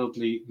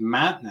absolutely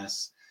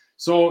madness.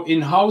 So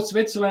in how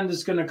Switzerland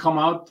is going to come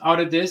out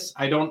of this,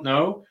 I don't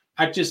know.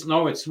 I just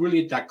know it's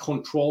really that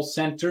control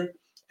center.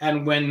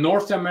 And when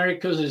North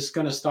America is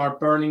going to start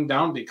burning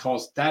down,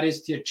 because that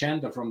is the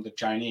agenda from the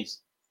Chinese.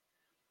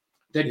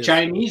 The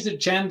Chinese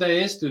agenda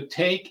is to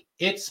take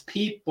its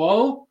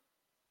people,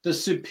 the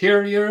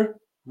superior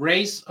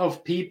race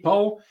of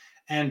people,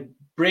 and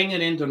bring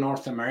it into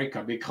North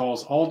America,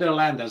 because all their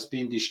land has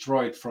been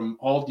destroyed from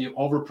all the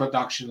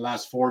overproduction the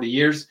last 40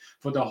 years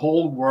for the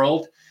whole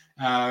world.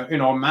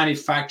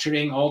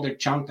 Manufacturing all the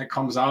junk that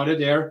comes out of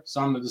there.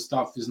 Some of the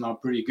stuff is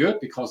not pretty good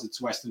because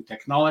it's Western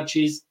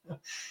technologies.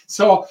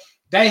 So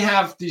they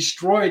have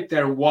destroyed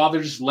their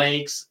waters,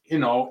 lakes,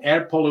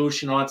 air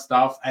pollution, all that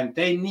stuff. And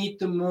they need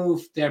to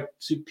move their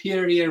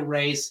superior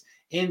race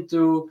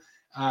into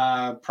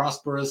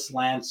prosperous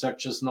lands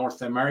such as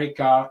North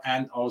America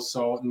and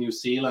also New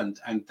Zealand.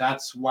 And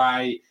that's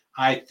why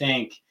I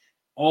think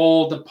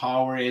all the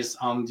power is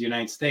on the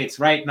United States.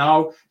 Right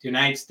now, the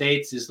United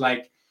States is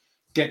like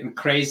getting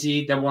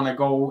crazy. They want to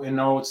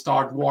go,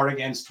 start war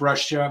against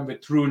Russia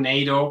through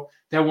NATO.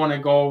 They want to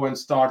go and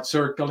start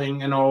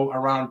circling,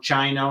 around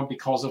China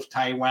because of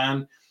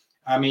Taiwan.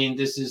 I mean,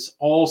 this is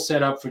all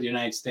set up for the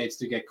United States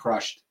to get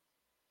crushed.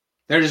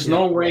 There is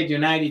no way the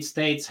United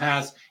States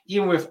has,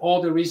 even with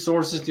all the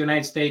resources the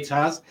United States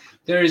has,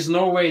 there is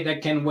no way they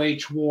can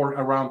wage war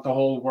around the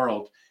whole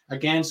world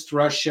against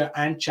Russia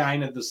and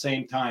China at the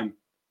same time.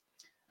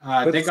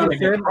 They're going to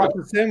get crushed.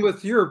 It's the same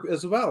with Europe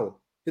as well.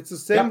 It's the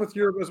same with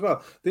Europe as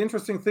well. The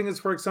interesting thing is,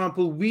 for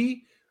example,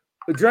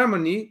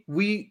 Germany,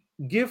 we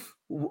give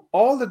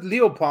all the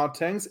Leopard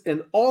tanks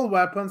and all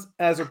weapons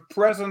as a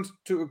present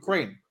to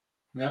Ukraine.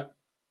 Yeah.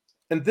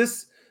 And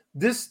this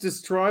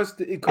destroys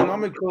the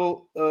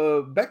economical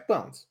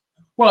backbones.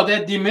 Well,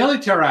 they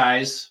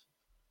demilitarize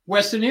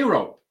Western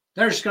Europe.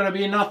 There's going to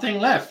be nothing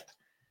left.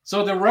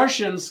 So the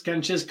Russians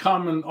can just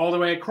come all the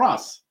way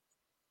across.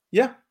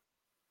 Yeah.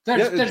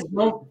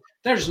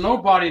 There's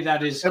nobody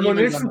that is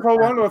ammunition for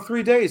 1 or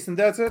 3 days, and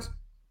that's it.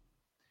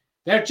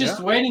 They're just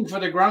waiting for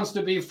the grounds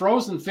to be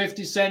frozen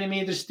 50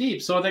 centimeters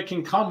deep so they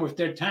can come with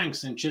their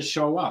tanks and just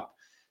show up.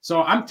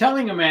 So I'm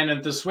telling you, man,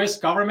 and the Swiss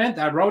government,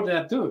 I wrote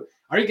that too.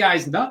 Are you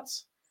guys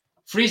nuts?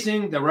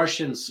 Freezing the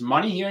Russians'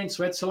 money here in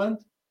Switzerland?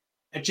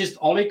 It's just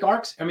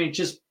oligarchs? I mean,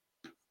 just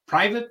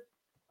private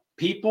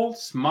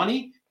people's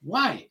money?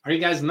 Why? Are you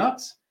guys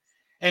nuts?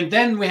 And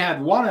then we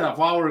had one of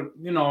our,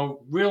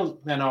 real,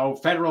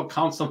 federal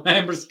council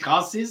members,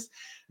 Cassis,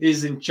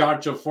 is in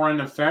charge of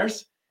foreign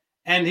affairs.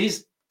 And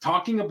he's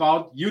talking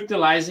about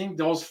utilizing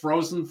those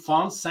frozen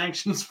funds,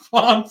 sanctions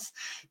funds,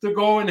 to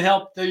go and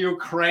help the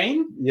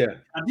Ukraine. Yeah.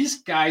 And this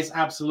guy's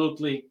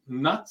absolutely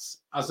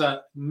nuts. As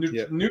a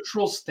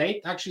neutral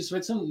state, actually,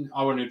 Switzerland,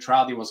 our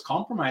neutrality was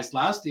compromised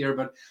last year.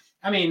 But,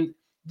 I mean,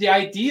 the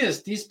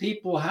ideas these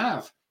people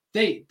have,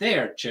 they're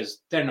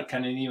not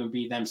going to even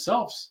be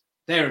themselves.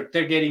 They're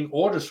getting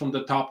orders from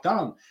the top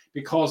down,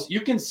 because you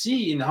can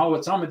see in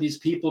how some of these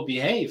people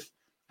behave.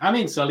 I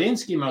mean,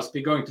 Zelensky must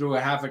be going through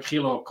half a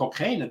kilo of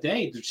cocaine a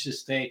day to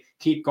just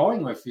keep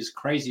going with his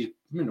crazy,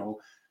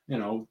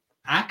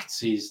 acts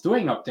he's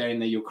doing up there in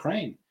the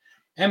Ukraine.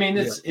 I mean,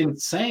 it's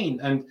insane.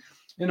 And,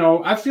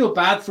 I feel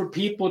bad for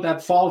people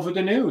that fall for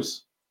the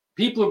news.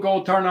 People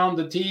go turn on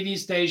the TV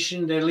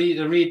station, they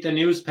read the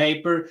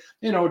newspaper,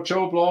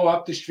 Joe Blow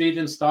up the street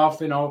and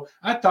stuff.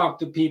 I talk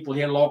to people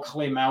here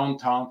locally in my own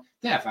town.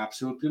 They have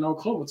absolutely no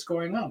clue what's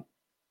going on.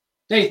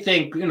 They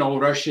think,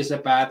 Russia's a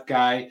bad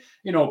guy,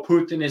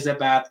 Putin is a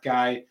bad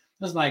guy.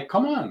 It's like,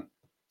 come on.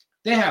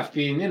 They have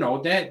been,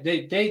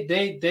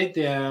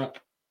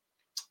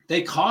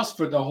 they caused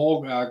for the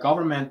whole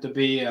government to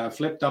be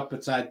flipped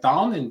upside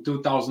down in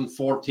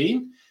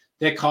 2014.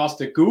 They caused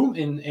a coup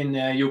in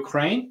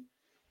Ukraine.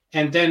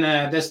 And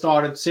then they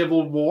started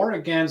civil war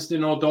against,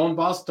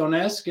 Donbass,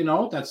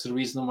 Donetsk. That's the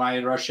reason why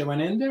Russia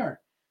went in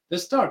there. They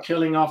start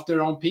killing off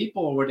their own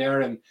people over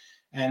there.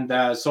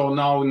 And so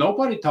now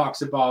nobody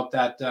talks about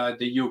that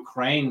the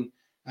Ukraine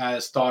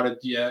started,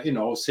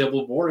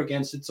 civil war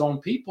against its own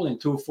people in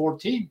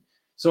 2014.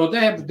 So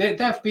they've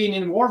been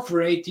in war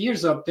for 8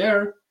 years up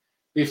there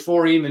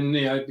before even,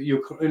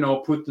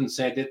 Putin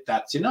said that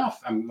that's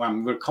enough.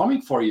 We're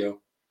coming for you.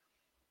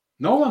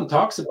 No one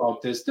talks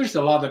about this. There's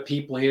a lot of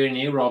people here in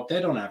Europe, they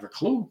don't have a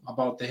clue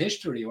about the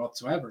history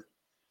whatsoever.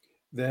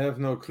 They have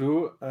no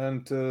clue.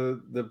 And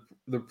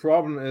the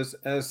problem is,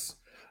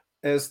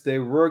 as they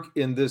work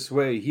in this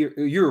way, here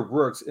Europe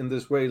works in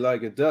this way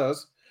like it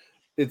does,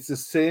 it's the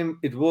same.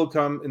 It will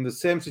come in the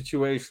same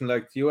situation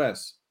like the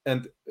US.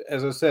 And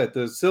as I said,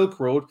 the Silk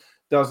Road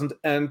doesn't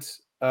end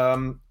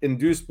in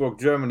Duisburg,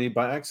 Germany,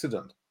 by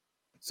accident.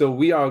 So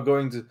we are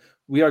going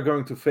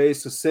to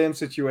face the same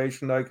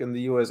situation like in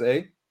the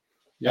USA.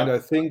 Yeah. And I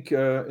think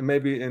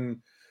maybe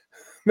in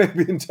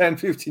 10,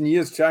 15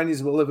 years,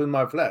 Chinese will live in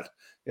my flat.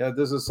 Yeah,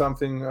 this is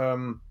something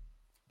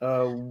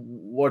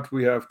what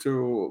we have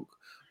to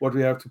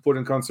put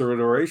in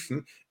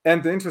consideration.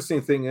 And the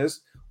interesting thing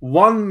is,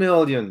 1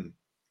 million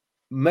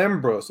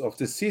members of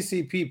the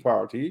CCP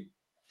party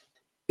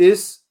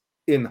is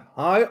in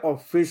high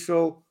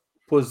official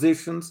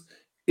positions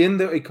in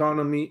the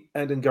economy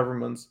and in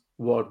governments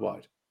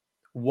worldwide.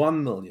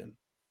 1 million.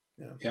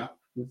 Yeah.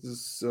 This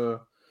is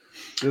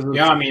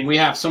yeah, I mean, we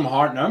have some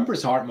hard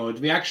numbers, Hartmut.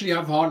 We actually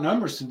have hard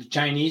numbers in the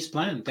Chinese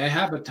plan. They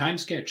have a time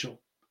schedule.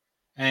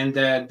 And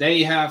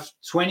they have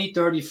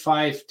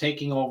 2035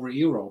 taking over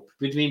Europe.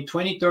 Between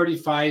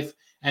 2035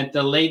 and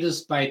the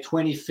latest by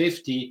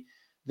 2050,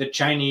 the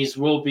Chinese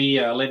will be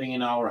living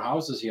in our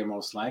houses here,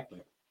 most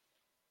likely.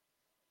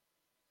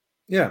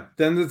 Yeah,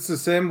 then it's the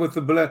same with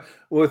the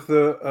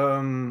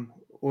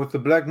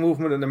black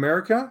movement in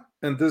America,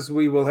 and this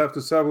we will have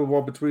the civil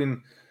war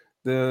between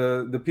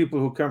the people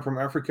who come from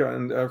Africa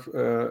and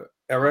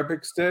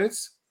Arabic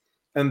states,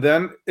 and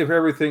then if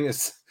everything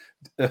is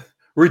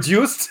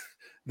reduced,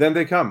 then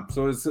they come.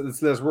 So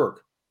it's less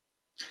work.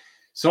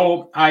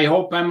 So I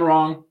hope I'm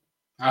wrong.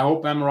 I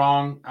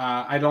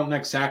don't know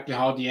exactly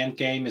how the end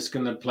game is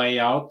going to play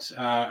out.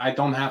 I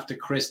don't have the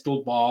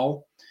crystal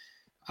ball.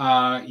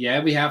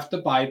 Yeah, we have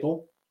the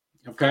Bible.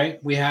 Okay,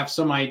 we have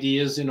some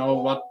ideas,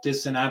 what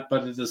this and that,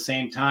 but at the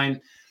same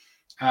time,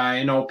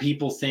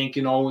 people think,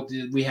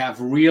 we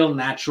have real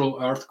natural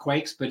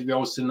earthquakes, but we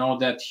also know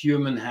that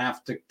humans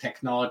have the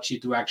technology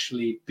to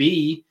actually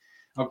be,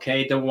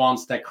 the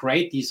ones that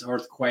create these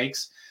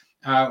earthquakes.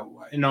 I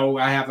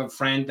have a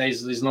friend that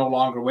is no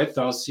longer with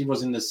us. He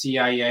was in the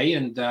CIA,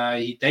 and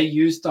they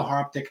used the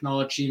HAARP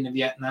technology in the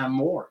Vietnam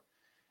War.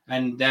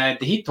 And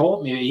he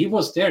told me, he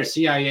was there,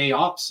 CIA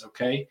ops,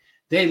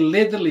 They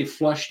literally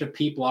flushed the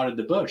people out of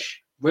the bush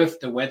with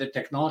the weather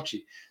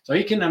technology. So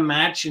you can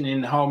imagine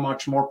in how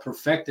much more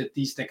perfected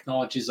these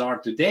technologies are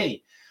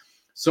today.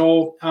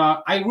 So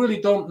I really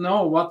don't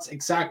know what's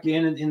exactly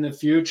in the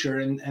future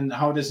and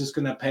how this is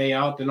going to pay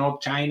out,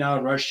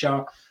 China,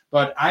 Russia.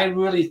 But I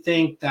really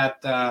think that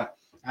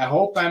I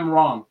hope I'm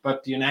wrong,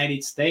 but the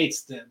United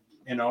States, that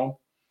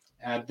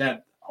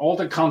all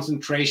the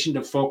concentration,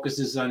 the focus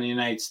is on the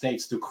United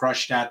States to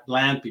crush that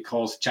land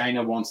because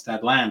China wants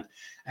that land.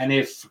 And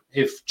if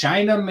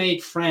China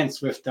made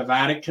friends with the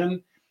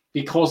Vatican,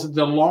 because of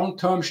the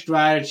long-term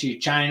strategy,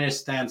 China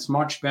stands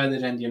much better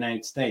than the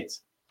United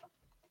States.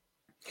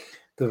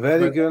 The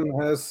Vatican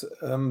has,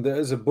 there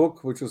is a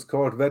book which is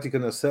called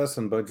Vatican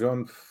Assassin by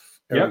John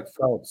Eric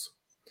Phelps.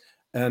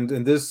 And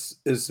in this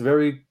is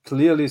very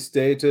clearly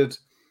stated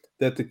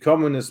that the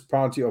Communist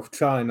Party of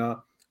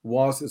China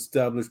was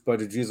established by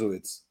the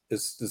Jesuits.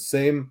 It's the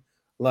same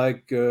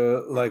like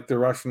the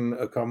Russian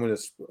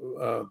Communist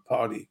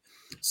Party.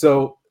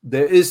 So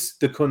there is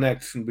the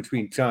connection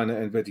between China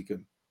and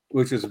Vatican,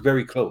 which is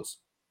very close.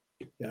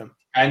 Yeah.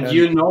 And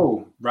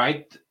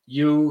right?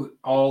 You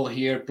all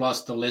here,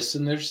 plus the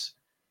listeners,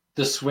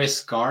 the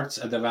Swiss guards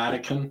at the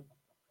Vatican.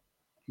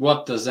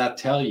 What does that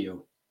tell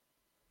you?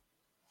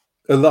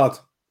 A lot.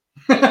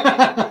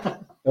 A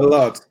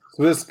lot.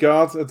 Swiss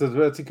guards at the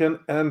Vatican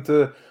and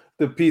the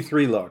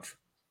P3 Lodge.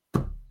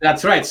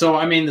 That's right. So,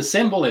 I mean, the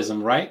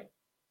symbolism, right?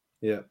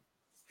 Yeah.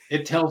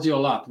 It tells you a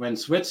lot when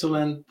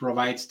Switzerland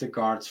provides the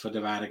guards for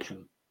the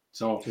Vatican.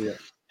 So, yeah.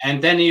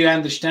 And then you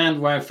understand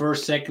why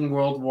First, Second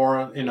World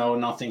War,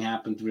 nothing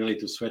happened really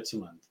to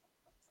Switzerland.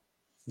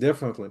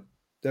 Definitely.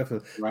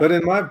 Right. But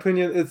in my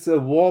opinion, it's a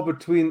war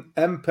between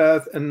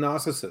empath and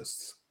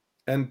narcissists.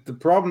 And the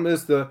problem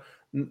is the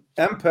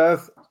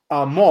empath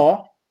are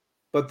more,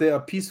 but they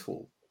are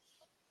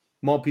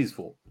more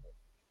peaceful.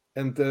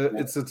 And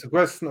it's a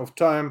question of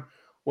time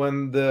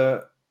when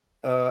the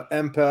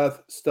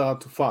empath start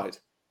to fight.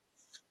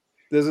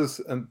 This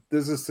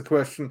is the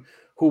question: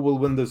 who will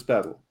win this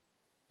battle?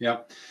 Yeah,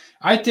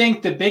 I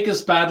think the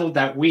biggest battle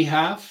that we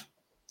have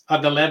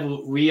at the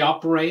level we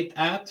operate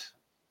at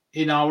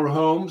in our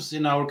homes,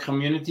 in our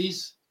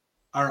communities,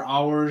 are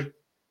our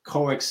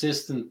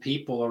coexistent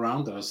people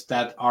around us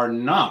that are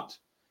not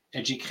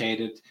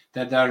educated,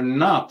 that are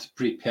not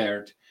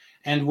prepared.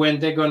 And when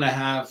they're going to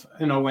have,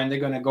 when they're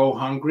going to go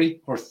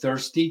hungry or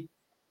thirsty,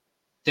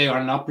 they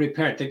are not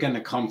prepared. They're going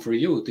to come for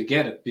you to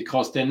get it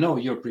because they know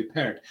you're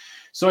prepared.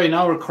 So in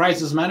our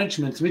crisis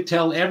management, we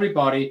tell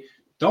everybody,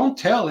 don't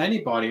tell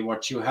anybody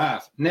what you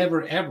have.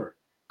 Never, ever.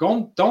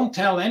 Don't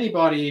tell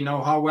anybody,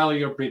 how well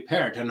you're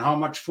prepared and how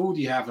much food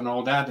you have and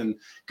all that and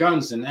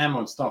guns and ammo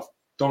and stuff.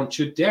 Don't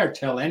you dare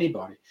tell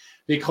anybody,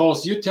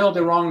 because you tell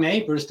the wrong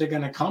neighbors, they're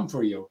going to come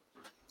for you.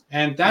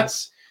 And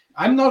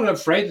I'm not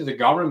afraid of the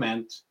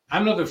government.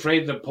 I'm not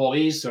afraid of the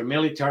police or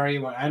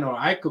military.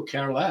 I could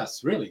care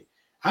less, really.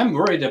 I'm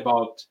worried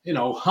about,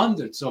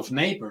 hundreds of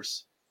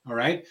neighbors All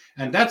right.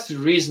 And that's the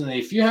reason that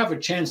if you have a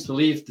chance to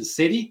leave the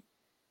city,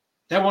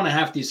 they want to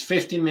have these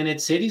 15-minute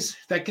cities,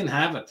 they can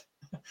have it.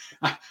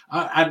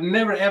 I'd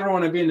never ever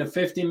want to be in a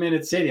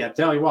 15-minute city. I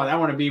tell you what, I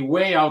want to be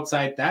way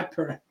outside that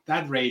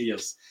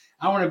radius.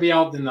 I want to be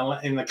out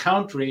in the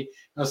country,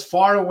 as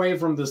far away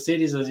from the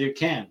cities as you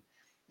can.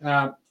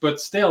 But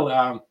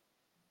still,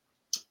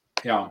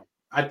 yeah,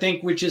 I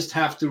think we just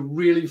have to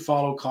really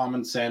follow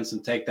common sense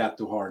and take that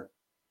to heart.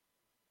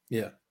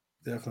 Yeah,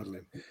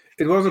 definitely.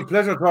 It was a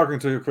pleasure talking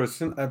to you,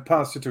 Christian. I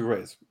pass you to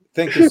Grace.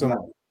 Thank you so much.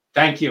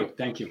 Thank you.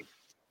 Thank you.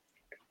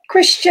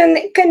 Christian,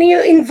 can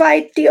you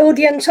invite the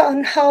audience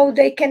on how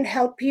they can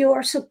help you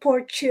or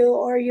support you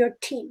or your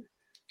team?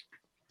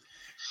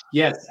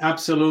 Yes,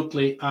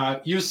 absolutely.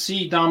 You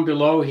see down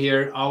below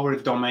here our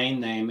domain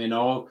name,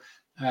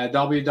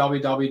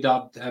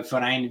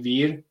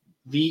 www.vereinwir,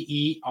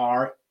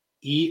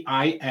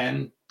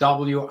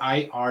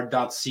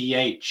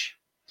 VEREINWIR.ch.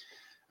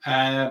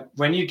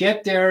 When you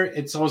get there,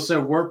 it's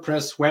also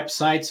WordPress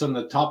websites on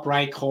the top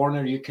right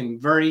corner. You can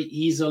very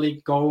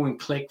easily go and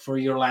click for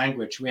your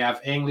language. We have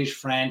English,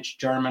 French,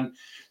 German.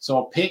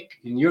 So pick,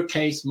 in your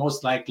case,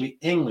 most likely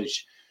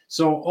English.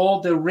 So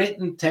all the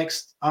written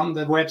text on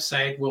the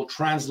website will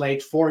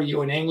translate for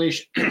you in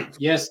English.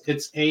 Yes,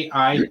 it's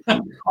AI,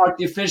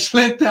 artificial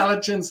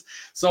intelligence.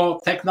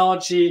 So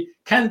technology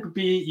can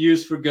be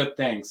used for good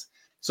things.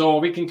 So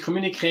we can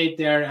communicate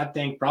there, I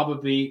think,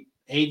 probably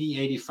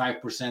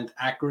 80-85%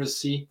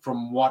 accuracy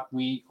from what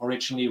we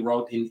originally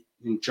wrote in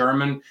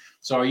German.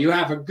 So you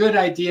have a good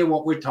idea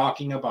what we're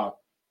talking about.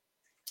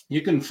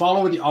 You can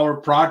follow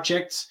our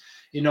projects.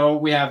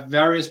 We have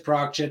various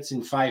projects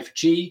in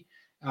 5G,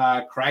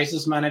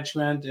 crisis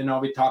management.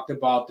 We talked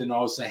about,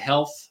 also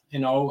health,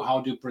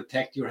 how to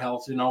protect your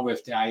health,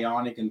 with the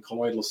ionic and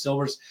colloidal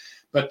silvers.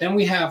 But then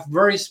we have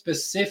very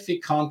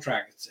specific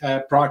projects.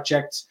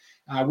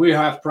 We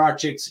have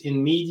projects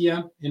in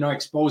media,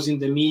 exposing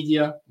the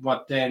media,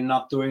 what they're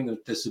not doing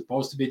that they're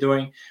supposed to be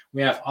doing.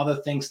 We have other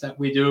things that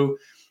we do.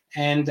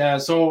 And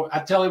so I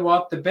tell you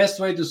what, the best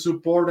way to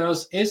support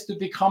us is to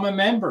become a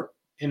member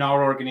in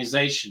our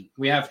organization.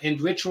 We have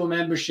individual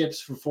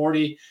memberships for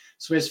 40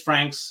 Swiss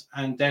francs,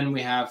 and then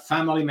we have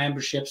family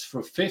memberships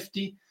for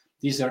 50.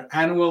 These are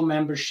annual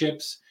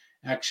memberships.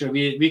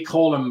 Actually, we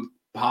call them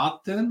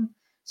Paten.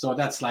 So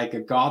that's like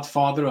a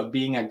godfather of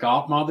being a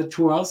godmother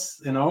to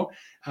us, and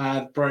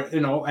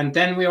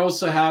then we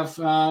also have,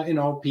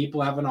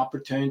 people have an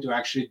opportunity to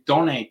actually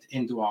donate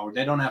into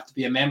they don't have to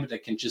be a member, they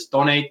can just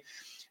donate.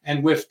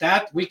 And with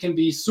that, we can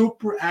be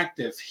super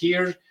active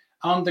here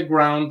on the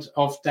ground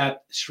of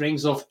that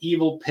Strings of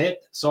Evil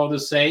pit, so to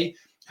say,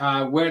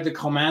 where the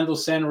commando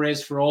center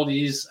is for all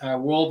these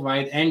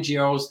worldwide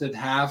NGOs that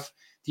have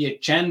the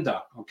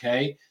agenda,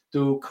 okay,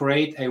 to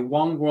create a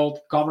one world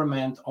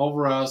government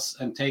over us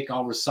and take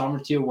our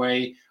sovereignty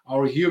away,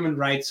 our human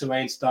rights away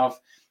and stuff.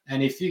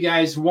 And if you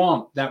guys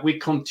want that we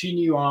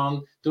continue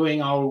on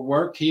doing our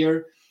work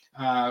here,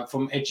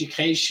 from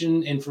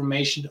education,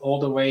 information, all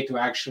the way to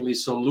actually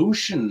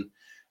solutions,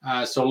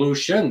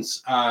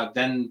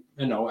 then,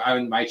 I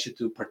invite you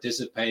to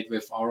participate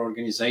with our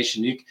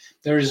organization.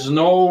 There is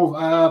no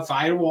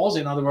firewalls.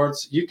 In other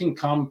words, you can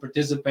come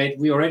participate.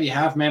 We already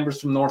have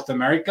members from North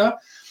America.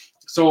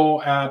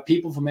 So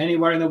people from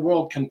anywhere in the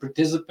world can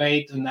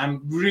participate. And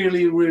I'm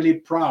really, really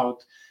proud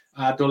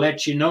to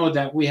let you know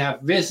that we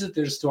have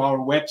visitors to our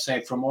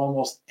website from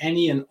almost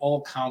any and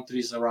all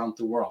countries around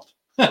the world.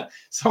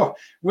 So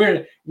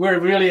we're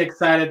really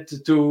excited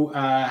to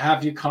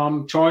have you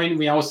come join.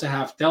 We also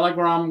have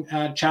Telegram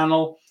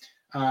channel.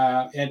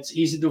 It's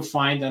easy to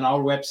find on our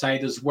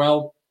website as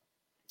well.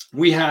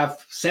 We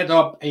have set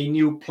up a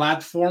new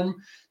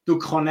platform to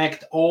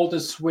connect all the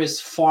Swiss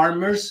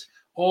farmers,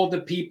 all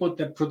the people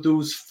that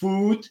produce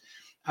food,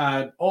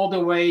 all the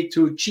way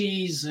to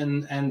cheese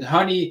and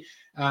honey,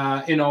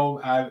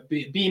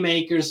 bee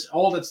makers,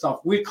 all that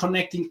stuff. We're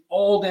connecting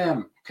all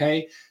them,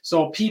 okay?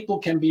 So people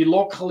can be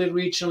locally,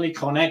 regionally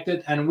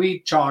connected, and we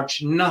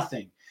charge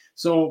nothing.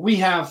 So we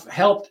have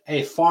helped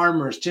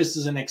farmers, just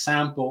as an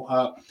example,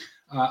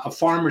 a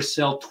farmer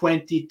sell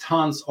 20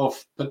 tons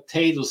of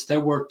potatoes that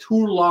were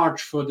too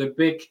large for the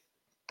big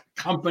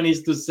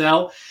companies to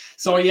sell.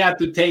 So he had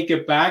to take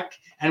it back,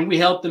 and we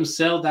helped them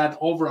sell that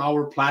over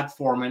our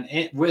platform.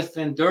 And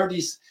within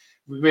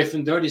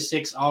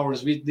 36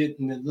 hours, we did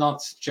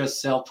not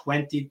just sell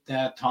 20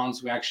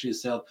 tons, we actually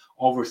sell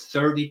over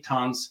 30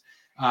 tons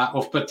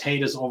of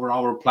potatoes over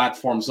our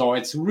platform. So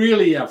it's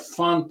really a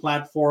fun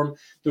platform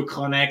to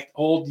connect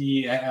all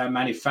the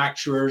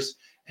manufacturers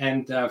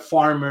and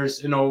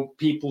farmers.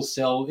 People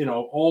sell,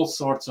 all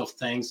sorts of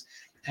things.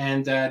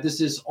 And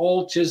this is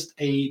all just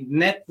a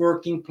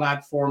networking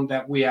platform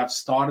that we have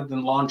started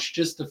and launched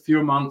just a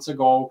few months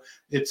ago.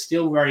 It's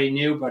still very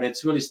new, but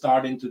it's really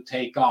starting to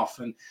take off.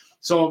 And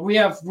so we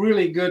have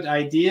really good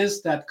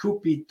ideas that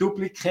could be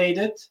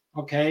duplicated,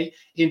 okay,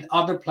 in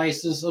other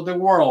places of the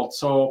world.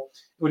 So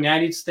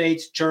United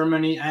States,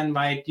 Germany, I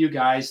invite you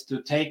guys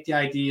to take the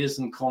ideas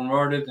and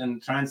convert it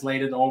and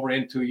translate it over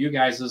into you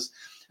guys'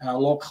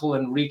 local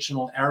and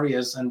regional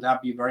areas, and I'll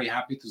be very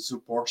happy to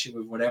support you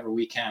with whatever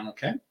we can.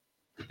 Okay,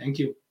 thank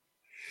you.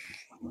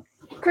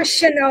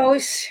 Christian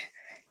Owes,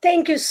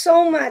 thank you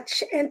so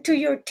much, and to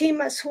your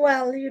team as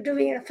well. You're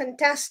doing a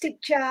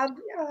fantastic job,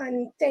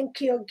 and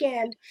thank you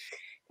again.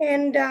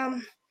 And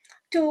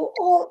to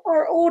all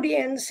our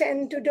audience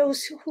and to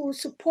those who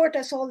support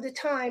us all the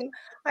time,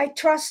 I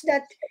trust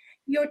that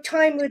your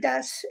time with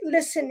us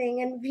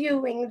listening and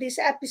viewing this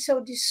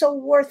episode is so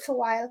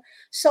worthwhile,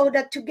 so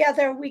that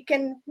together we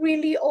can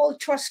really all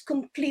trust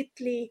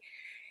completely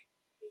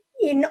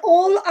in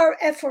all our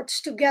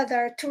efforts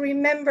together to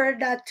remember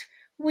that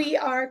we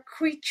are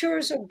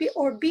creatures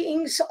or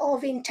beings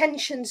of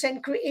intentions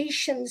and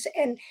creations,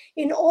 and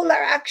in all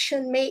our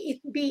action, may it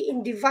be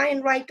in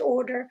divine right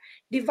order,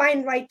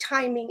 divine right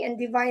timing, and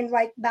divine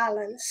right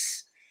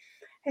balance.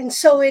 And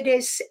so it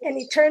is an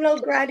eternal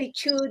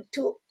gratitude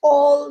to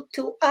all,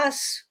 to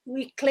us.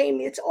 We claim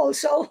it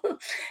also.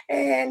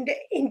 And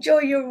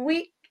enjoy your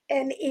week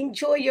and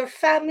enjoy your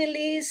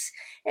families.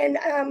 And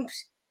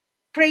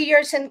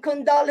prayers and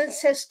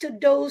condolences to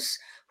those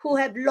who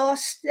have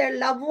lost their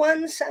loved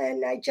ones.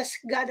 And I just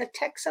got a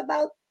text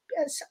about,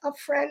 as a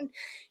friend,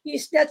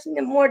 that's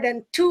more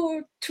than 2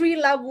 or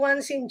 3 loved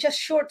ones in just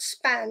short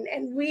span,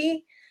 and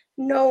we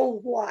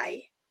know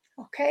why.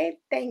 Okay,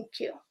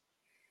 thank you.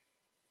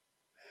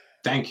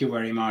 Thank you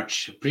very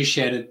much.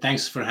 Appreciate it.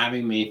 Thanks for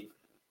having me.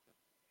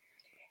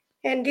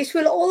 And this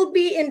will all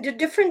be in the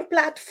different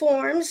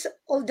platforms,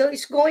 although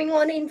it's going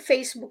on in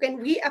Facebook. And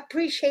we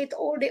appreciate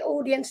all the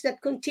audience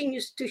that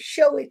continues to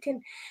show it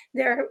in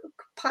their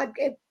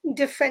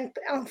different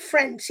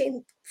friends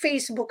in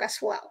Facebook as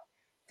well.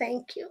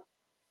 Thank you.